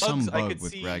surprise. there was Bugs, some I bug could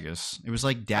with see. Gragas. It was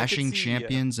like I could dashing see. Yeah.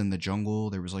 champions in the jungle.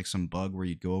 There was like some bug where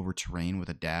you'd go over terrain with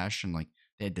a dash, and like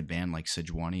they had to ban like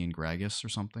Sejuani and Gragas or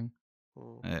something.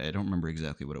 Oh. I don't remember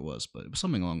exactly what it was, but it was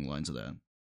something along the lines of that.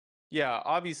 Yeah,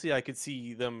 obviously I could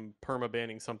see them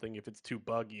perma-banning something if it's too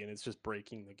buggy and it's just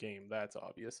breaking the game. That's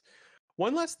obvious.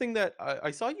 One last thing that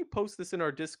I saw you post this in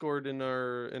our Discord in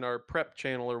our prep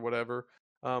channel or whatever,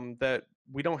 that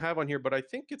we don't have on here, but I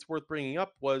think it's worth bringing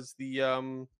up was the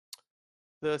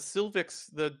Sylvix,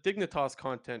 the Dignitas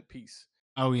content piece.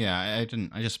 Oh yeah, I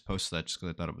didn't. I just posted that just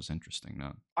because I thought it was interesting.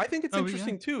 No. I think it's Oh yeah.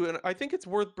 interesting too, and I think it's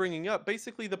worth bringing up.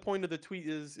 Basically, the point of the tweet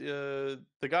is the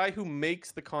guy who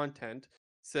makes the content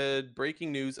said,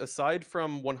 "Breaking news: aside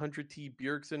from 100T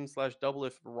Bjergsen slash Double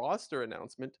If roster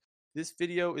announcement, this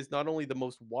video is not only the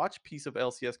most watched piece of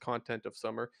LCS content of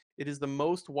summer, it is the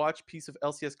most watched piece of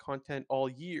LCS content all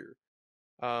year.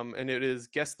 And it is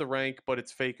guess the rank, but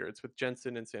it's Faker. It's with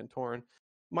Jensen and Santorin."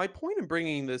 My point in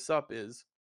bringing this up is,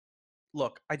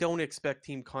 look, I don't expect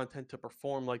team content to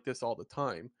perform like this all the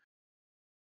time,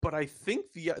 but I think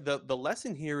the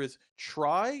lesson here is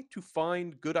try to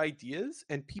find good ideas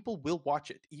and people will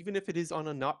watch it even if it is on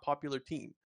a not popular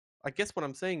team. I guess what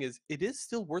I'm saying is it is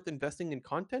still worth investing in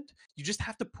content. You just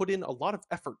have to put in a lot of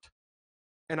effort.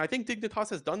 And I think Dignitas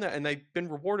has done that and they've been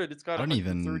rewarded. It's got I don't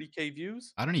even 130K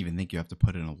views. I don't even think you have to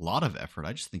put in a lot of effort.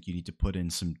 I just think you need to put in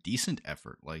some decent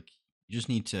effort. Like you just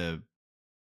need to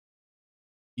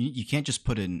you can't just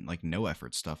put in like no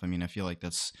effort stuff. I mean, I feel like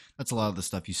that's a lot of the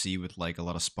stuff you see with like a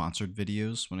lot of sponsored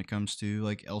videos when it comes to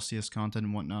like LCS content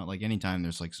and whatnot. Like anytime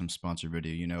there's like some sponsored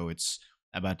video, you know it's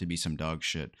about to be some dog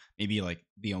shit. Maybe like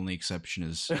the only exception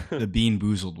is the Bean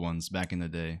Boozled ones back in the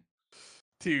day.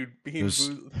 Dude, being Those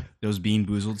those Bean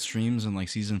Boozled streams in like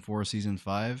season 4, season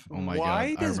 5. Oh my god, Why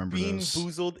I does remember Bean those.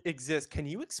 Boozled exist? Can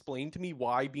you explain to me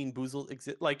why Bean Boozled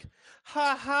exists? Like,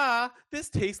 ha ha, this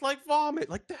tastes like vomit.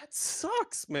 Like, that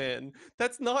sucks, man.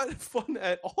 That's not fun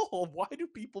at all. Why do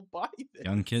people buy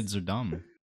Young this? kids are dumb.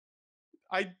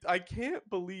 I can't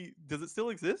believe. Does it still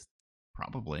exist?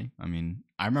 Probably. I mean,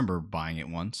 I remember buying it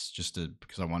once just to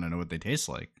because I want to know what they taste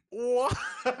like. Why?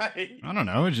 I don't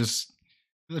know. It just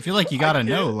I feel like you I gotta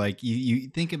know. can't. Like you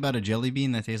think about a jelly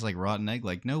bean that tastes like rotten egg.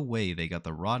 Like no way they got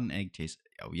the rotten egg taste.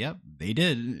 Oh yep, they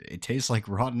did. It tastes like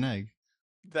rotten egg.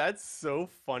 That's so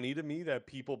funny to me that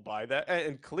people buy that,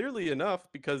 and clearly enough,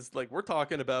 because like we're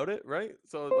talking about it, right?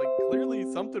 So like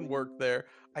clearly something worked there.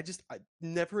 I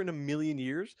never in a million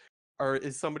years, or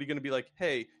is somebody going to be like,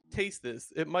 "Hey, taste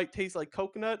this. It might taste like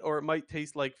coconut, or it might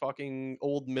taste like fucking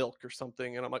old milk or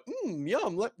something." And I'm like,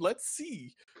 yum. Let's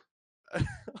see."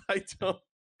 I don't.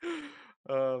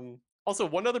 Also,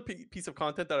 one other piece of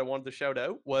content that I wanted to shout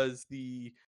out was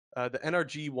the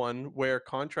NRG one where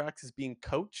Contracts is being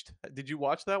coached. Did you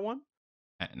watch that one?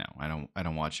 No, I don't. I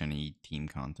don't watch any team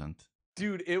content.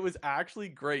 Dude, it was actually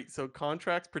great. So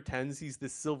Contracts pretends he's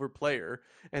this silver player,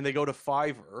 and they go to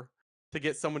Fiverr to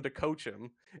get someone to coach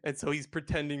him, and so he's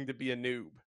pretending to be a noob.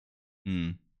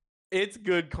 Hmm. It's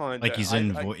good Like content.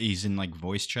 he's in like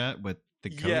voice chat with the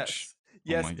coach. Yes, Oh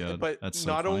yes, my god, but that's so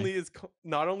funny.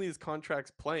 not only is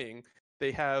Contracts playing,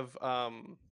 they have I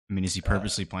mean, is he uh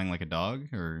purposely playing like a dog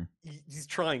or he's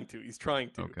trying to. He's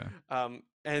trying to. okay?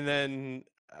 And then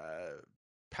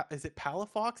is it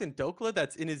Palafox and Dokla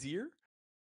that's in his ear?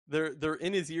 They're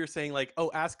in his ear saying like,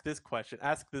 "Oh, ask this question,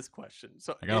 ask this question."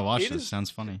 So I gotta watch it this. is Sounds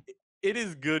funny. it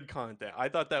is good content. I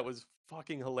thought that was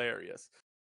fucking hilarious.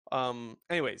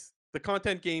 Anyways, the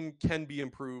content game can be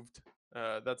improved.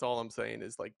 That's all I'm saying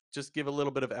is like just give a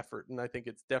little bit of effort, and I think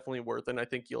it's definitely worth. And I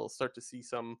think you'll start to see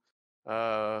some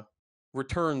uh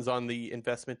returns on the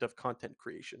investment of content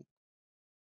creation.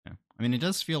 Yeah. I mean, it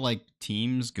does feel like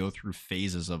teams go through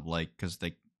phases of like, because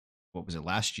they, what was it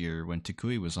last year when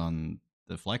Takui was on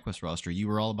the FlyQuest roster? You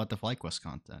were all about the FlyQuest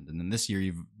content, and then this year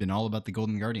you've been all about the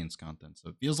Golden Guardians content. So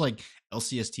it feels like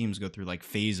LCS teams go through like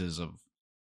phases of,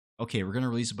 okay, we're gonna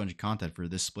release a bunch of content for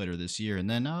this split or this year, and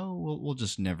then oh, we'll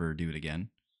just never do it again.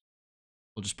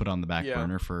 We'll just put it on the back Yeah.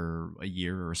 burner for a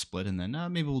year or a split, and then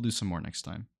maybe we'll do some more next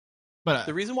time. But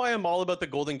The reason why I'm all about the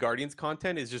Golden Guardians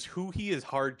content is just who he is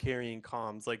hard carrying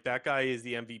comms. Like that guy is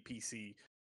the MVPC,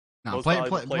 no, most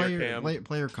valuable player cam.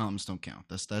 player comms don't count.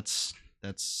 That's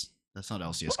not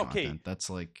LCS Okay, content.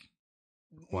 That's like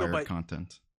no, acquired but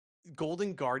content.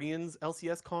 Golden Guardians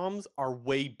LCS comms are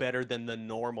way better than the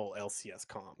normal LCS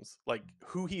comms. Like,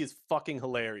 who he is fucking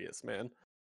hilarious, man.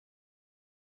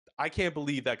 I can't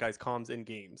believe that guy's comms in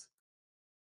games.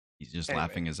 He's just Anyway,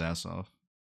 laughing his ass off.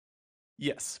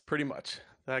 yes, pretty much.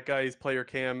 That guy's player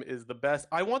cam is the best.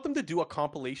 I want them to do a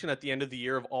compilation at the end of the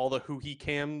year of all the who he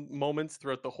cam moments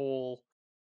throughout the whole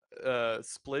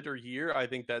split or year. I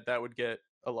think that that would get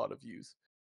a lot of views.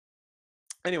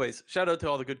 Anyways, shout out to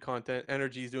all the good content.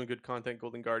 NRG is doing good content.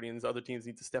 Golden Guardians, other teams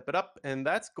need to step it up, and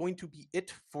that's going to be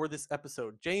it for this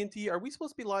episode. J&T, are we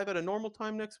supposed to be live at a normal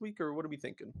time next week, or what are we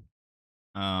thinking?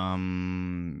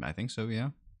 I think so. Yeah.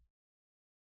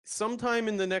 Sometime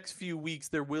in the next few weeks,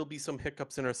 there will be some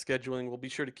hiccups in our scheduling. We'll be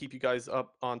sure to keep you guys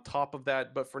up on top of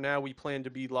that. But for now, we plan to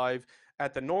be live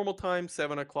at the normal time,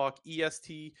 7 o'clock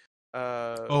EST.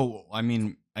 Oh, I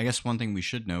mean, I guess one thing we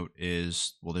should note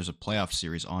is, well, there's a playoff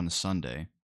series on Sunday,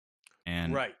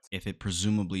 and Right. if it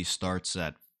presumably starts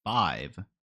at 5,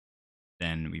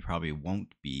 then we probably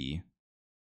won't be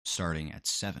starting at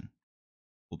 7.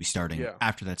 We'll be starting Yeah.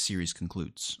 after that series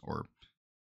concludes, or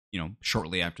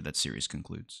shortly after that series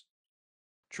concludes.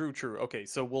 True, true. Okay,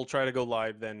 so we'll try to go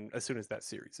live then as soon as that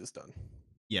series is done.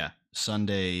 Yeah,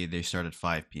 Sunday they start at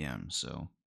 5 p.m., so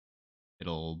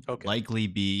it'll Okay. likely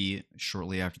be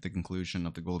shortly after the conclusion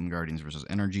of the Golden Guardians versus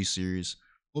NRG series.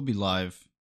 We'll be live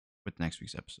with next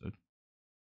week's episode.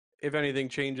 If anything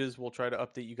changes, we'll try to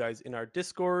update you guys in our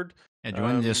Discord. Yeah,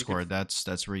 join the You Discord.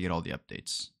 That's where you get all the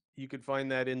updates. you could find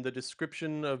that in the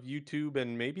description of YouTube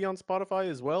and maybe on Spotify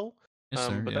as well. Yes,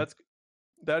 sir. But Yeah.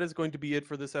 that is going to be it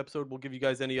for this episode. We'll give you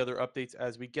guys any other updates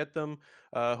as we get them.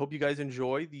 Hope you guys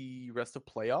enjoy the rest of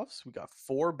playoffs. We got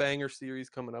 4 banger series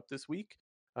coming up this week.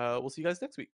 We'll see you guys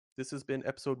next week. This has been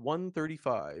episode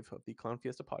 135 of the Clown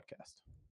Fiesta podcast.